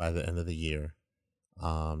 projects by the end of the year.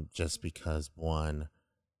 Just because one,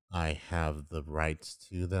 I have the rights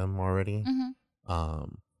to them already. Mm-hmm.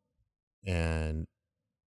 And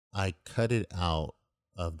I cut it out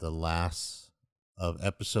of the last of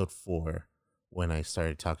episode 4 when I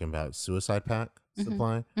started talking about Suicide Pack Mhm.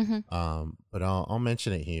 Supply. Mm-hmm. But I'll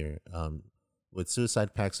mention it here. With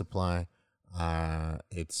Suicide Pack Supply,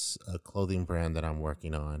 it's a clothing brand that I'm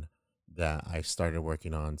working on that I started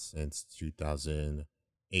working on since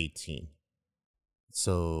 2018.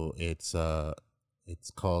 So it's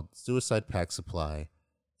called Suicide Pack Supply.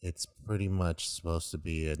 It's pretty much supposed to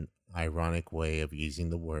be an ironic way of using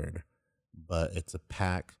the word, but it's a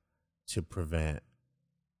pack to prevent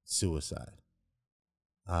suicide.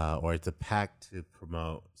 Or it's a pack to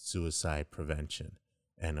promote suicide prevention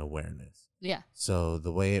and awareness. Yeah. So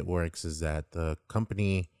the way it works is that the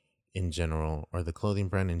company in general, or the clothing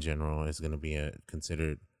brand in general, is going to be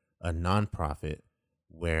considered a nonprofit,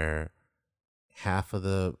 where half of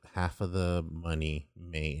the money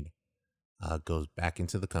made goes back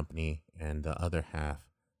into the company, and the other half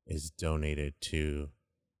is donated to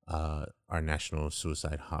our National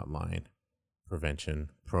Suicide Hotline prevention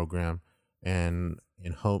program, and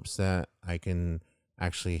in hopes that I can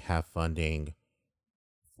actually have funding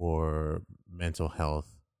for mental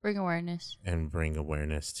health Bring awareness. and bring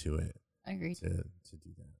awareness to it I agree. to do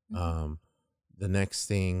that. Mhm. The next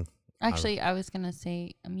thing, Actually, I was gonna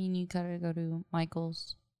say, I mean, you gotta go to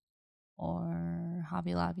Michael's or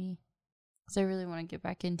Hobby Lobby because I really want to get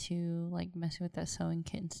back into like messing with that sewing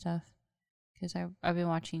kit and stuff. because I've been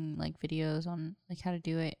watching like videos on like how to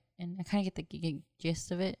do it, and I kind of get the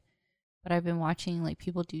gist of it. But I've been watching like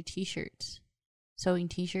people do T-shirts, sewing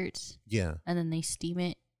T-shirts, Yeah. and then they steam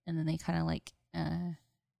it, and then they kind of like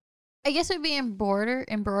I guess it would be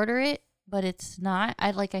embroider it, but it's not.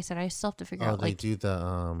 Like I said, I still have to figure Oh, out they like do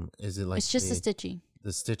the is it like it's just the stitching.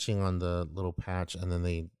 the stitching on the little patch, and then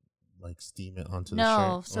they like steam it onto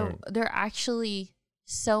No, the shirt? so they're actually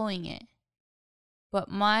sewing it. But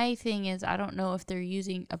my thing is, I don't know if they're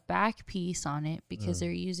using a back piece on it because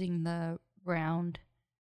they're using the round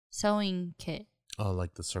sewing kit. Oh,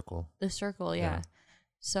 like the circle. The circle, yeah. Yeah.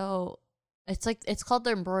 So it's called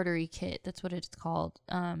the embroidery kit. That's what it's called.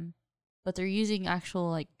 But they're using actual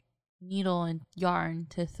like needle and yarn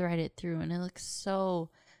to thread it through, and it looks so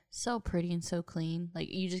pretty and so clean. Like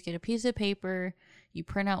you just get a piece of paper, you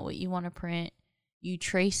print out what you want to print, you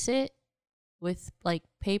trace it with like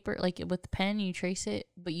paper, like with the pen, you trace it,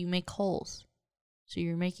 but you make holes. So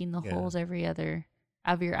you're making the holes every other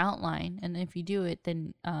of your outline, and if you do it,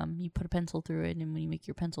 then you put a pencil through it, and when you make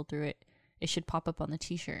your pencil through it, it should pop up on the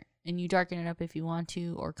T-shirt, and you darken it up if you want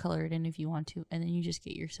to, or color it in if you want to, and then you just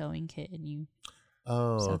get your sewing kit and you.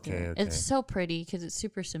 Okay. It's so pretty because it's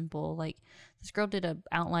super simple. Like this girl did an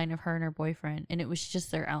outline of her and her boyfriend, and it was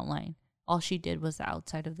just their outline. All she did was the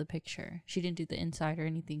outside of the picture. She didn't do the inside or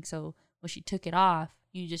anything. So when she took it off,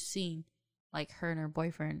 you just seen like her and her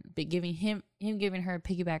boyfriend, but giving him giving her a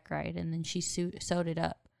piggyback ride, and then she sewed it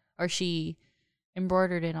up, or she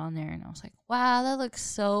embroidered it on there, and I was like, wow, that looks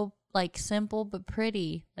so like simple but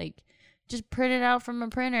pretty. Like just print it out from a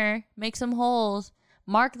printer, make some holes,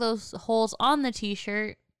 mark those holes on the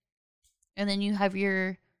T-shirt, and then you have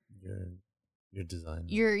your design.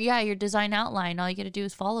 Your design outline. All you got to do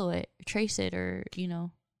is follow it, trace it, or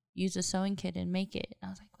use a sewing kit and make it. And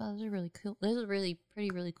I was like, wow, those are really cool. This is really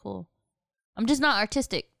pretty, really cool. I'm just not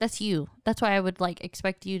artistic. That's you. That's why I would like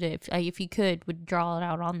expect you to, if you could, would draw it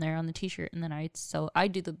out on there on the T-shirt, and then I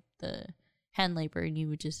do the hand labor, and you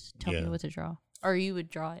would just tell me what to draw, or you would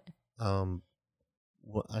draw it.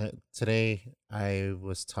 Well, today I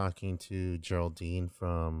was talking to Geraldine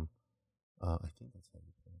from, I think that's how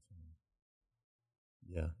you pronounce her name.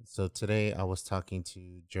 Yeah. So today I was talking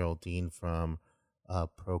to Geraldine from,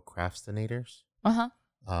 Procrastinators.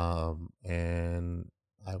 And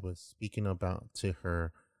I was speaking to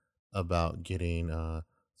her about getting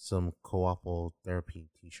some co-opal therapy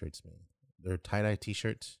T-shirts made. They're tie-dye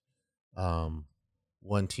T-shirts. The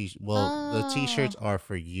T-shirts are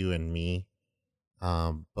for you and me.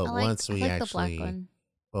 But once we actually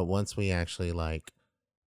like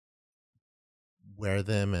wear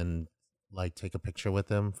them and like take a picture with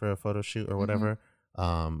them for a photo shoot or whatever,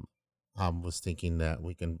 I was thinking that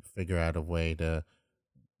we can figure out a way to.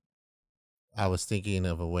 I was thinking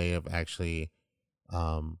of a way of actually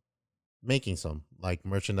making some like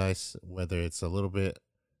merchandise, whether it's a little bit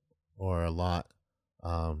or a lot.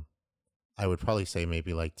 I would probably say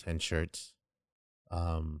maybe like 10 shirts,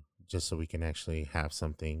 just so we can actually have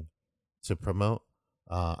something to promote.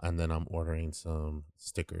 And then I'm ordering some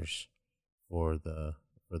stickers for the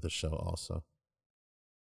show also.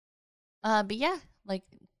 But yeah, like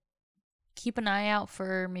keep an eye out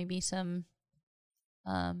for maybe some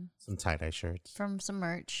tie-dye shirts from some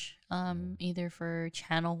merch, either for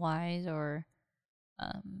channel wise or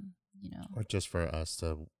or just for us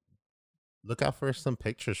to look out for some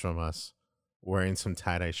pictures from us wearing some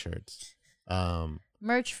tie-dye shirts.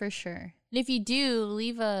 Merch for sure. And if you do,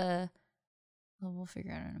 leave we'll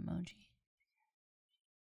figure out an emoji.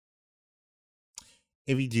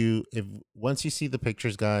 If once you see the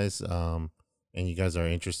pictures, guys, and you guys are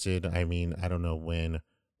interested, I mean, I don't know when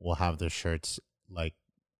we'll have the shirts like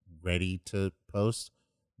ready to post,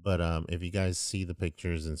 but if you guys see the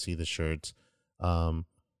pictures and see the shirts,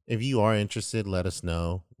 if you are interested, let us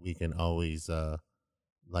know. We can always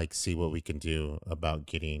like see what we can do about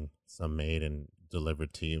getting some made and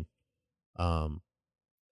delivered to you.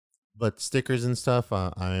 But stickers and stuff,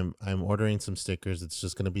 I'm ordering some stickers. It's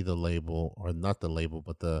just gonna be the label, or not the label,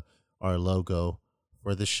 but our logo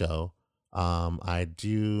for the show. I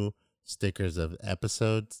do stickers of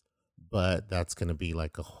episodes, but that's gonna be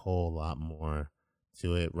like a whole lot more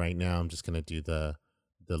to it. Right now, I'm just gonna do the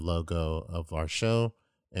logo of our show,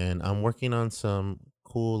 and I'm working on some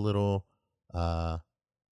cool little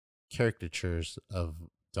caricatures of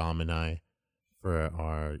Dom and I for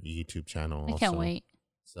our YouTube channel. I can't wait.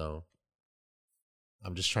 So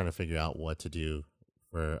I'm just trying to figure out what to do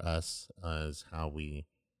for us as how we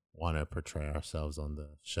want to portray ourselves on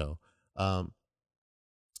the show. For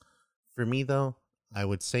me though, I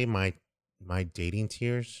would say my dating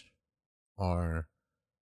tiers are: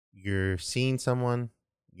 you're seeing someone,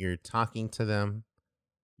 you're talking to them,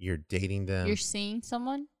 you're dating them, You're seeing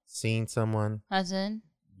someone, seeing someone, as in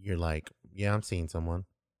you're like, yeah, I'm seeing someone.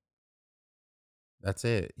 That's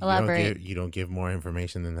it. elaborate. You don't give more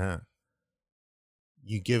information than that.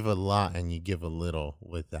 You give a lot and you give a little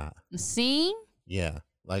with that. Seeing? Yeah.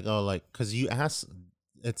 Like, oh, like, because you ask,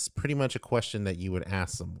 it's pretty much a question that you would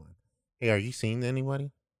ask someone. Hey, are you seeing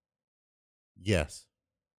anybody? Yes.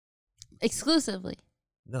 Exclusively.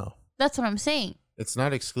 No. That's what I'm saying. It's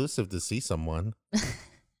not exclusive to see someone.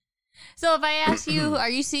 So if I ask you, are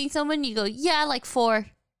you seeing someone? You go, yeah, like 4.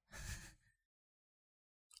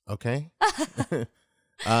 Okay.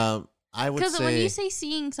 I would Because say when you say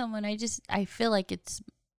seeing someone, I feel like it's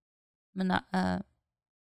like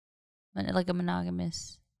a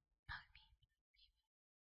monogamous.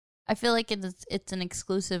 I feel like it's an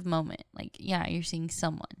exclusive moment. Like, yeah, you're seeing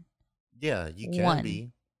someone. yeah, you can One.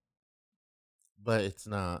 be, but it's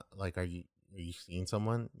not like are you seeing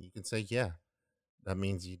someone? You can say yeah. That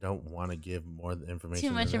means you don't want to give more information.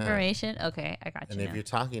 Too much than that. information. Okay, I got you. And if now. you're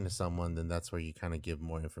talking to someone, then that's where you kind of give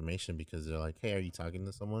more information because they're like, "Hey, are you talking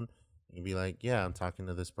to someone?" And you'd be like, "Yeah, I'm talking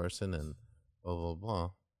to this person," and blah blah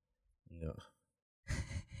blah. You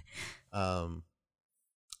know,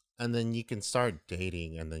 and then you can start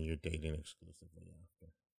dating, and then you're dating exclusively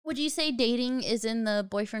after. Would you say dating is in the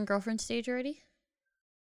boyfriend girlfriend stage already?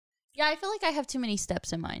 Yeah, I feel like I have too many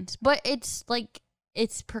steps in mind, but it's like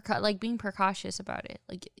like being precautious about it.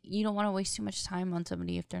 Like you don't want to waste too much time on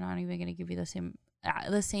somebody if they're not even going to give you the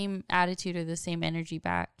same attitude or the same energy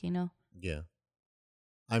back. You know? Yeah,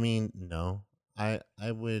 I mean, no, I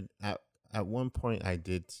would at one point I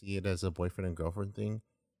did see it as a boyfriend and girlfriend thing,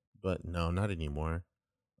 but no, not anymore.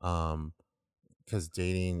 Because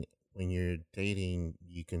dating, when you're dating,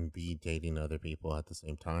 you can be dating other people at the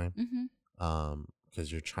same time. Mm-hmm. Because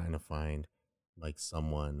you're trying to find like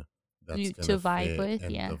someone that's To gonna vibe fit with,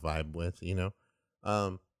 and yeah. to vibe with, you know.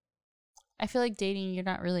 I feel like dating, you're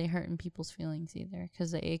not really hurting people's feelings either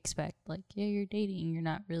because they expect like, yeah, you're dating, you're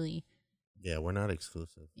not really. Yeah, we're not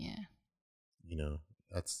exclusive. Yeah. You know,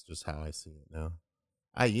 that's just how I see it now.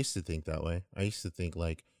 I used to think that way. I used to think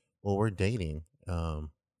like, well, we're dating.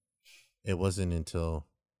 It wasn't until,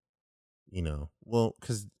 well,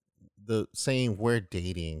 because the saying we're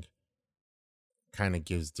dating kind of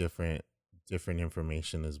gives different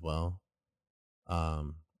information as well.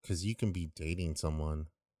 Because you can be dating someone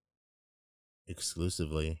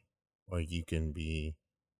exclusively, or you can be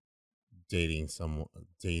dating,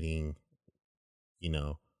 you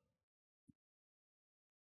know,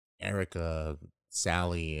 Erica,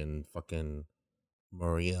 Sally, and fucking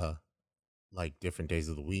Maria, like different days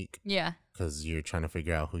of the week. Yeah. Because you're trying to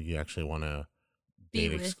figure out who you actually want to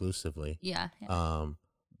date exclusively. Yeah.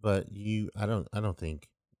 But I don't think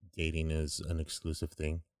dating is an exclusive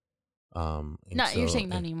thing. You're saying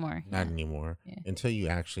not anymore. Not anymore. Yeah. Until you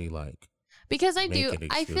actually like. Because I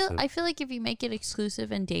feel like if you make it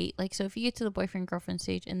exclusive and date, like, so if you get to the boyfriend girlfriend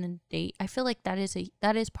stage and then date, I feel like that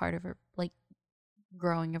is part of like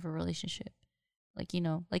growing of a relationship. Like,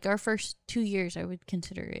 like our first 2 years, I would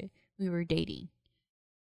consider it, we were dating.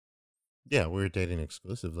 Yeah, we were dating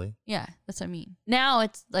exclusively. Yeah, that's what I mean. Now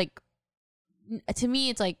it's like, to me,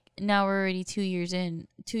 it's like now we're already 2 years in.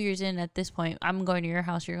 2 years in at this point, I'm going to your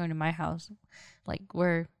house, you're going to my house. Like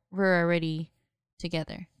we're already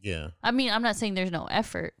together. Yeah. I mean, I'm not saying there's no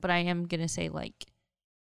effort, but I am gonna say like,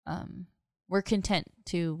 we're content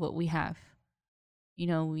to what we have.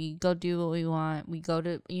 We go do what we want. We go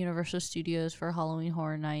to Universal Studios for Halloween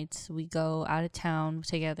Horror Nights. We go out of town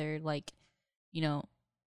together. Like,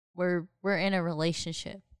 we're in a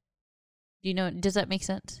relationship. Does that make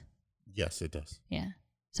sense? Yes, it does. Yeah.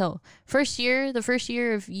 So the first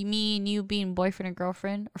year of me and you being boyfriend and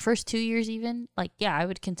girlfriend, or first 2 years even, like, yeah, I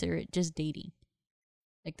would consider it just dating.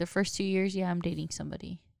 Like the first 2 years, yeah, I'm dating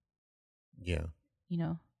somebody. Yeah.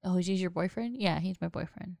 Oh, is he your boyfriend? Yeah, he's my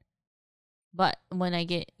boyfriend. But when I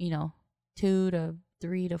get, 2 to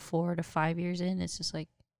 3 to 4 to 5 years in, it's just like,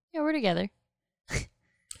 yeah, we're together.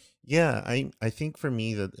 Yeah, I think for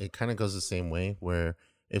me that it kind of goes the same way, where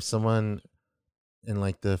if someone in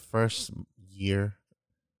like the first year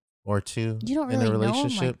or two you don't really in a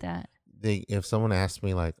relationship, know them like that. If someone asks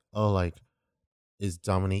me like, oh, like, is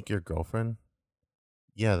Dominique your girlfriend?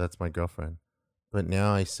 Yeah, that's my girlfriend. But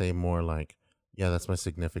now I say more like, yeah, that's my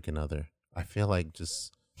significant other. I feel like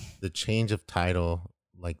just the change of title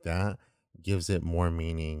like that gives it more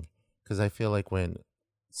meaning. Because I feel like when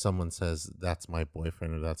someone says that's my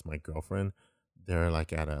boyfriend or that's my girlfriend, they're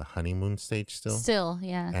like at a honeymoon stage still. Still,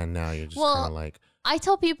 yeah. And now you're just kind of like. I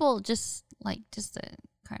tell people just to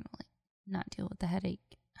kind of like not deal with the headache.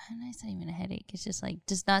 And it's not even a headache. It's just like,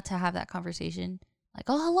 just not to have that conversation. Like,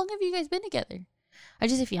 oh, how long have you guys been together? I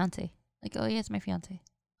just say fiance. Like, oh yeah, it's my fiance.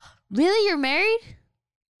 Really? You're married?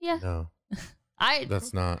 Yeah. No,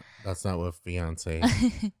 that's not what fiance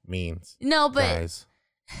means. No, but Guys,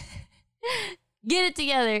 get it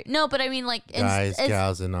together. No, but I mean, like, guys,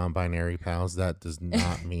 gals, and non-binary pals. That does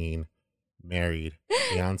not mean married.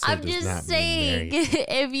 Fiance I'm does just not saying, mean married.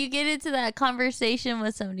 if you get into that conversation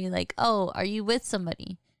with somebody, like, oh, are you with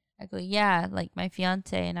somebody? I go, yeah, like my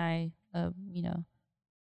fiance and I,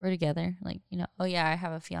 we're together. Like, oh yeah, I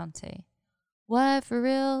have a fiance. What, for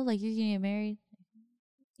real? Like, you're gonna get married?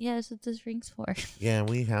 Yeah, that's what this ring's for. Yeah,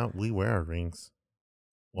 we wear our rings.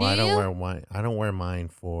 Well, Do I don't you? wear mine. I don't wear mine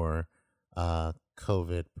for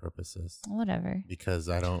COVID purposes Whatever. because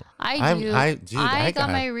I don't. I do. Dude, I got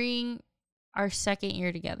my ring our second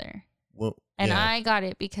year together. Well, And yeah. I got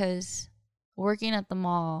it because working at the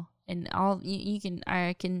mall, and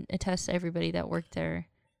I can attest to everybody that worked there.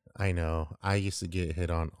 I know. I used to get hit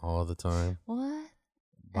on all the time What?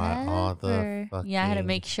 by all the fucking. Yeah, I had to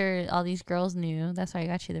make sure all these girls knew. That's why I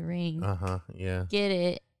got you the ring. Yeah. Get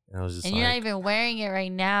it? And I was just And like, you're not even wearing it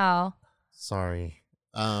right now. sorry.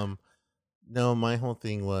 No, my whole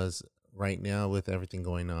thing was right now with everything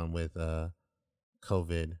going on with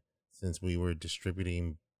COVID, since we were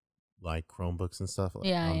distributing like Chromebooks and stuff on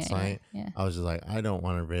site. Yeah. I was just like, I don't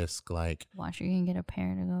want to risk like, Watch, you're gonna get a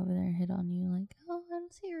parent to go over there and hit on you like, oh, I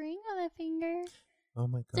don't see a ring on that finger. oh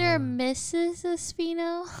my god, Is there a Mrs.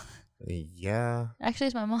 Espino? Yeah. Actually,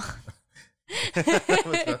 it's my mom. I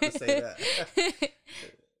was about to say that.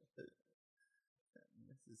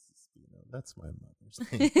 That's my mother's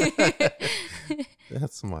name.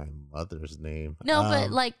 That's my mother's name. No, but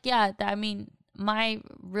like, yeah, I mean, my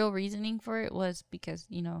real reasoning for it was because,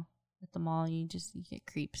 at the mall, you get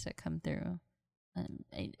creeps that come through.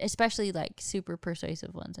 Especially like super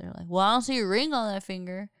persuasive ones that are like, well, I don't see a ring on that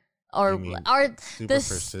finger. Or super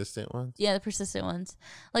persistent ones? Yeah, the persistent ones.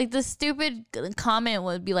 Like the stupid comment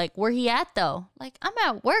would be like, where he at though? Like, I'm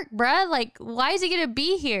at work, bruh. Like, why is he gonna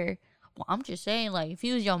be here? Well, I'm just saying, like, if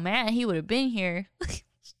he was your man, he would have been here.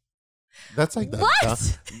 That's like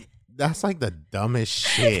what? That's like the dumbest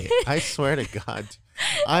shit. I swear to God.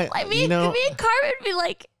 I mean, me and Carmen would be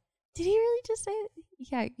like, did he really just say it?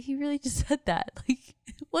 Yeah, he really just said that. Like,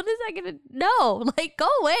 what is that gonna? No, like, go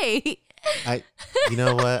away. You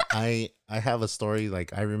know what? I have a story.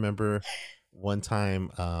 Like, I remember one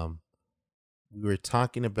time, we were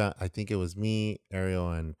talking about. I think it was me,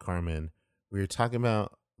 Ariel, and Carmen. We were talking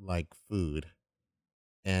about like food,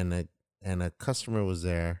 and a customer was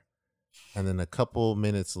there, and then a couple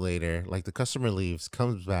minutes later, like the customer leaves,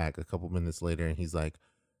 comes back a couple minutes later, and he's like,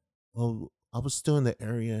 "Oh, I was still in the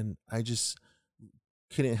area, and I just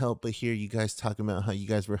couldn't help but hear you guys talking about how you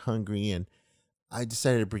guys were hungry, and I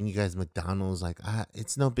decided to bring you guys McDonald's. Like,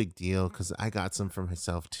 it's no big deal because I got some for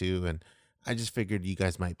myself too, and I just figured you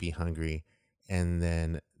guys might be hungry." And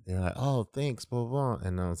then they're like, "Oh, thanks, blah blah,"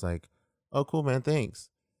 and I was like, "Oh, cool, man, thanks."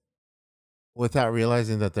 Without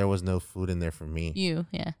realizing that there was no food in there for me.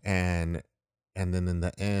 Yeah. And then in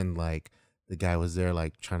the end, like the guy was there,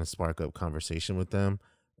 like trying to spark up conversation with them,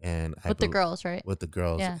 and with the girls, right? With the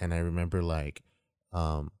girls, yeah. And I remember like,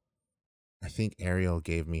 I think Ariel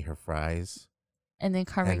gave me her fries. And then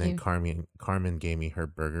Carmen gave me her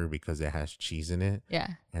burger because it has cheese in it. Yeah.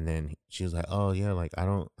 And then she was like, "Oh yeah, like I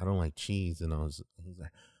don't like cheese." And he's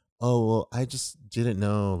like, "Oh well, I just didn't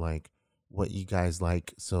know like what you guys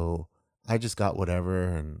like, so I just got whatever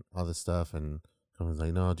and all this stuff." And Carmen's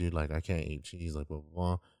like, "No, dude, like I can't eat cheese, like blah blah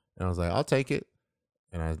blah." And I was like, "I'll take it."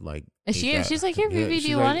 And I like, she's like, "Here, baby, do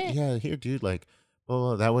you want it?" Yeah, here, dude. Like,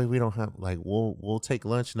 well, that way we don't have like we'll take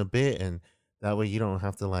lunch in a bit, and that way you don't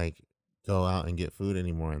have to like go out and get food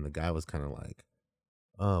anymore. And the guy was kind of like,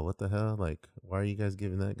 "Oh, what the hell? Like, why are you guys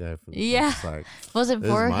giving that guy food?" Yeah, like, wasn't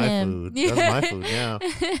for him. Food. That's my food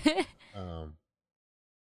now.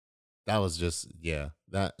 That was just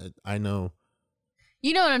that I know.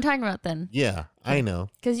 You know what I'm talking about, then? Yeah, I know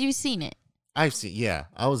because you've seen it. I've seen. Yeah,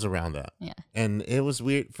 I was around that. Yeah, and it was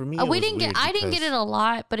weird for me. I didn't get it a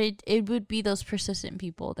lot, but it would be those persistent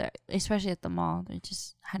people that, especially at the mall, they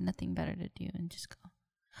just had nothing better to do and just go,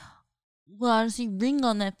 "Well, I don't see a ring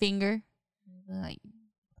on that finger." Like,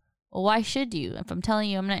 well, why should you? If I'm telling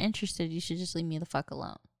you I'm not interested, you should just leave me the fuck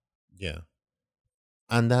alone. Yeah.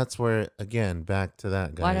 And that's where, again, back to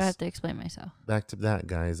that, guys. Why do I have to explain myself? Back to that,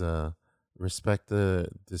 guys. Respect the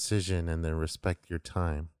decision and then respect your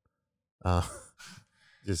time.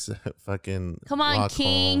 Just fucking come on,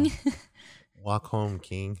 King. Walk home,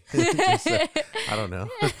 King. Just, I don't know.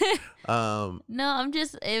 No,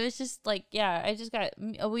 it was just like, yeah,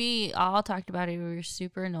 we all talked about it. We were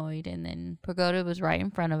super annoyed. And then Pagoda was right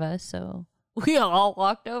in front of us. So we all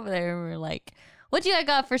walked over there and we were like, what you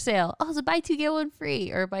got for sale? Oh, it's a buy two, get one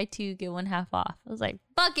free, or buy two, get one half off. I was like,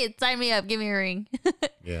 fuck it, sign me up, give me a ring.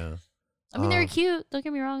 Yeah. I mean, they're cute. Don't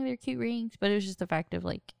get me wrong, they're cute rings, but it was just the fact of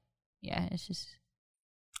like, yeah, it's just,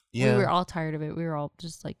 Yeah. we were all tired of it. We were all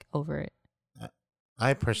just like over it.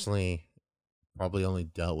 I personally probably only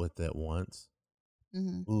dealt with it once.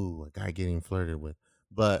 Mm-hmm. Ooh, a guy getting flirted with.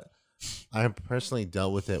 But I personally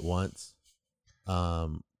dealt with it once.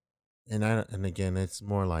 And again, it's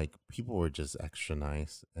more like people were just extra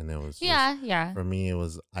nice, and it was just, Yeah. for me, it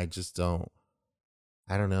was I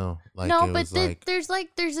don't know. Like, No, it but was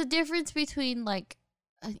like, there's a difference between like,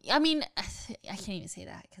 I mean, I can't even say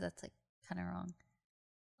that because that's like kind of wrong.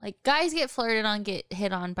 Like, guys get flirted on, get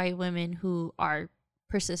hit on by women who are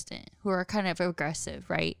persistent, who are kind of aggressive,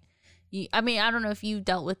 right? I mean, I don't know if you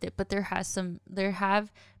dealt with it, but there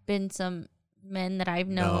have been some men that I've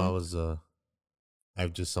known. no,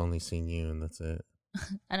 I've just only seen you, and that's it.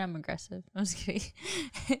 And I'm aggressive. I'm just kidding.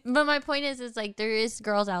 But my point is like there is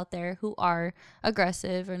girls out there who are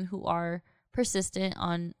aggressive and who are persistent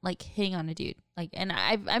on like hitting on a dude. Like, and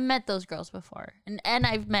I've met those girls before, and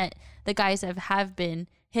I've met the guys that have been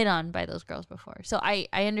hit on by those girls before. So I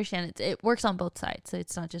understand it works on both sides. So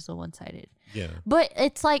it's not just a one-sided. Yeah. But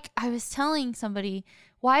it's like I was telling somebody,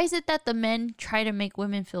 why is it that the men try to make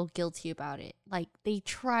women feel guilty about it? Like they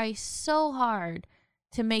try so hard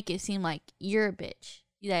to make it seem like you're a bitch,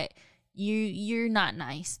 that you're not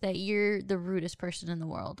nice, that you're the rudest person in the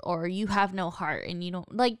world, or you have no heart and you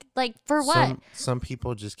don't like for what? Some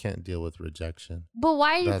people just can't deal with rejection. But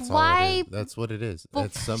why? That's why? all it is. That's what it is. But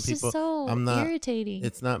It's some it's just people. so I'm not irritating.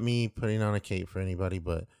 It's not me putting on a cape for anybody,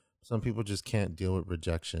 but some people just can't deal with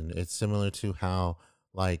rejection. It's similar to how,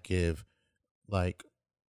 like, if, like,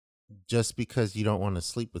 just because you don't want to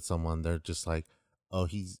sleep with someone, they're just like, oh,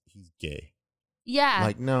 he's gay. Yeah.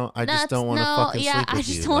 Like, no, I just don't want to fucking sleep with you. I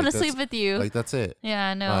just don't want to sleep with you. Like, that's it.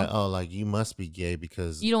 Yeah, no. Like, oh, like, you must be gay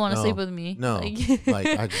because You don't want to no, sleep with me. No, Like, like,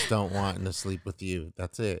 I just don't want to sleep with you.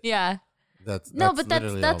 That's it. yeah. That's But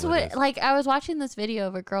that's all it what, is. like, I was watching this video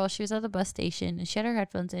of a girl. She was at the bus station and she had her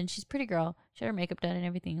headphones in. She's a pretty girl. She had her makeup done and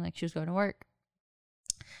everything. Like, she was going to work.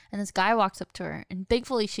 And this guy walks up to her, and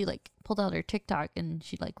thankfully she like pulled out her TikTok and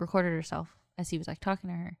she like recorded herself as he was like talking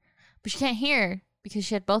to her, but she can't hear because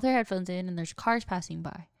she had both her headphones in and there's cars passing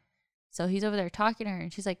by. So he's over there talking to her,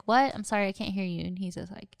 and she's like, "What? I'm sorry, I can't hear you." And he's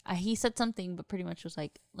just like, he said something, but pretty much was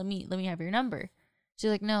like, "Let me have your number." She's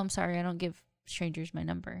like, "No, I'm sorry, I don't give strangers my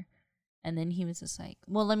number." And then he was just like,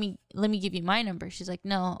 "Well, let me give you my number." She's like,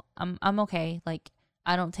 "No, I'm okay. Like,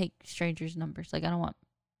 I don't take strangers' numbers. Like, I don't want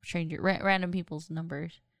random people's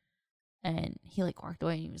numbers." And he like walked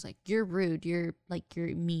away and he was like, "You're rude. You're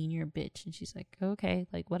mean. You're a bitch." And she's like, "Okay,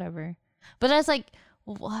 like whatever." But that's like,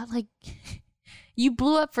 what? Like, you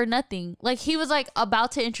blew up for nothing. Like, he was like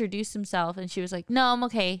about to introduce himself, and she was like, "No, I'm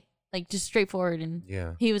okay." Like, just straightforward. And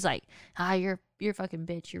Yeah. he was like, you're a fucking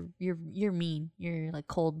bitch. You're mean. You're like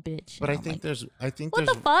cold bitch." But And I I'm think like, there's what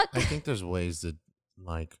the fuck? I think there's ways to,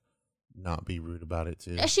 like, not be rude about it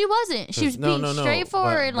too. She wasn't. She was being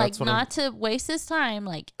straightforward, but like that's what not to waste his time.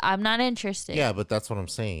 Like, I'm not interested. Yeah, but that's what I'm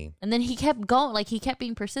saying. And then he kept going, like he kept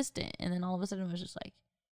being persistent, and then all of a sudden it was just like,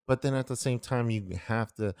 But then at the same time, you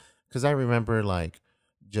have to, because I remember like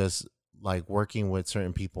just like working with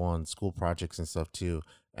certain people on school projects and stuff too,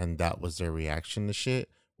 and that was their reaction to shit,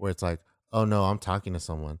 where it's like, "Oh no, I'm talking to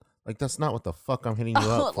someone." Like, that's not what the fuck I'm hitting you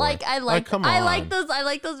up for. like I like come I on. like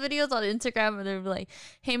those videos on Instagram where they're like,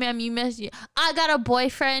 "Hey ma'am, you missed you. I got a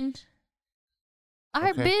boyfriend." All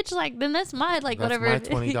right, Okay. bitch. Like, then that's my That's whatever. my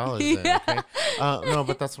 $20 then, Yeah. okay? No,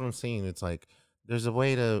 but that's what I'm saying. It's like there's a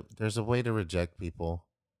way to reject people,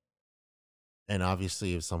 and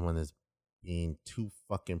obviously, if someone is being too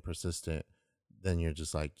fucking persistent, then you're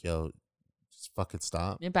just like, "Yo, just fucking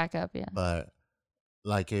stop." You back up, yeah. But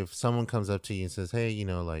like, if someone comes up to you and says, "Hey,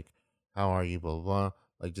 like, how are you?" Blah blah blah.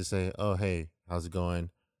 Like, just say, "Oh, hey, how's it going?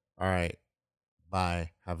 All right,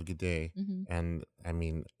 bye. Have a good day." Mm-hmm. And I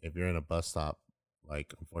mean, if you're in a bus stop,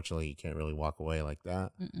 like, unfortunately, you can't really walk away like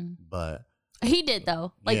that. Mm-mm. But He did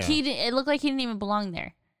though. Like, Yeah. he did. It looked like he didn't even belong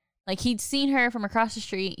there. Like, he'd seen her from across the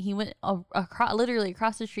street. He went literally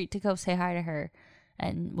across the street to go say hi to her.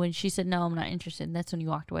 And when she said, "No, I'm not interested," that's when he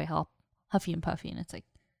walked away, huffy and puffy. And it's like,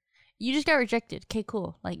 you just got rejected. Okay,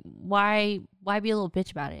 cool. Like, why be a little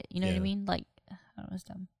bitch about it? You know what I Yeah. mean? Like, I don't know, it's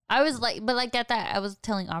dumb. I was like, but like at that, I was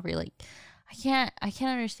telling Aubrey, like, I can't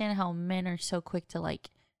understand how men are so quick to like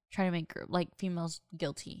try to make like females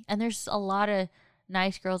guilty. And there's a lot of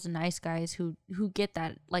nice girls and nice guys who get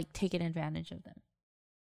that, like, taken advantage of them.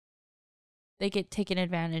 They get taken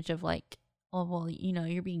advantage of, like, oh, well,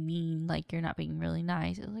 you're being mean. Like, you're not being really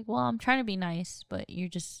nice. It's like, well, I'm trying to be nice, but you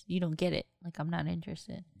don't get it. Like, I'm not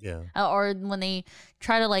interested. Yeah. Or when they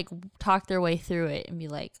try to, like, talk their way through it and be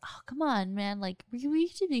like, oh, come on, man. Like, we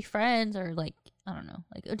should be friends. Or, like, I don't know.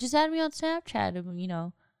 Like, just add me on Snapchat.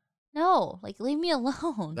 And, no. Like, leave me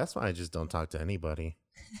alone. That's why I just don't talk to anybody.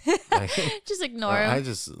 Just ignore him. I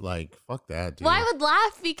just, like, fuck that, dude. Well, I would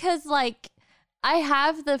laugh because, like, I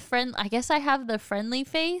have the friendly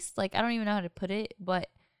face. Like, I don't even know how to put it, but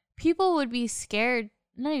people would be scared,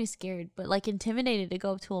 not even scared, but like intimidated to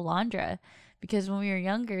go up to Alondra because when we were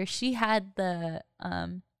younger, she had the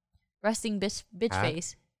resting bitch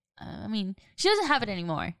face. I mean, she doesn't have it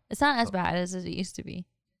anymore. It's not as bad as it used to be.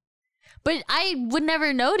 But I would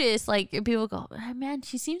never notice, like, if people go, oh, man,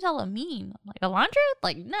 she seems hella mean. I'm like, Alondra?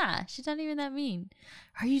 Like, nah, she's not even that mean.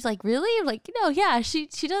 Are you like, really? I'm like, no, yeah, she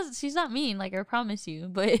does. She's not mean. Like, I promise you.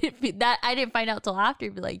 But that I didn't find out till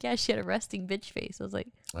after. Be like, yeah, she had a resting bitch face. I was like,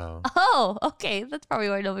 oh, okay. That's probably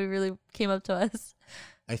why nobody really came up to us.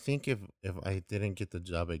 I think if I didn't get the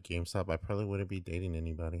job at GameStop, I probably wouldn't be dating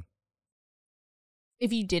anybody.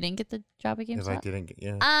 If you didn't get the job at GameStop? If I didn't get,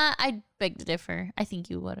 yeah. I beg to differ. I think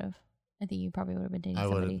you would have. I think you probably would have been dating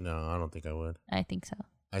somebody. No, I don't think I would. I think so.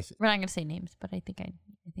 We're not gonna say names, but I think I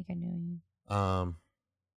know you.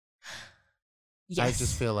 Yes. I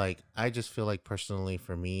just feel like personally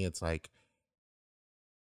for me, it's like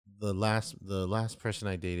the last person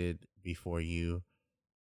I dated before you,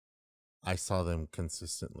 I saw them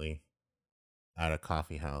consistently at a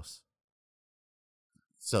coffee house.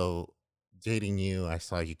 So dating you, I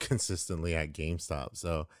saw you consistently at GameStop.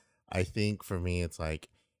 So I think for me, it's like,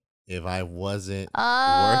 if I wasn't working,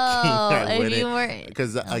 I wouldn't.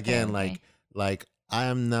 Because again, like I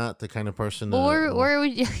am not the kind of person. Or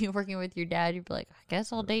would you working with your dad? You'd be like, I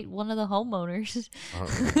guess I'll date one of the homeowners.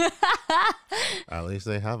 At least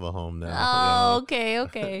they have a home now. Oh,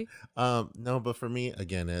 okay. No, but for me,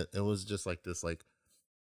 again, it was just like this, like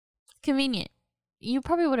convenient. You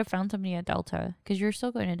probably would have found somebody at Delta because you're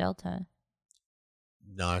still going to Delta.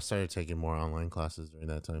 No, I started taking more online classes during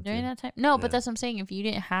that time. No, yeah. But that's what I'm saying. If you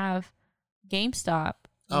didn't have GameStop,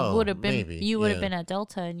 you would have been. Maybe. You would have been at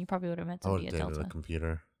Delta, and you probably would have met somebody at Delta. I would have dated a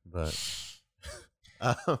computer, but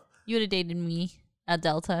you would have dated me at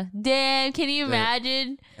Delta. Damn, can you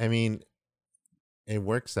imagine? I mean, it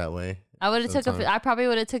works that way. I probably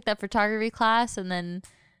would have took that photography class, and then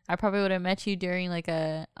I probably would have met you during like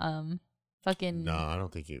a fucking. No, I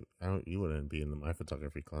don't think you wouldn't be in my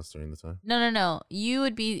photography class during the time. No. You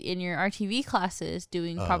would be in your RTV classes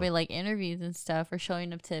doing probably like interviews and stuff or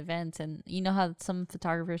showing up to events. And you know how some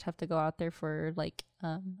photographers have to go out there for like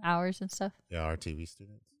hours and stuff? Yeah, RTV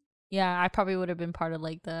students. Yeah, I probably would have been part of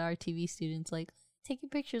like the RTV students, like taking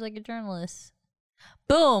pictures like a journalist.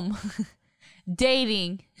 Boom.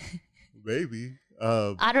 Dating. Maybe.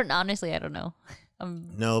 I don't know.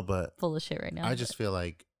 No, but full of shit right now. I just feel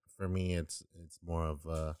like for me, it's more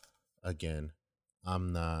of again,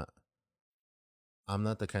 I'm not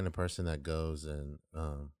the kind of person that goes and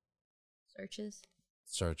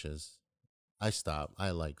searches. I stopped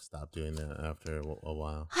doing that after a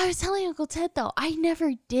while. I was telling Uncle Ted though, I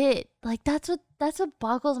never did. Like that's what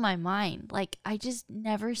boggles my mind. Like I just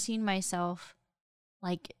never seen myself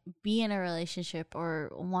like be in a relationship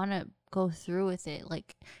or want to go through with it.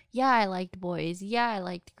 Like, yeah, I liked boys. Yeah, I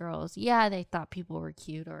liked girls. Yeah, they thought people were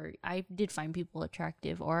cute, or I did find people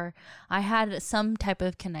attractive, or I had some type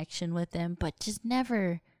of connection with them, but just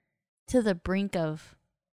never to the brink of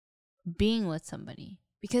being with somebody.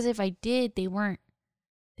 Because if I did, they weren't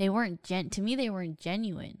to me, they weren't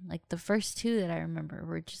genuine. Like the first two that I remember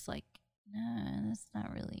were just like, nah, that's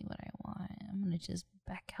not really what I want. I'm gonna just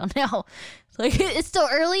back out now. Like it's still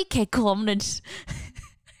early. Okay, cool. I'm gonna just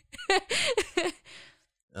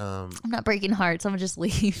I'm not breaking hearts. I'm gonna just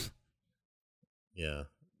leave. Yeah,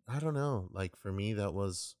 I don't know. Like for me, that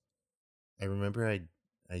was. I remember I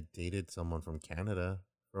dated someone from Canada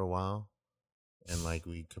for a while, and like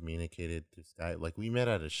we communicated through Skype. Like we met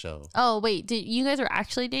at a show. Oh wait, did you guys were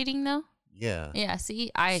actually dating though? Yeah. Yeah.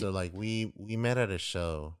 See, so like we met at a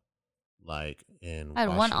show, like in. I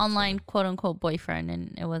had one online quote unquote boyfriend,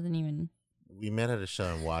 and it wasn't even. We met at a show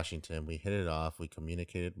in Washington. We hit it off. We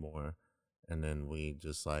communicated more, and then we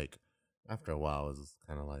just like after a while it was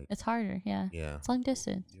kind of like it's harder. Yeah. Yeah. It's long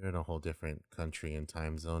distance. You're in a whole different country and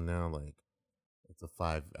time zone now. Like it's a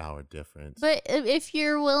 5-hour difference. But if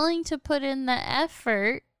you're willing to put in the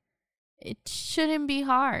effort, it shouldn't be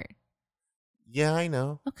hard. Yeah, I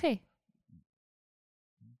know. Okay.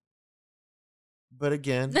 But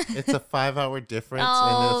again, it's a 5-hour difference,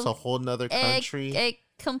 and it's a whole nother country.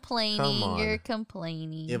 Complaining. You're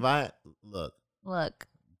complaining. If I look,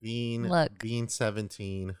 Look. being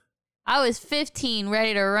 17. I was 15,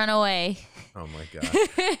 ready to run away. Oh my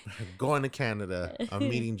god. Going to Canada. I'm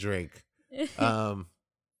meeting Drake. I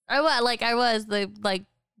was the like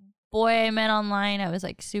boy I met online. I was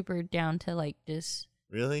like super down to like just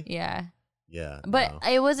Really? yeah. Yeah. But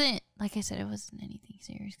no. it wasn't, like I said, it wasn't anything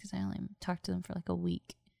serious because I only talked to them for like a week.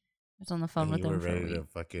 I was on the phone And with you were them for a ready week. to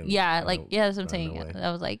fucking Yeah, like, yeah, that's what I'm run saying. away.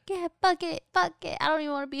 I was like, yeah, fuck it. I don't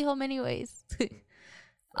even want to be home anyways.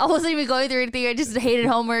 I wasn't even going through anything. I just hated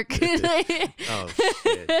homework. Oh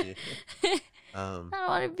shit. Dude. I don't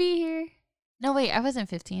want to be here. No, wait, I wasn't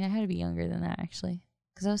 15. I had to be younger than that, actually.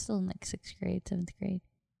 Because I was still in like 6th grade, 7th grade.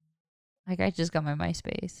 Like, I just got my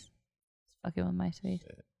MySpace. Fucking with MySpace.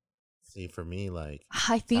 Shit. See, for me, like,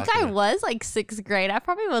 I think I was like 6th grade. I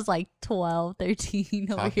probably was like 12, 13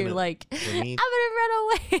 over Talking here. to- Like, for I'm me- going to run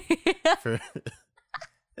away. for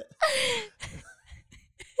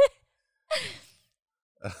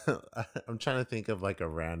I'm trying to think of like a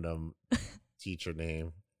random teacher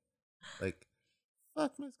name, like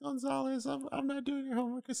fuck Miss Gonzalez. I'm not doing your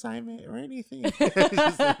homework assignment or anything. Just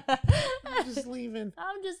like, I'm just leaving.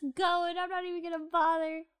 I'm just going. I'm not even going to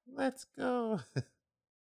bother. Let's go.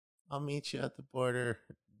 I'll meet you at the border,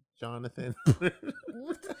 Jonathan. Fuck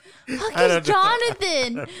I is don't know.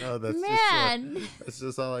 Jonathan? I don't know. That's Man. that's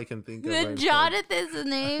just all I can think of. right now. Jonathan's the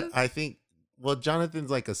name. I think, well, Jonathan's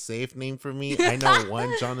like a safe name for me. I know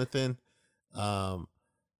one Jonathan, but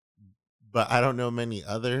I don't know many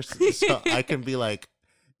others. So I can be like,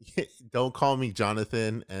 don't call me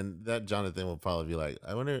Jonathan, and that Jonathan will probably be like,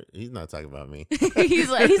 I wonder, he's not talking about me. He's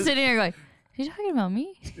sitting here going, are you talking about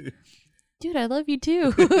me? Dude, I love you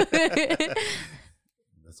too. That's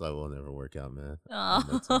why we'll never work out, man.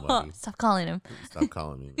 Oh, somebody. stop calling him. Stop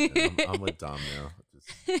calling me, man. I'm with Dom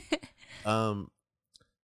now.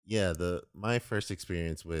 Yeah, my first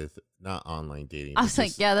experience with not online dating. I was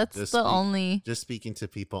like, yeah, that's just the only. Just speaking to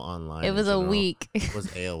people online. It in was a general week. Was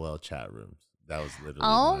AOL chat rooms. That was literally.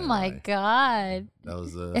 Oh my life. God. That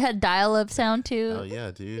was It had dial-up sound too. Oh yeah,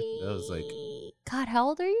 dude. That was like God, how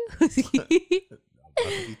old are you? about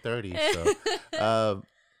to be 30. So,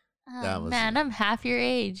 Oh that was- man, I'm half your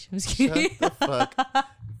age. I'm just shut kidding. the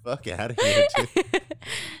fuck out of here,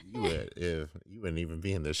 dude. You wouldn't even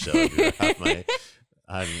be in this show. If you were half my,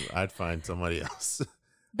 I'd find somebody else.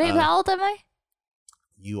 Babe, how old am I?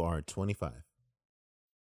 You are 25.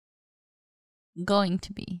 Going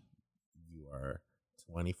to be. You are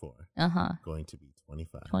 24. Uh-huh. Going to be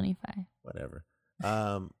 25. 25. Whatever.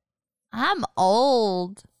 I'm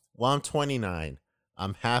old. Well, I'm 29.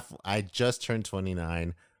 I just turned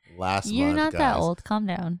 29 last month. You're not that guys. old. Calm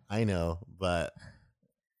down. I know, but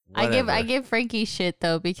I whatever. give Frankie shit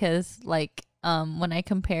though because like when I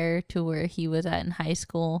compare to where he was at in high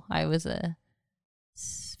school, I was a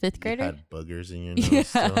 5th You grader. had boogers in your nose. Yeah,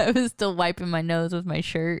 Still. I was still wiping my nose with my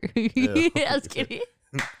shirt. Ew. I was kidding.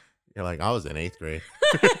 You're like, I was in 8th grade.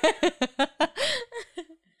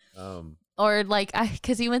 Or like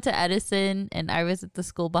because he went to Edison and I was at the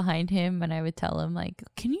school behind him, and I would tell him like,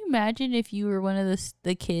 can you imagine if you were one of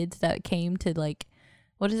the kids that came to like,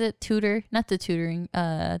 what is it, not the tutoring,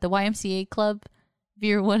 the YMCA club. If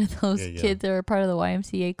you were one of those Yeah. kids that were part of the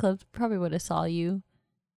YMCA club, probably would have saw you.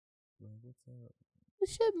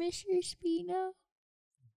 What's up, Mr. Spino?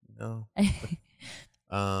 No.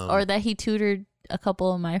 Or that he tutored a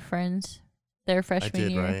couple of my friends their I freshman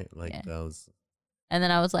did, year. right? Like Yeah. that was. And then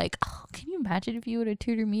I was like, oh, can you imagine if you would have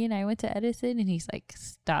tutored me and I went to Edison? And he's like,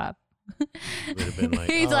 stop. Would have been like,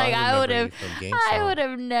 he's oh, like, I would remember have, you from Gang Song." would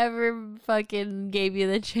have never fucking gave you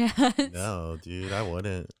the chance. No, dude, I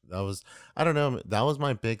wouldn't. I don't know. That was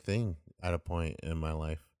my big thing at a point in my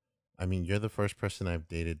life. I mean, you're the first person I've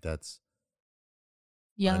dated that's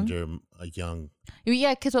Young. under a young.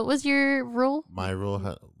 Yeah, because what was your rule? My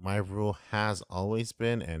rule has always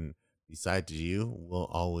been, and besides you, will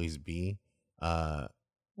always be 1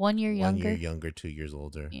 year 1 younger. year younger, 2 years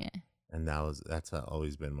older. Yeah. And that's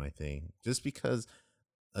always been my thing. Just because,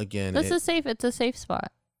 again, It's a safe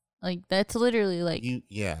spot. Like that's literally like.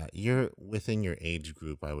 you're within your age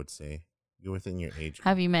group. I would say you're within your age group.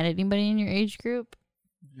 Have you met anybody in your age group?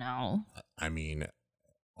 No. I mean,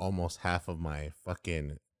 almost half of my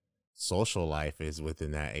fucking social life is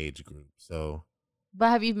within that age group. So But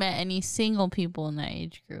have you met any single people in that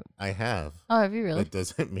age group? I have. Oh, have you really? That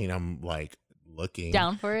doesn't mean I'm like looking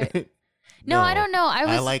Down for it? No, I don't know.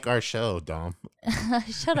 I like our show, Dom.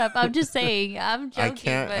 Shut up. I'm just saying. I'm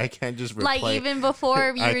joking. I can't just replay. Like even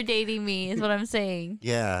before you I- were dating me is what I'm saying.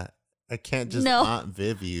 Yeah, I can't just No. Aunt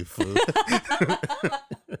Viv you, fool.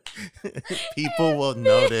 People will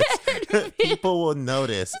notice. People will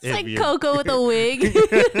notice It's if like you're Coco with a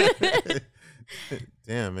wig.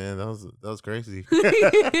 Damn, man, that was crazy.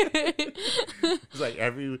 It's like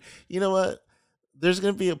you know what? There's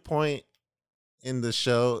gonna be a point in the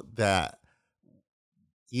show that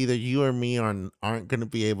either you or me aren't gonna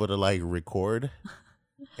be able to like record,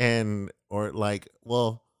 and or like,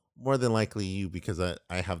 well, more than likely you, because I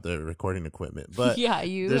have the recording equipment, but Yeah,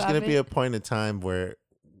 you there's have gonna be it. a point in time where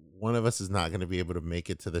one of us is not gonna be able to make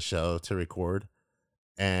it to the show to record,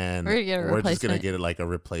 and We're gonna get a we're just gonna replacement. get like a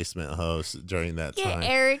replacement host during that Get time.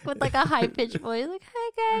 Eric with like a high pitched voice, like,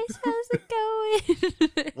 "Hi guys, how's it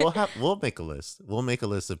going?" We'll make a list. We'll make a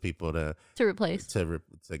list of people to To replace to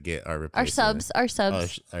get our our replacement. subs, our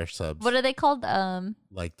subs. Our subs. What are they called?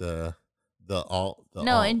 Like the No, alt.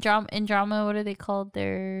 in drama, what are they called?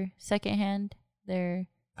 Their second hand. Their.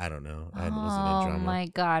 I don't know. I wasn't in Oh drama. my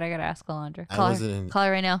god! I gotta ask Alondra. I Call her. wasn't in. Call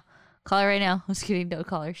her right now. Call her right now. I'm just kidding. Don't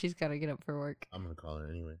call her. She's gotta get up for work. I'm gonna call her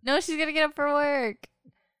anyway. No, she's gonna get up for work.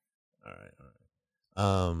 All right.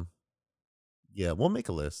 Yeah, we'll make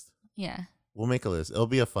a list. Yeah. We'll make a list. It'll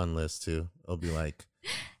be a fun list too. It'll be like,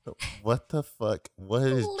 what the fuck? What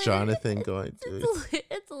is Jonathan going to?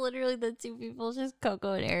 It's literally the two people, just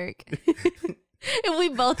Coco and Eric. If we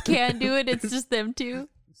both can do it, it's just them two.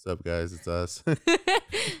 What's up, guys? It's us. That's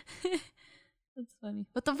funny.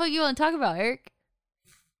 What the fuck you want to talk about, Eric?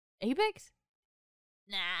 Apex?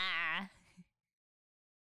 Nah.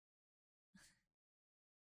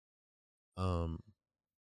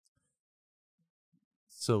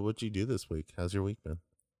 So what'd you do this week? How's your week been?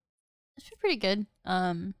 It's been pretty good.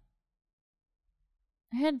 I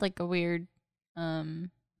had like a weird, I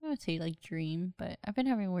would say like dream, but I've been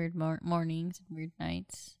having weird mornings and weird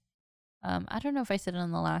nights. I don't know if I said it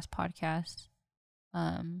on the last podcast,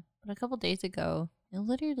 but a couple days ago, I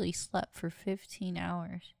literally slept for 15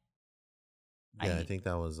 hours. Yeah, I think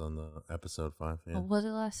that was on the episode 5. Yeah. Was it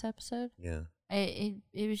last episode? Yeah.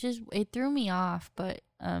 It was just, it threw me off, but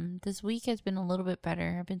this week has been a little bit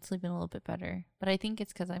better. I've been sleeping a little bit better, but I think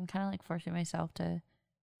it's because I'm kind of like forcing myself to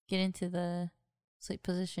get into the sleep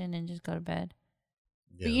position and just go to bed.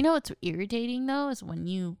 Yeah. But you know what's irritating though is when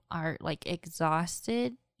you are like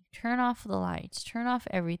exhausted, you turn off the lights, turn off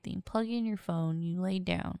everything, plug in your phone, you lay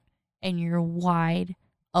down, and you're wide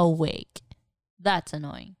awake. That's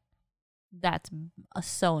annoying. That's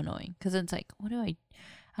so annoying because it's like, I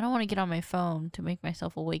don't want to get on my phone to make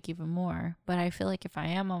myself awake even more, but I feel like if I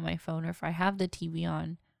am on my phone or if I have the TV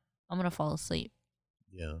on, I'm going to fall asleep.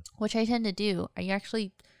 Yeah. Which I tend to do. I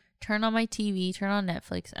actually turn on my TV, turn on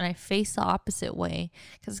Netflix, and I face the opposite way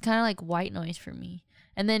because it's kind of like white noise for me.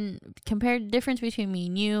 And then compare the difference between me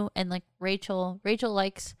and you and like Rachel. Rachel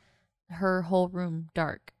likes her whole room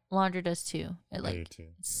dark. Alondra does too. And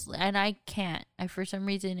I can't. For some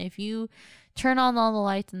reason, if you turn on all the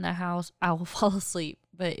lights in the house, I will fall asleep.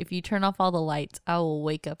 But if you turn off all the lights, I will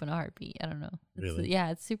wake up in a heartbeat. I don't know. Really?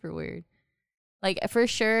 It's super weird. Like for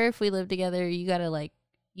sure, if we live together, you gotta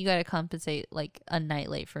compensate like a night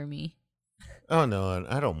late for me. Oh no,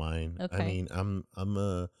 I don't mind. Okay. I mean, I'm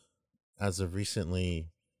as of recently,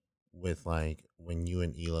 with like when you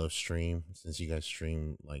and Elo stream, since you guys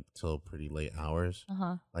stream like till pretty late hours,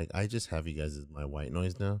 like I just have you guys as my white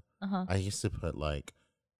noise now. I used to put like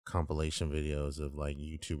compilation videos of like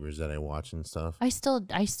YouTubers that I watch and stuff. I still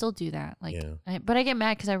do that. Like, yeah. But I get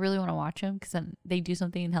mad because I really want to watch them because then they do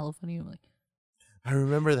something hella funny. I'm like, I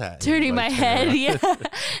remember that turning my head. Yeah.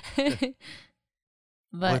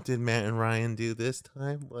 But what did Matt and Ryan do this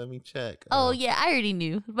time? Let me check. Oh yeah, I already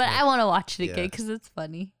knew, but I want to watch it again because it's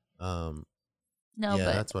funny. No,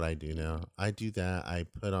 but that's what I do now. I do that. I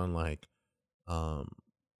put on like,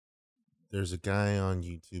 there's a guy on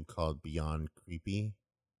YouTube called Beyond Creepy,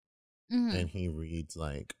 and he reads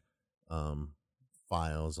like,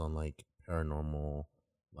 files on like paranormal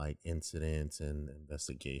like incidents and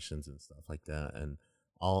investigations and stuff like that. And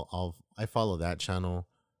I follow that channel.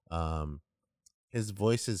 His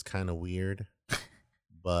voice is kind of weird,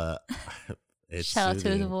 but it's shout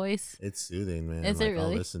soothing. out to his voice. It's soothing, man. Is it really?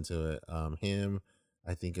 I'll listen to it. Him,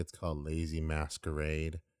 I think it's called Lazy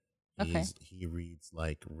Masquerade. He reads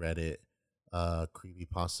like Reddit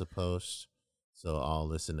creepypasta posts, so I'll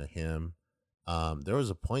listen to him. There was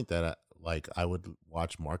a point that I would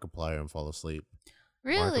watch Markiplier and fall asleep.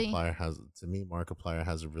 Really? Markiplier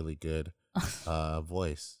has a really good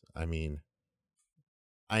voice. I mean,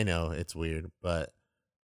 I know it's weird, but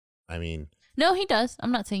I mean, no, he does.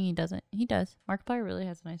 I'm not saying he doesn't. He does. Markiplier really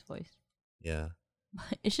has a nice voice. Yeah.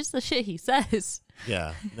 It's just the shit he says.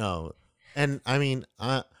 Yeah. No. And I mean,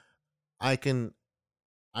 I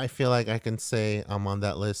feel like I can say I'm on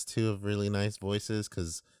that list too of really nice voices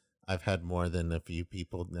because I've had more than a few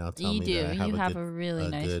people now tell me that I have a really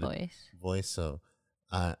nice voice. So,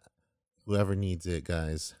 Whoever needs it,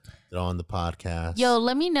 guys, they're on the podcast. Yo,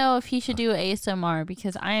 let me know if he should do ASMR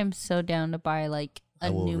because I am so down to buy like a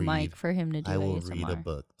new mic for him to do ASMR. I will read a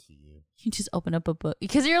book to you. You just open up a book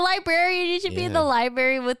because you're a librarian. You should be in the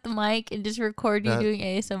library with the mic and just record you doing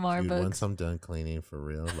ASMR books. Once I'm done cleaning for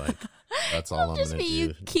real, like that's all I'm gonna do.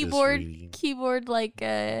 You keyboard like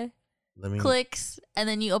clicks, and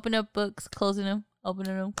then you open up books, closing them,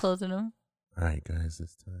 opening them, closing them. All right, guys,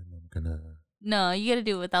 this time I'm gonna. No, you gotta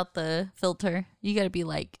do it without the filter. You gotta be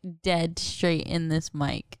like dead straight in this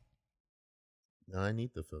mic. No, I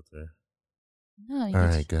need the filter. No. All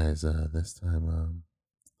right, guys. This time,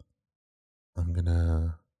 I'm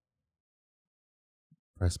gonna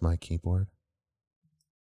press my keyboard.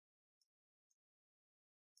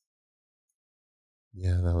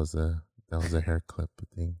 Yeah, that was a hair clip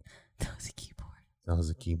thing. That was a keyboard. That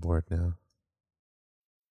was a keyboard now.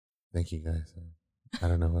 Thank you, guys. I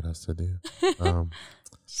don't know what else to do.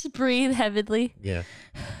 Just breathe heavily. Yeah.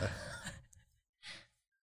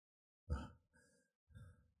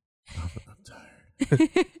 I'm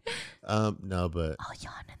tired. No, but I'll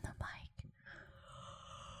yawn in the mic.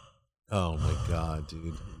 Oh my god, dude,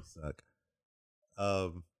 you suck.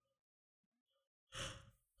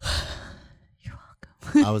 You're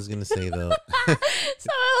welcome. I was gonna say though.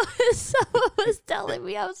 Someone was telling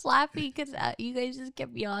me I was laughing because you guys just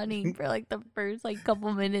kept yawning for like the first like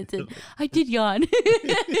couple minutes, and I did yawn.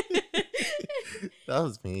 That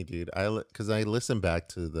was me, dude. Because I listen back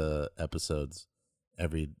to the episodes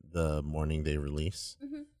the morning they release,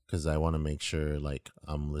 because I want to make sure like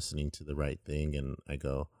I'm listening to the right thing, and I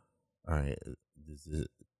go, all right,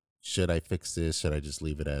 should I fix this? Should I just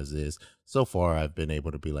leave it as is? So far, I've been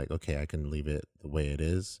able to be like, okay, I can leave it the way it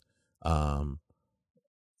is.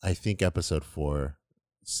 I think episode 4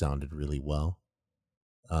 sounded really well,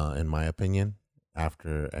 in my opinion.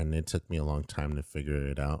 And it took me a long time to figure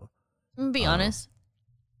it out. I'm gonna be honest.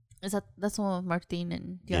 That's the one with Martin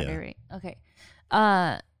and DeAndre, right? Okay.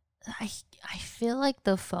 I feel like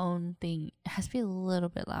the phone thing has to be a little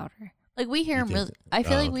bit louder. Like we hear him really. I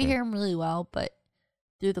feel like we hear him really well, but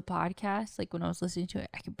through the podcast, like when I was listening to it,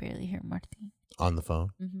 I could barely hear Martin on the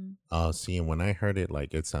phone. See, and when I heard it,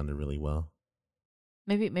 like it sounded really well.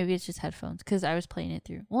 Maybe it's just headphones because I was playing it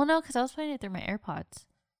through. Well, no, because I was playing it through my AirPods.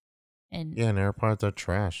 And AirPods are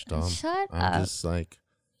trash, Dom. Shut up. I'm just like.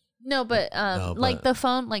 No, but like the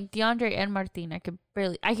phone, like DeAndre and Martin, I could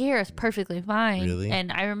hear us perfectly fine. Really?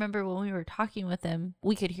 And I remember when we were talking with them,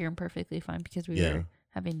 we could hear them perfectly fine because we were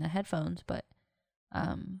having the headphones. But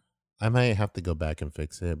I might have to go back and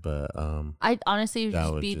fix it, but I honestly would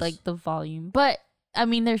just be like the volume. But I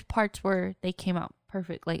mean, there's parts where they came out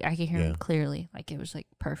perfect. Like I could hear them clearly. Like it was like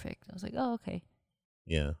perfect. I was like, oh, okay.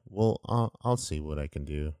 Yeah. Well, I'll see what I can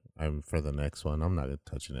do. For the next one. I'm not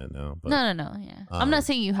touching it now. But, no. Yeah. I'm not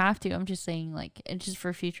saying you have to. I'm just saying like it's just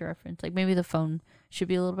for future reference. Like maybe the phone should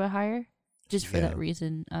be a little bit higher, just for that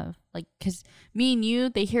reason of like because me and you,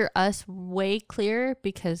 they hear us way clearer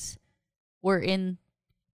because we're in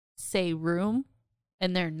say room,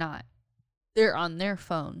 and they're not. They're on their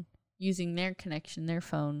phone using their connection, their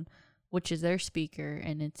phone, which is their speaker,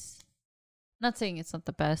 and it's not saying it's not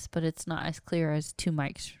the best, but it's not as clear as two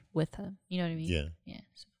mics with them. You know what I mean? Yeah. Yeah.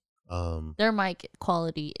 So. Their mic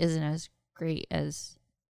quality isn't as great as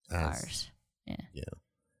ours. Yeah. Yeah.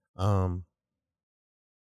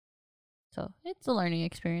 So it's a learning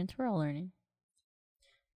experience. We're all learning.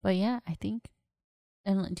 But yeah, I think.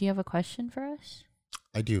 And do you have a question for us?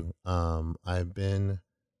 I do. I've been.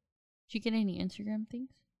 Did you get any Instagram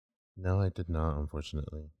things? No, I did not,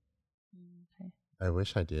 unfortunately. Okay. I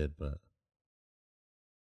wish I did, but.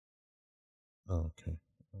 Oh, okay.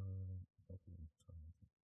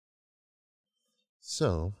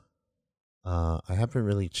 So, I haven't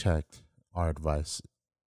really checked our advice.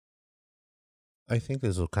 I think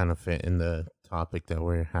this will kind of fit in the topic that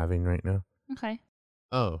we're having right now. Okay.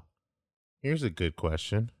 Oh, here's a good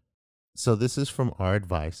question. So this is from our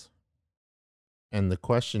advice. And the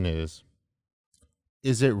question is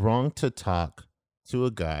it wrong to talk to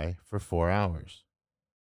a guy for 4 hours?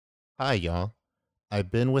 Hi, y'all. I've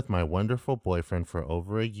been with my wonderful boyfriend for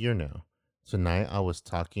over a year now. Tonight, I was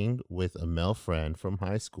talking with a male friend from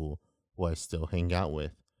high school who I still hang out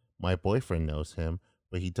with. My boyfriend knows him,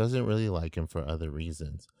 but he doesn't really like him for other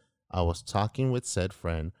reasons. I was talking with said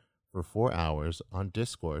friend for 4 hours on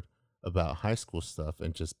Discord about high school stuff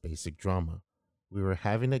and just basic drama. We were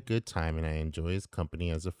having a good time and I enjoy his company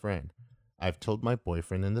as a friend. I've told my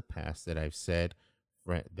boyfriend in the past that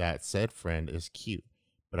that said friend is cute,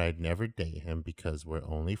 but I'd never date him because we're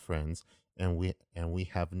only friends and we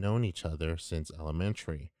have known each other since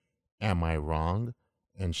elementary. Am I wrong?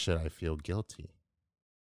 And should I feel guilty?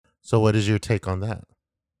 So what is your take on that?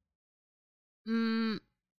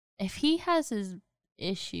 If he has his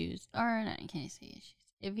issues, or not, I can't say issues.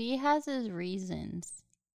 If he has his reasons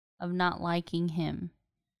of not liking him,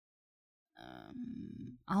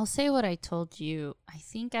 I'll say what I told you. I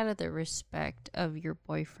think out of the respect of your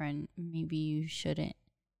boyfriend, maybe you shouldn't.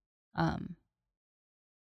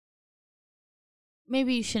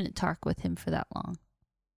 Maybe you shouldn't talk with him for that long.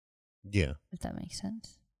 Yeah. If that makes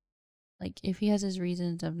sense. Like, if he has his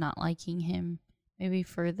reasons of not liking him, maybe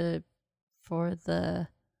for the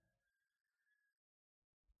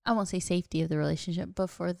I won't say safety of the relationship, but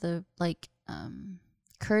for the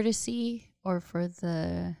courtesy, or for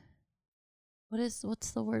the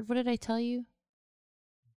what's the word? What did I tell you?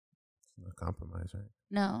 It's not compromise, right?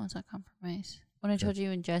 No, it's not compromise. When I told you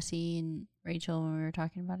and Jesse and Rachel when we were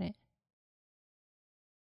talking about it.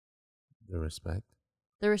 The respect.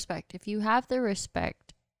 The respect. If you have the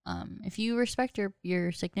respect, if you respect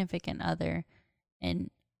your significant other, and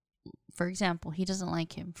for example, he doesn't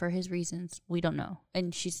like him for his reasons, we don't know,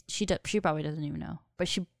 and she probably doesn't even know, but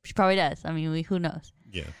she probably does. I mean, who knows?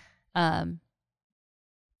 Yeah.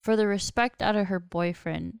 For the respect out of her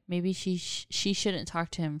boyfriend, maybe she shouldn't talk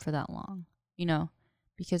to him for that long,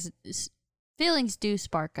 because feelings do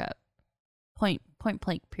spark up. Point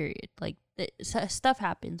blank. Period. Like stuff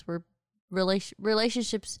happens where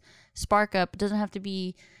relationships spark up. It doesn't have to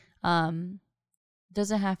be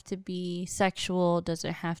sexual,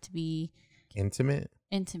 doesn't have to be intimate.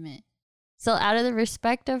 So out of the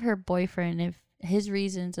respect of her boyfriend, if his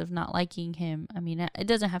reasons of not liking him, I mean, it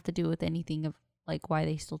doesn't have to do with anything of like why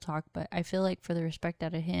they still talk, but I feel like for the respect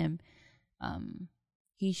out of him,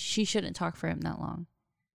 she shouldn't talk for him that long.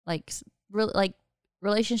 Like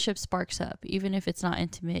relationship sparks up, even if it's not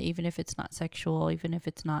intimate, even if it's not sexual, even if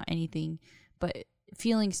it's not anything, but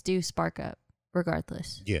feelings do spark up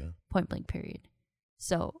regardless. Yeah. Point blank. Period.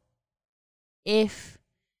 So if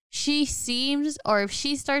she seems, or if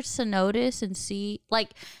she starts to notice and see,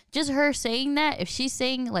 like, just her saying that, if she's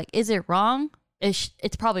saying like, is it wrong? It's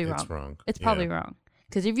probably wrong. It's wrong. It's probably wrong.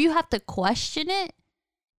 Because if you have to question it,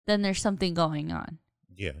 then there's something going on.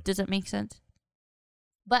 Yeah. Does that make sense?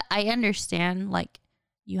 But I understand, like,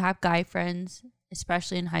 you have guy friends,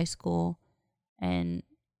 especially in high school, and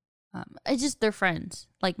it's just they're friends.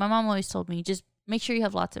 Like, my mom always told me, just make sure you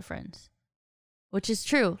have lots of friends, which is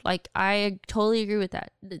true. Like, I totally agree with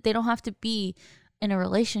that. They don't have to be in a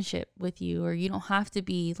relationship with you, or you don't have to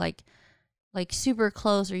be like super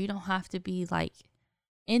close, or you don't have to be like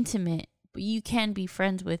intimate, but you can be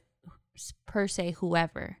friends with, per se,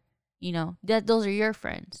 whoever. That those are your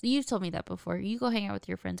friends. You've told me that before. You go hang out with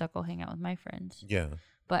your friends, I'll go hang out with my friends. Yeah.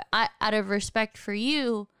 But out of respect for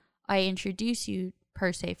you, I introduce you,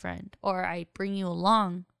 per se, friend, or I bring you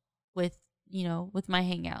along with my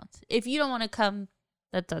hangouts. If you don't want to come,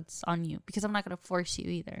 that's on you, because I'm not going to force you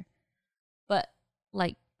either. But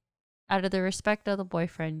like, out of the respect of the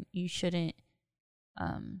boyfriend, you shouldn't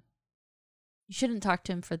talk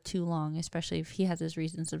to him for too long, especially if he has his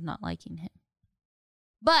reasons of not liking him.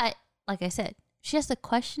 But like I said, she has to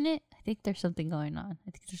question it. I think there's something going on.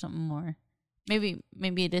 I think there's something more. Maybe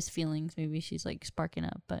it is feelings. Maybe she's like sparking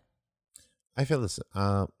up. But I feel this.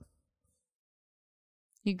 You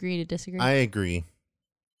agree to disagree? I agree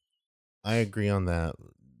on that.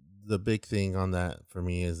 The big thing on that for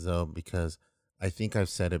me is, though, because I think I've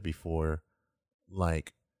said it before,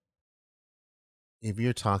 like, if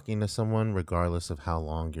you're talking to someone, regardless of how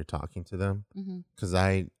long you're talking to them, because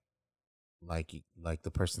like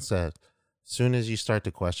the person said, as soon as you start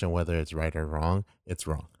to question whether it's right or wrong, it's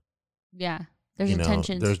wrong. Yeah, there's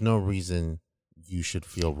intentions. There's no reason you should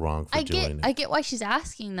feel wrong for doing it. I get why she's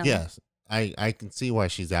asking, though. Yes, I can see why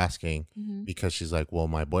she's asking, because she's like, well,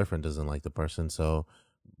 my boyfriend doesn't like the person, so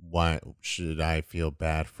why should I feel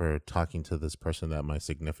bad for talking to this person that my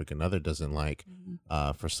significant other doesn't like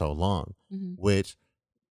for so long? Which,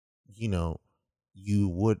 you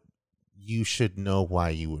should know why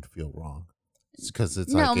you would feel wrong. Because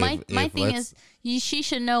it's no, like, my thing is, she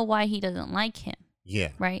should know why he doesn't like him. Yeah.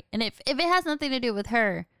 Right? And if it has nothing to do with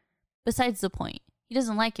her, besides the point, he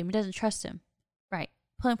doesn't like him, he doesn't trust him. Right.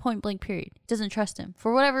 Point blank, period. He doesn't trust him.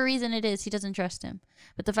 For whatever reason it is, he doesn't trust him.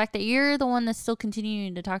 But the fact that you're the one that's still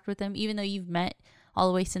continuing to talk with him, even though you've met all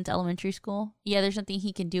the way since elementary school, yeah, there's nothing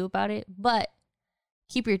he can do about it, but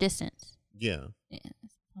keep your distance. Yeah.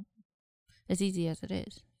 As easy as it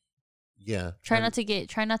is. Yeah. Try not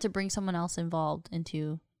to bring someone else involved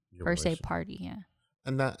into, per se, party. Yeah.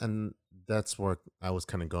 And that's where I was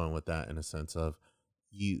kind of going with that, in a sense of,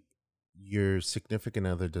 your significant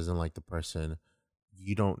other doesn't like the person.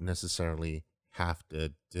 You don't necessarily have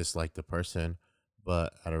to dislike the person,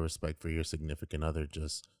 but out of respect for your significant other,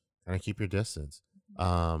 just kind of keep your distance.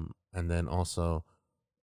 And then also,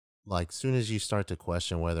 like, soon as you start to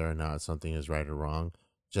question whether or not something is right or wrong,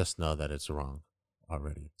 just know that it's wrong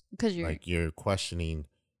already. Because you're Like, you're questioning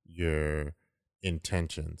your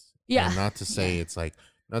intentions. yeah. And not to say it's like,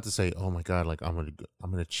 not to say, oh my God, like I'm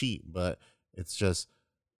gonna cheat, but it's just,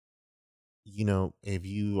 you know, if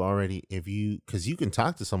you because you can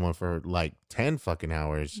talk to someone for like 10 fucking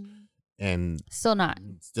hours and Still not.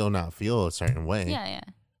 still not feel a certain way. Yeah.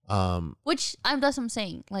 Which That's what I'm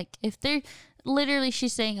saying. Like, if they're literally,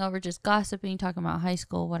 she's saying, oh, we're just gossiping, talking about high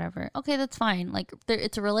school, whatever. Okay, that's fine. Like,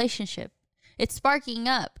 it's a relationship. It's sparking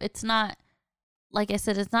up. It's not, like I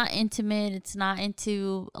said, it's not intimate. It's not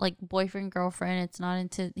into, like, boyfriend, girlfriend. It's not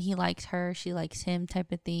into he likes her, she likes him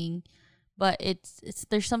type of thing. But it's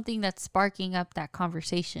there's something that's sparking up that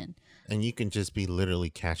conversation. And you can just be literally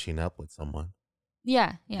catching up with someone.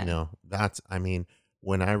 Yeah. You know, I mean,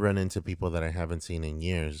 when I run into people that I haven't seen in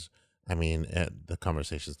years, I mean, the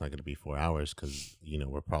conversation's not going to be 4 hours because, you know,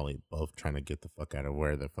 we're probably both trying to get the fuck out of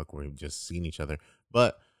where the fuck we've just seen each other.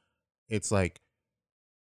 But it's like,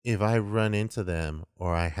 if I run into them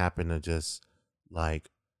or I happen to just like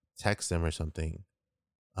text them or something,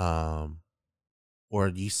 or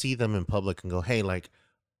you see them in public and go, hey, like,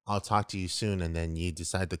 I'll talk to you soon. And then you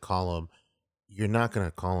decide to call them. You're not going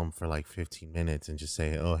to call them for like 15 minutes and just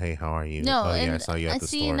say, oh, hey, how are you? No, oh, and yeah, I saw you at the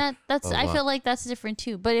store. That's blah, I blah. feel like that's different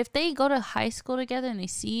too. But if they go to high school together and they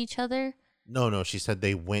see each other. No, she said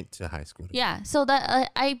they went to high school together. Yeah, so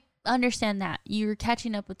that I understand that. You're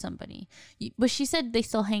catching up with somebody. But she said they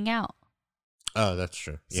still hang out. Oh, that's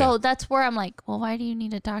true. So that's where I'm like, well, why do you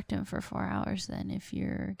need to talk to him for 4 hours then if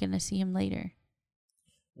you're going to see him later?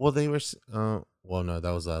 Well, they were, well, no,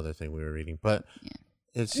 that was the other thing we were reading, but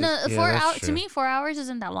it's just, no, 4 hours, to me, 4 hours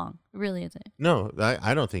isn't that long. It really isn't. No,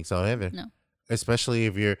 I don't think so either. No. Especially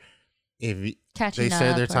if Catching they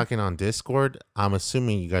said they're up talking on Discord, I'm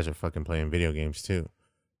assuming you guys are fucking playing video games too.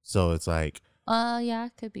 So it's like, yeah,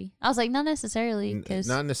 could be. I was like, not necessarily.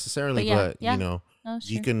 Not necessarily, but you know,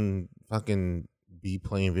 you can fucking be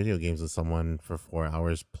playing video games with someone for 4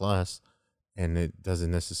 hours plus, and it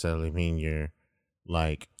doesn't necessarily mean you're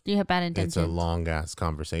like, you have bad intentions. It's a long ass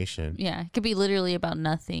conversation. Yeah, it could be literally about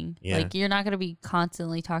nothing. Yeah. Like, you're not going to be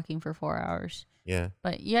constantly talking for 4 hours. Yeah.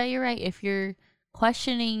 But yeah, you're right. If you're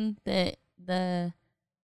questioning the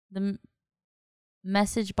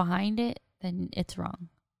message behind it, then it's wrong.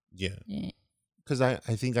 Yeah. Because I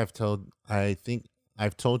think I've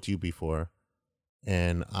told you before,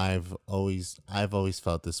 and I've always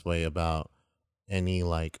felt this way about any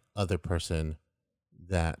like other person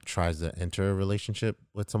that tries to enter a relationship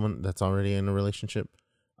with someone that's already in a relationship.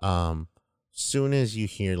 Soon as you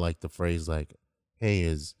hear like the phrase like, hey,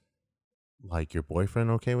 is like your boyfriend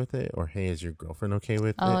okay with it? Or hey, is your girlfriend okay with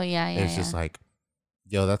it? Oh, yeah. It's just like,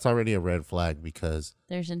 yo, that's already a red flag because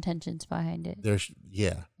there's intentions behind it.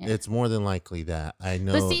 Yeah. It's more than likely that. I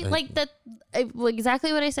know. But see, like that,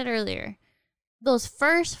 exactly what I said earlier. Those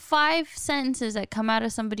first 5 sentences that come out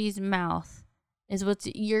of somebody's mouth is what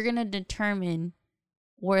you're going to determine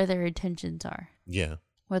where their intentions are. Yeah.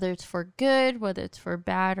 Whether it's for good, whether it's for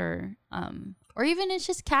bad, or even it's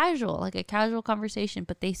just casual, like a casual conversation,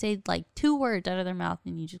 but they say like 2 words out of their mouth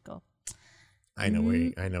and you just go, I know where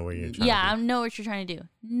you're trying to I know what you're trying to do.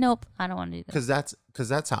 Nope, I don't want to do that. Because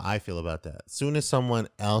that's how I feel about that. As soon as someone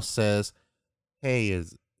else says, hey,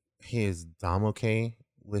 is Dom okay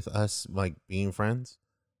with us like being friends,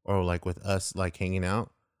 or like with us like hanging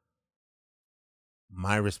out?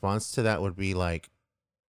 My response to that would be like,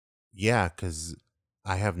 yeah, because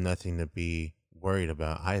I have nothing to be worried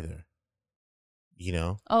about either. You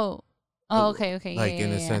know? Oh, okay. Like in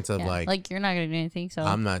the sense of like you're not gonna do anything, so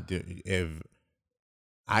I'm not doing. If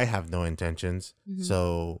I have no intentions,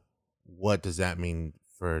 so what does that mean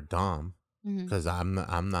for Dom? Because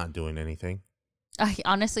I'm not doing anything.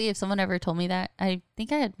 Honestly, if someone ever told me that, I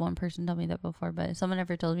think I had one person tell me that before, but if someone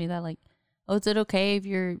ever told me that, like, oh, is it okay if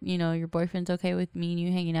your boyfriend's okay with me and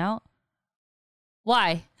you hanging out?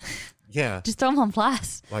 Why? Yeah. Just throw them on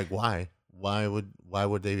blast. Like, why? Why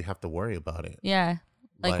would they have to worry about it? Yeah.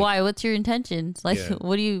 Like why? What's your intentions? Like,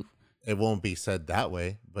 what do you? It won't be said that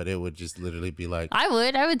way, but it would just literally be like, I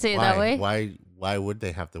would say it that way. Why would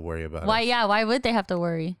they have to worry about it? Why? Yeah. Why would they have to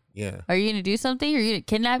worry? Yeah. Are you gonna do something? Are you gonna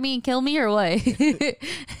kidnap me and kill me or what?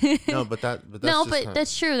 No, but that's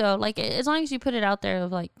that's true though. Like, as long as you put it out there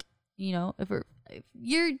of like, if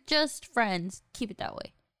you're just friends, keep it that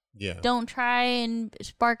way. Yeah. Don't try and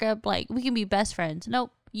spark up like we can be best friends.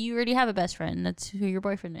 Nope. You already have a best friend. That's who your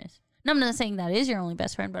boyfriend is. No, I'm not saying that is your only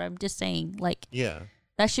best friend, but I'm just saying like, yeah,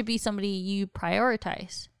 that should be somebody you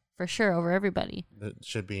prioritize for sure over everybody. That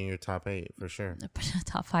should be in your top 8 for sure.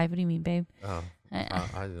 Top 5? What do you mean, babe? Oh,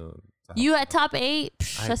 I do. You at top 8?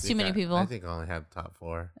 Psh, that's too many people. I think I only have top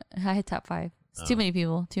 4. I had top 5. It's too many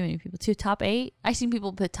people. Too many people. To top 8? I seen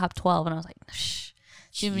people put top 12, and I was like, shh.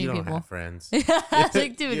 Too many people. You don't have friends. It's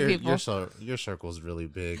like too many people. Your circle's really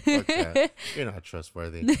big. Fuck that. You're not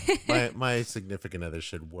trustworthy. My significant other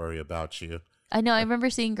should worry about you. I know. I remember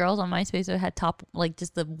seeing girls on MySpace that had top, like,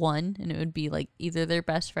 just the one, and it would be like either their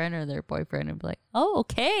best friend or their boyfriend. And be like, oh,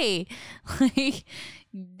 okay, like,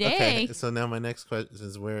 dang. Okay, so now my next question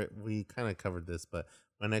is where we kind of covered this, but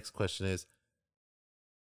my next question is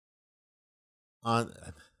on.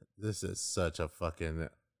 This is such a fucking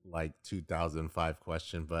like 2005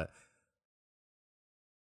 question, but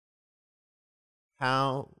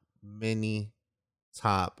how many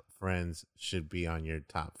top friends should be on your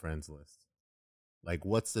top friends list? Like,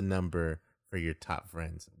 what's the number for your top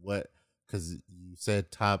friends? What? Because you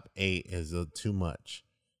said top 8 is too much.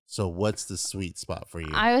 So what's the sweet spot for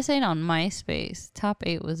you? I was saying on MySpace, top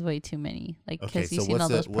 8 was way too many. Like, because okay, you so seen all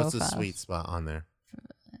those profiles. what's the sweet spot on there?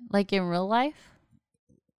 Like in real life?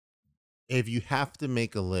 If you have to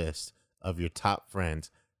make a list of your top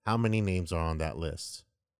friends, how many names are on that list?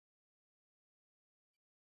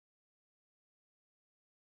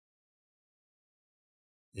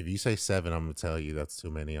 If you say 7, I'm going to tell you that's too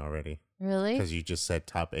many already. Really? Because you just said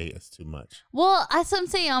top 8 is too much. Well, as I'm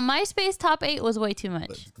saying, on MySpace, top 8 was way too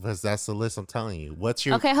much. Because that's the list I'm telling you. What's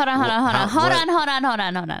your... Okay, hold on.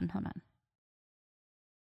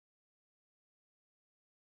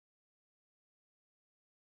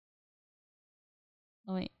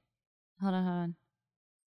 Oh, wait. Hold on.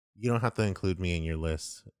 You don't have to include me in your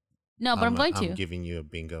list. No, but I'm going to. I'm giving you a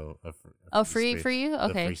bingo. Free for you?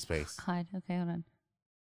 Okay. Free space. Hide. Okay, hold on.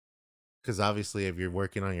 Because obviously, if you're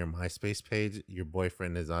working on your MySpace page, your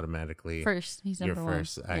boyfriend is automatically first. He's number one.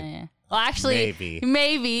 First. Yeah. Well, actually,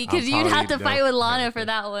 maybe because you'd have to fight with Lana for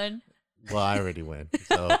that one. Well, I already win.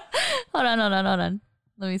 So hold on.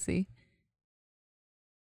 Let me see.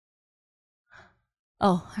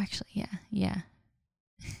 Oh, actually, yeah.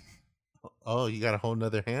 Oh, you got a whole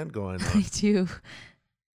nother hand going on. I do.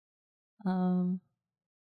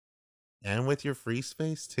 And with your free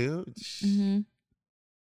space too. Mm-hmm.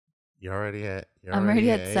 I'm already at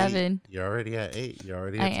 7. You're already at 8. You're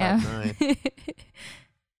already at top 9.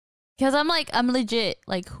 Because I'm legit.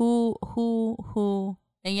 Like who,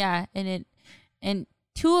 and yeah, and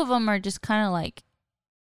 2 of them are just kind of like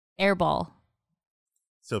airball.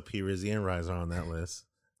 So P. Rizzy and Rise are on that list.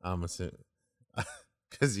 I'm assuming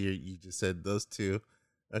because you just said those 2.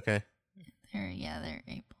 Okay.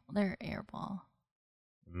 They're airball.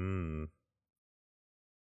 Mm.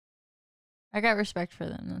 I got respect for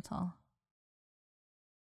them. That's all.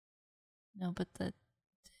 No, but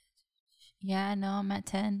I'm at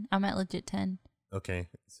 10. I'm at legit 10. Okay,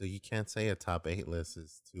 so you can't say a top 8 list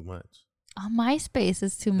is too much. On MySpace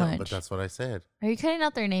is too much. But that's what I said. Are you cutting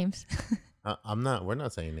out their names? I'm not. We're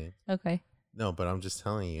not saying names. Okay. No, but I'm just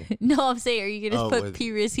telling you. No, I'm saying, are you gonna put P.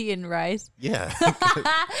 Rizzy and Rise? Yeah.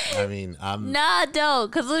 I mean, I'm. Nah,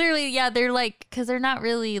 don't. Because literally, yeah, they're like, because they're not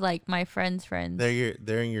really like my friends.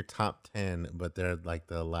 They're in your top 10, but they're like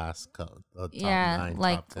the last top 9,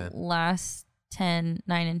 like top 10. last 10,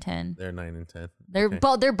 9 and 10. They're 9 and 10. They're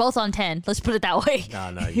both on 10. Let's put it that way.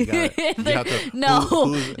 No, you got it. No,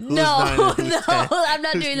 I'm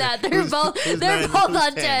not doing that. They're both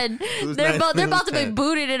on 10. They're about to be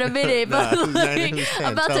booted in a minute, but like,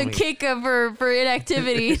 I'm about to kick them for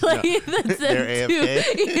inactivity. Like that's they're AFK.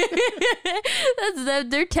 That's them.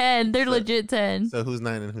 They're 10. They're legit 10. So who's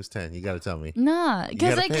 9 and who's 10? You got to tell me. Nah,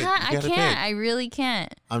 because I can't. I really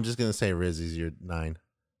can't. I'm just gonna say Rizzy's your 9.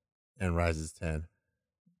 And Rise is 10.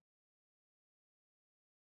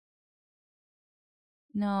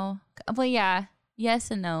 No. Well, yeah. Yes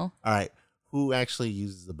and no. All right. Who actually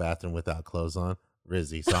uses the bathroom without clothes on?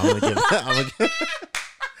 Rizzy. So I'm gonna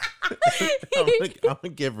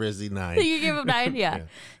give Rizzy 9. You give him 9? Yeah.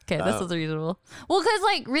 Okay, that's reasonable. Well, because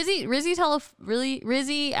like Rizzy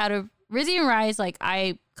and Rise, like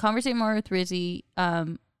I conversate more with Rizzy. I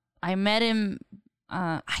met him.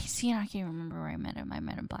 I can't remember where I met him. I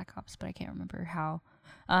met him Black Ops, but I can't remember how.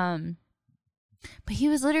 But he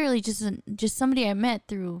was literally just somebody I met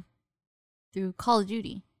through Call of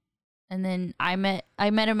Duty, and then I met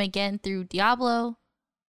him again through Diablo,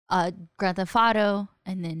 Grand Theft Auto,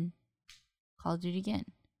 and then Call of Duty again.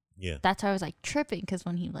 Yeah, that's why I was like tripping, because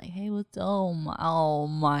when he like, hey, oh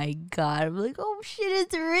my god, I'm like, oh shit,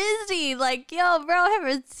 it's Rizzy. Like, yo, bro, I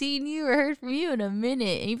haven't seen you or heard from you in a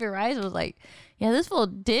minute. And even Rise was like, yeah, this fool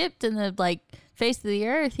dipped in the like face of the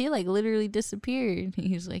earth. He like literally disappeared.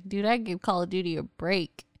 He was like, dude, I give Call of Duty a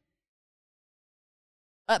break.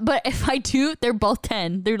 But if I do, they're both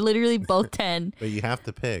 10. They're literally both 10. But you have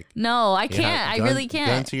to pick. No, I can't. I really can't.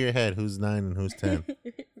 Gun to your head. Who's 9 and who's 10?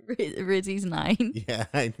 Rizzy's 9. Yeah,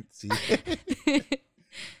 I see.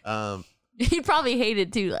 He'd probably hate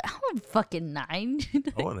it too. Like, I'm fucking 9.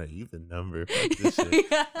 I want an even number. Fuck this shit.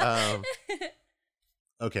 Yeah.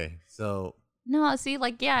 Okay, so No, see,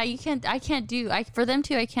 like, yeah, you can't. I can't do. For them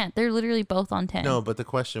two, I can't. They're literally both on 10. no, but the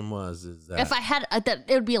question is that If I had that,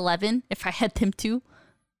 it would be 11. If I had them two.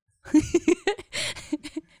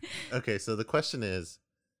 okay? So the question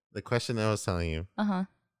I was telling you. Uh-huh.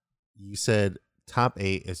 You said top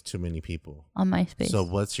 8 is too many people On MySpace. So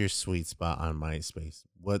what's your sweet spot on MySpace?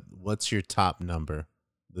 What's your top number?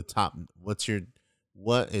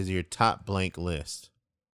 What is your top blank list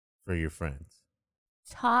for your friends?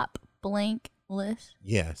 Top blank list.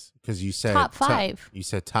 Yes, because you said top 5. You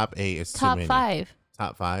said top 8 is top too many. 5.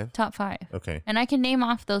 Top 5. Top 5. Okay. And I can name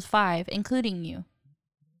off those 5, including you.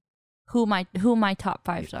 Who my top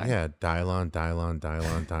 5s are. Yeah, Dylon, and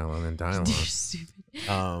Dylon. You're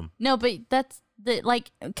stupid. No, but that's the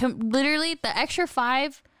literally the extra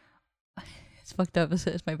 5. It's fucked up.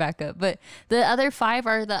 It's my backup, but the other 5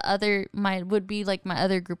 are would be like my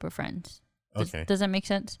other group of friends. Okay. Does that make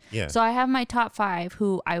sense? Yeah. So I have my top 5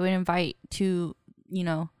 who I would invite to,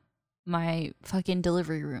 my fucking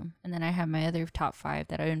delivery room, and then I have my other top 5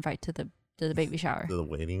 that I would invite to the baby shower. To the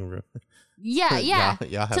waiting room. Yeah.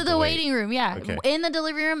 Y'all have to the waiting room. Yeah. Okay. In the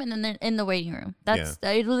delivery room and then in the waiting room. That's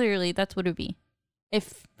literally that's what it would be.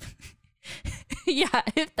 If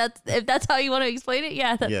if that's how you want to explain it,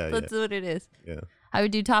 that's what it is. Yeah. I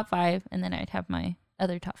would do top 5 and then I'd have my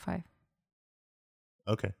other top 5.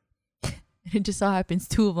 Okay. It just so happens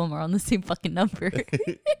 2 of them are on the same fucking number.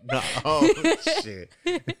 No, oh shit.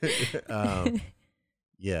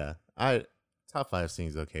 Yeah. Top 5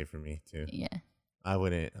 seems okay for me too. Yeah. I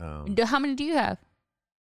wouldn't. How many do you have?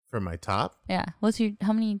 For my top? Yeah.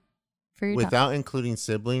 How many for your Without top? including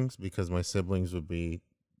siblings, because my siblings would be.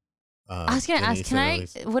 I was gonna ask.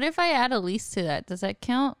 What if I add Elise to that? Does that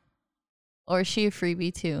count? Or is she a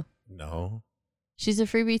freebie too? No. She's a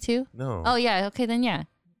freebie too? No. Oh yeah. Okay, then yeah.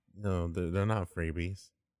 No, they're not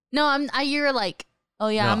freebies. No, you're like, oh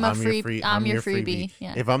yeah, no, I'm your freebie.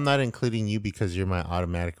 Yeah. If I'm not including you because you're my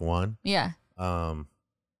automatic one. Yeah.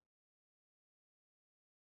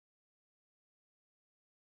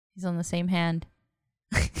 He's on the same hand.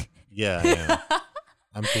 Yeah.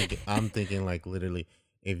 I'm thinking like literally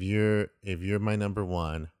if you're my number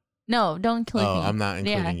 1. No, don't include me. I'm not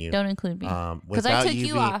including you. Don't include me. Because I took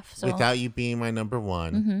you off. So. Without you being my number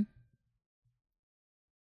 1. Mm-hmm.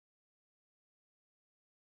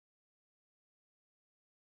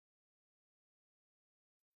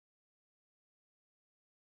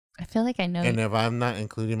 I feel like I know. And if I'm not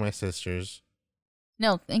including my sisters.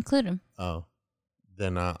 No, include them. Oh.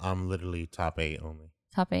 Then I'm literally top 8 only.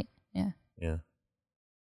 Top 8, yeah. Yeah.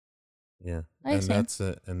 Yeah. And that's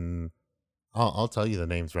it. And I'll tell you the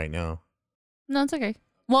names right now. No, it's okay.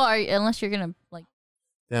 Well, unless you're gonna like.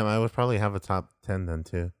 Damn, I would probably have a top 10 then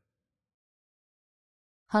too.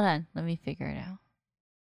 Hold on, let me figure it out.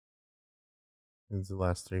 Who's the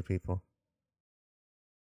last 3 people?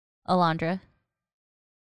 Alondra.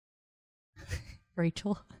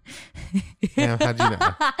 Rachel. Yeah, how'd you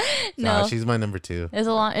know? No, she's my number 2. Is it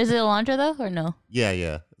Alondra though, or no?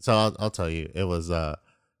 Yeah. So I'll tell you. It was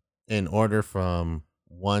in order from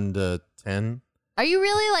 1 to 10. Are you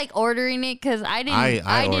really like ordering it? Because I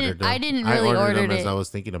didn't really order it as I was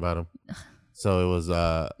thinking about them. So it was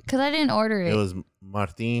because I didn't order it. It was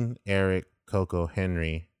Martin, Eric, Coco,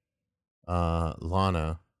 Henry,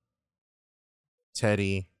 Lana,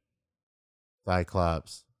 Teddy,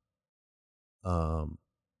 Cyclops.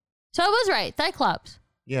 So I was right, Cyclops.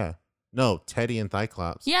 Yeah. No, Teddy and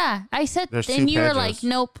Cyclops. Yeah, I said. There's and 2 you were Pedros. like,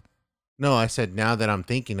 nope. No, I said now that I'm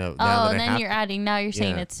thinking of. Oh, and then you're adding. Now you're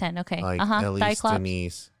saying Yeah. it's 10. Okay. Like Elise, Cyclops.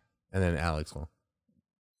 Denise, and then Alex Hall.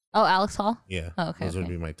 Oh, Alex Hall. Yeah. Oh, okay. Those would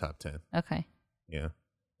be my top 10. Okay. Yeah.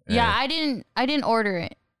 Yeah, I didn't order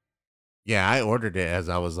it. Yeah, I ordered it as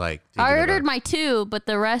I was like. I ordered my 2, but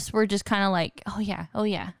the rest were just kind of like, oh yeah.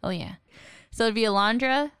 So it'd be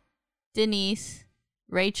Alondra, Denise,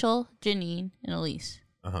 Rachel, Janine, and Elise.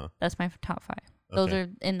 That's my top 5. Those Okay. are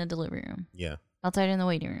in the delivery room. Yeah. Outside in the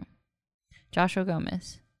waiting room. Joshua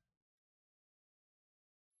Gomez.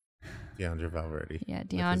 DeAndre Valverde. Yeah,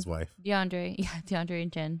 With his wife. DeAndre. Yeah, DeAndre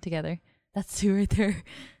and Jen together. That's 2 right there.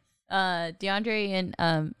 DeAndre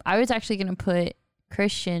and I was actually gonna put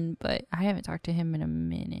Christian, but I haven't talked to him in a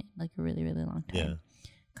minute, like a really, really long time. Yeah.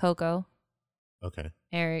 Coco. Okay.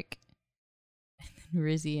 Eric. And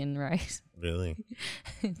Rizzy and Rice. Really?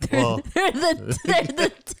 they're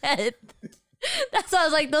the 10th. That's why I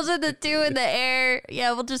was like, those are the two in the air.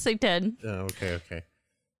 Yeah, we'll just say 10. Oh, okay.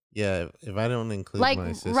 Yeah, if I don't include Like,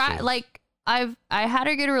 my sister, I had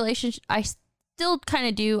a good relationship. I still kind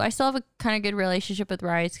of do. I still have a kind of good relationship with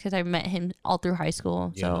Rise because I met him all through high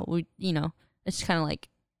school. Yeah. So we, it's kind of like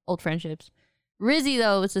old friendships. Rizzy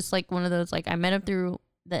though was just like one of those, like I met him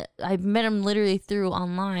literally through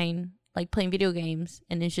online, like playing video games,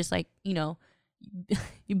 and it's just like, you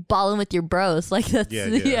balling with your bros. Like that's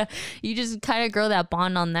Yeah. you just kind of grow that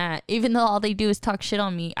bond on that. Even though all they do is talk shit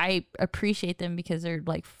on me, I appreciate them because they're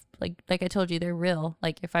like I told you, they're real.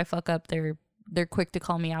 Like if I fuck up, they're quick to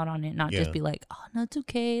call me out on it, not just be like, oh no, it's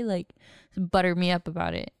okay, like butter me up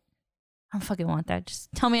about it. I don't fucking want that. Just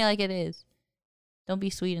tell me like it is. Don't be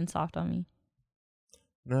sweet and soft on me.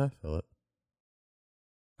 No, I feel it.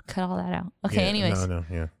 Cut all that out. Okay, anyways. No,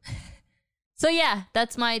 yeah. So yeah,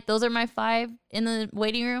 those are my 5 in the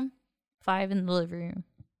waiting room, 5 in the living room.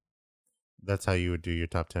 That's how you would do your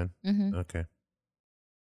top 10? Mm-hmm. Okay.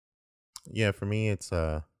 Yeah, for me, it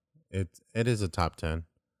is a top 10.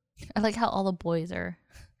 I like how all the boys are.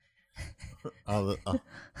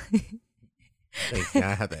 Thanks, now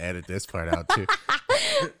I have to edit this part out too.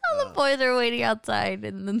 All the boys are waiting outside,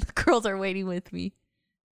 and then the girls are waiting with me.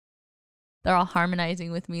 They're all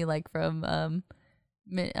harmonizing with me, like from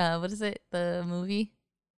what is it? The movie,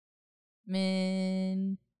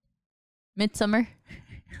 Midsummer.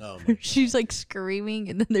 Oh my She's like screaming,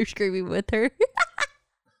 and then they're screaming with her.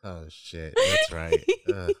 Oh shit, that's right.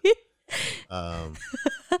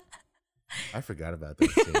 I forgot about that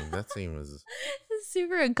scene. That scene was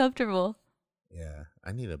super uncomfortable. Yeah,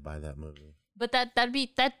 I need to buy that movie. But that'd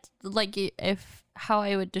be like, if how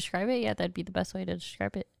I would describe it. Yeah, that'd be the best way to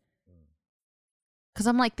describe it. Because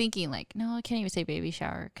I'm like thinking like, no, I can't even say baby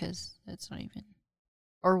shower because that's not even,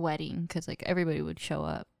 or wedding because like everybody would show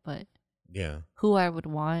up. But yeah, who I would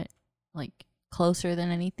want like closer than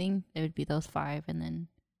anything, it would be those 5, and then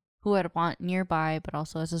who I'd want nearby but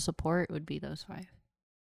also as a support would be those 5.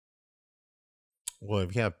 Well,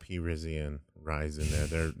 if you have P Rizzy and Rise in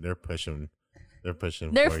there, they're pushing. They're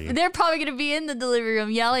pushing They're for you. They're probably gonna be in the delivery room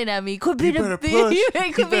yelling at me. Quit being a push.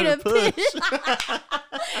 bitch. Quit being a bitch.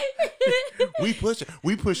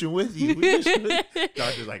 We pushing with you.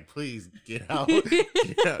 Doctor's like, please get out.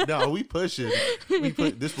 No, we pushing.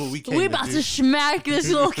 This what we came We to about do. to smack this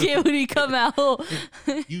little kid when he come out.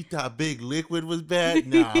 You thought Big Liquid was bad?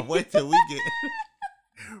 Nah, wait till we get.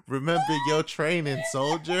 Remember your training,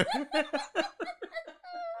 soldier.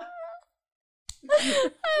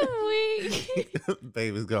 I'm weak.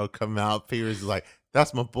 Baby's gonna come out. P Rizzy's like,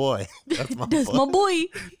 that's my boy. That's my boy.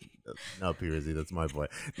 No, P Rizzy, that's my boy.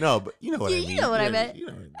 No, but you know what I mean. You know what I meant. You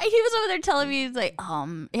know what I mean. He was over there telling me, he's like,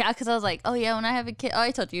 yeah, because I was like, oh yeah, when I have a kid,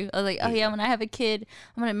 I told you, I was like, oh yeah, when I have a kid,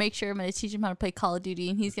 I'm gonna make sure I'm gonna teach him how to play Call of Duty,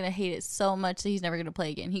 and he's gonna hate it so much that he's never gonna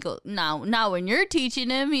play again. He goes, now when you're teaching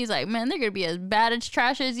him, he's like, man, they're gonna be as bad as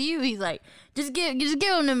trash as you. He's like, just give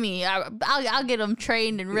him to me. I'll get him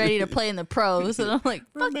trained and ready to play in the pros. And I'm like,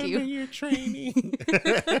 fuck remember you. Your training.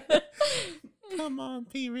 Come on,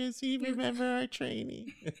 P Rizzy, remember our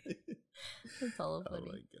training. That's all funny.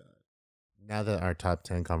 Oh my god! Now that our top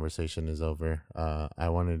 10 conversation is over, I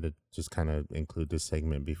wanted to just kind of include this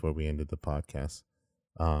segment before we ended the podcast.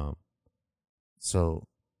 So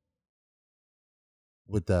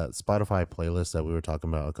with the Spotify playlist that we were talking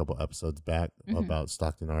about a couple episodes back about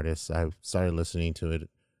Stockton artists, I started listening to it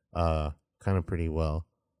kind of pretty well,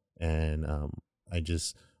 and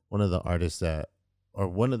one of the artists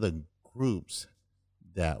one of the groups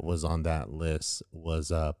that was on that list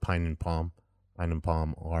was Pine and Palm. Pine and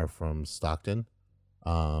Palm are from Stockton.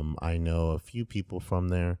 I know a few people from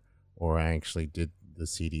there, or I actually did the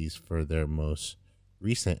CDs for their most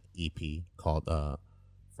recent EP called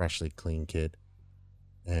Freshly Clean Kid.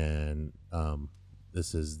 And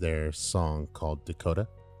this is their song called Dakota.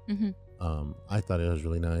 I thought it was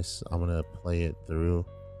really nice. I'm going to play it through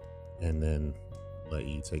and then let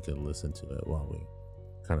you take a listen to it while we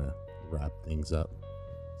kind of wrap things up.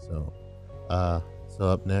 So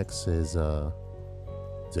up next is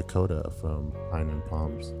Dakota from Pine and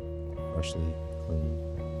Palm's Freshly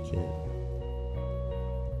Clean Kid.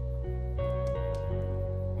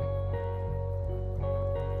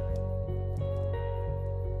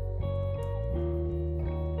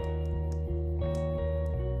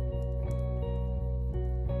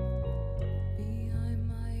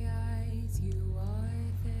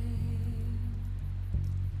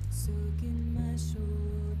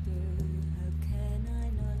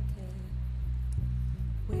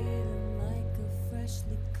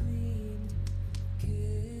 Freshly cleaned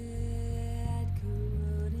kid.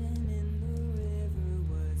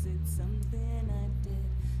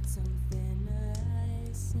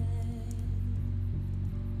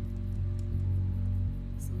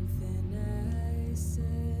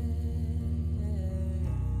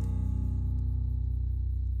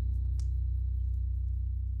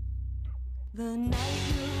 The night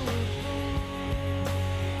you were born,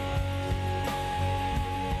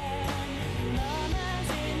 Mama's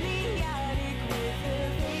in the attic with her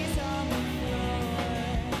face on the floor.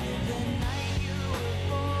 The night you were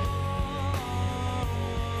born,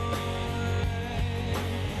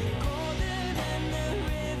 colder than the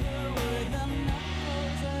river were the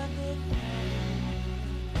knuckles of the thorn.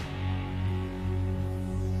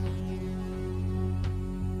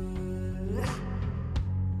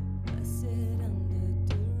 Blessed under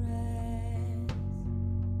duress,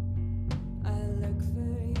 I look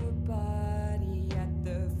for your body at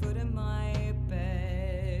the foot of my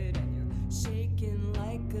bed, and you're shaking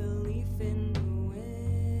like a leaf in the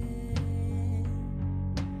wind.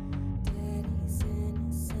 Daddy's in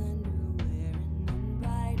his underwear and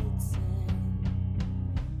uninvited sin.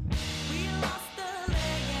 We lost the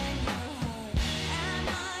leg and your heart, and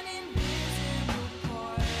an invisible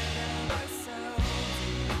part of ourselves.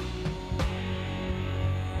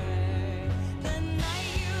 The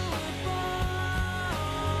night you were born,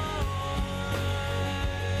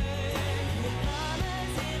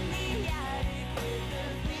 Mama's in the attic with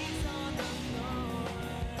her face on the floor.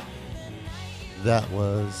 The night you That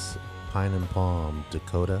was Pine and Palm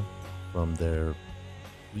Dakota from their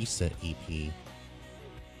recent EP,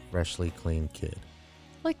 Freshly Clean Kid.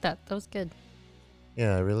 Like that. That was good.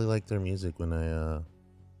 Yeah, I really like their music when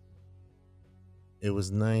it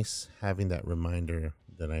was nice having that reminder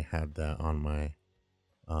that I had that on my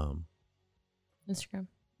Instagram.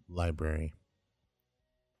 library.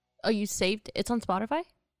 Oh, you saved? It's on Spotify?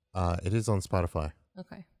 It is on Spotify.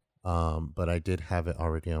 Okay. But I did have it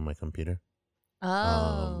already on my computer.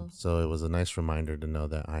 Oh. So it was a nice reminder to know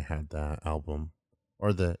that I had that album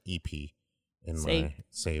or the EP in Saved. my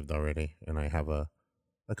saved already, and I have a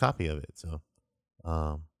copy of it. So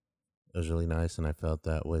it was really nice, and I felt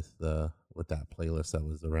that with that playlist that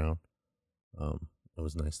was around, it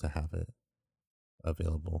was nice to have it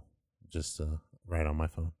available just right on my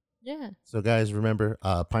phone. Yeah. So guys, remember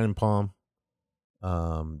Pine and Palm.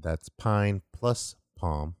 That's Pine plus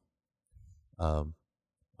Palm on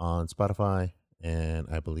Spotify, and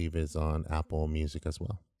I believe is on Apple Music as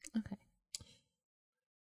well. Okay.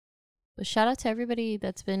 But shout out to everybody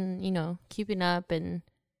that's been, keeping up and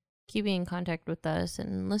keeping in contact with us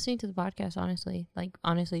and listening to the podcast, honestly. Like,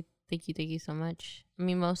 honestly, thank you so much. I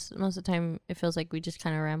mean, most of the time it feels like we just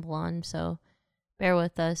kind of ramble on, so bear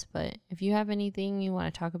with us. But if you have anything you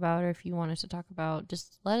want to talk about, or if you want us to talk about,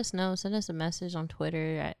 just let us know. Send us a message on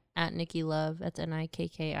Twitter at Nikki Love. That's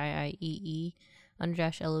NIKKIIEE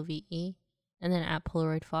 _LOVE, and then at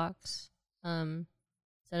Polaroid Fox. Send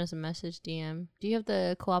us a message, DM. Do you have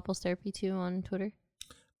the Coaples Therapy too on Twitter?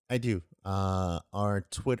 I do. Our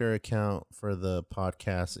Twitter account for the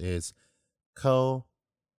podcast is CO_OPLES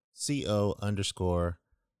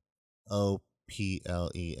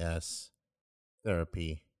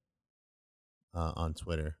therapy on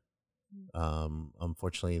Twitter.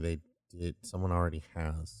 Unfortunately, someone already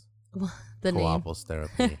has The name. Coaples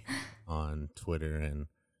Therapy on Twitter, and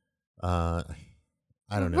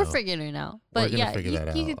I don't know. We're figuring it out. We're But gonna yeah, figure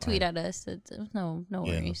that you out. can tweet at us. It's no Yeah.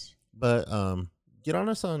 worries. But get on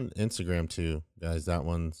us on Instagram too, guys. That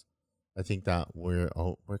one's, I think that we're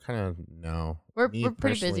kind of now. We're me pretty busy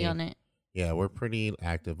personally, on it. Yeah, we're pretty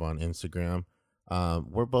active on Instagram.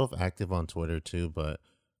 We're both active on Twitter too, but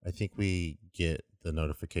I think we get the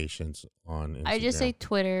notifications on Instagram. I just say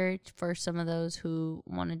Twitter for some of those who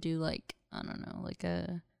want to do like, I don't know, like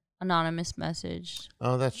a anonymous message.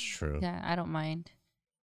 Oh, that's true. Yeah, I don't mind.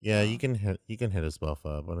 Yeah, you can hit us both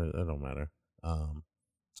up, but it don't matter.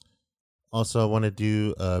 Also, I want to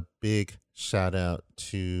do a big shout out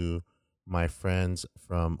to my friends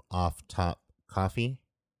from Off Top Coffee,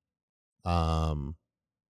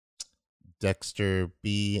 Dexter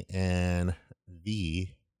B and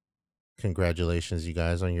V. Congratulations, you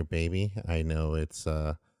guys, on your baby. I know it's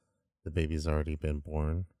the baby's already been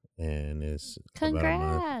born and is about a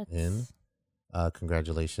month in.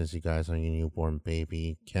 Congratulations, you guys, on your newborn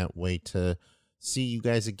baby. Can't wait to see you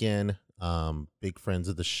guys again. Big friends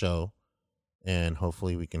of the show, and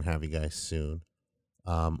hopefully we can have you guys soon.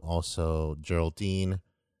 Also Geraldine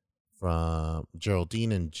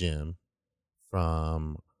and Jim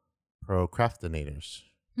from Procrastinators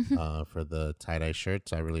for the tie-dye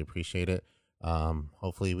shirts. I really appreciate it.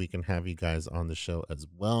 Hopefully we can have you guys on the show as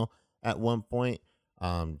well at one point,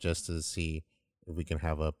 just to see if we can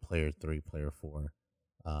have a player 3, player 4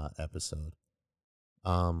 episode.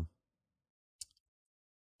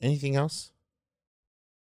 Anything else?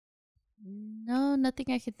 No, nothing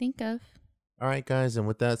I could think of. All right, guys. And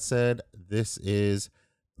with that said, this is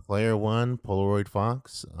Player 1, Polaroid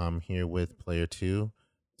Fox. I'm here with Player 2,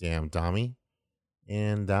 Damn Dommy.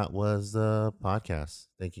 And that was the podcast.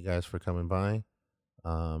 Thank you guys for coming by.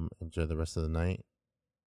 Enjoy the rest of the night.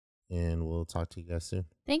 And we'll talk to you guys soon.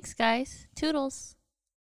 Thanks, guys. Toodles.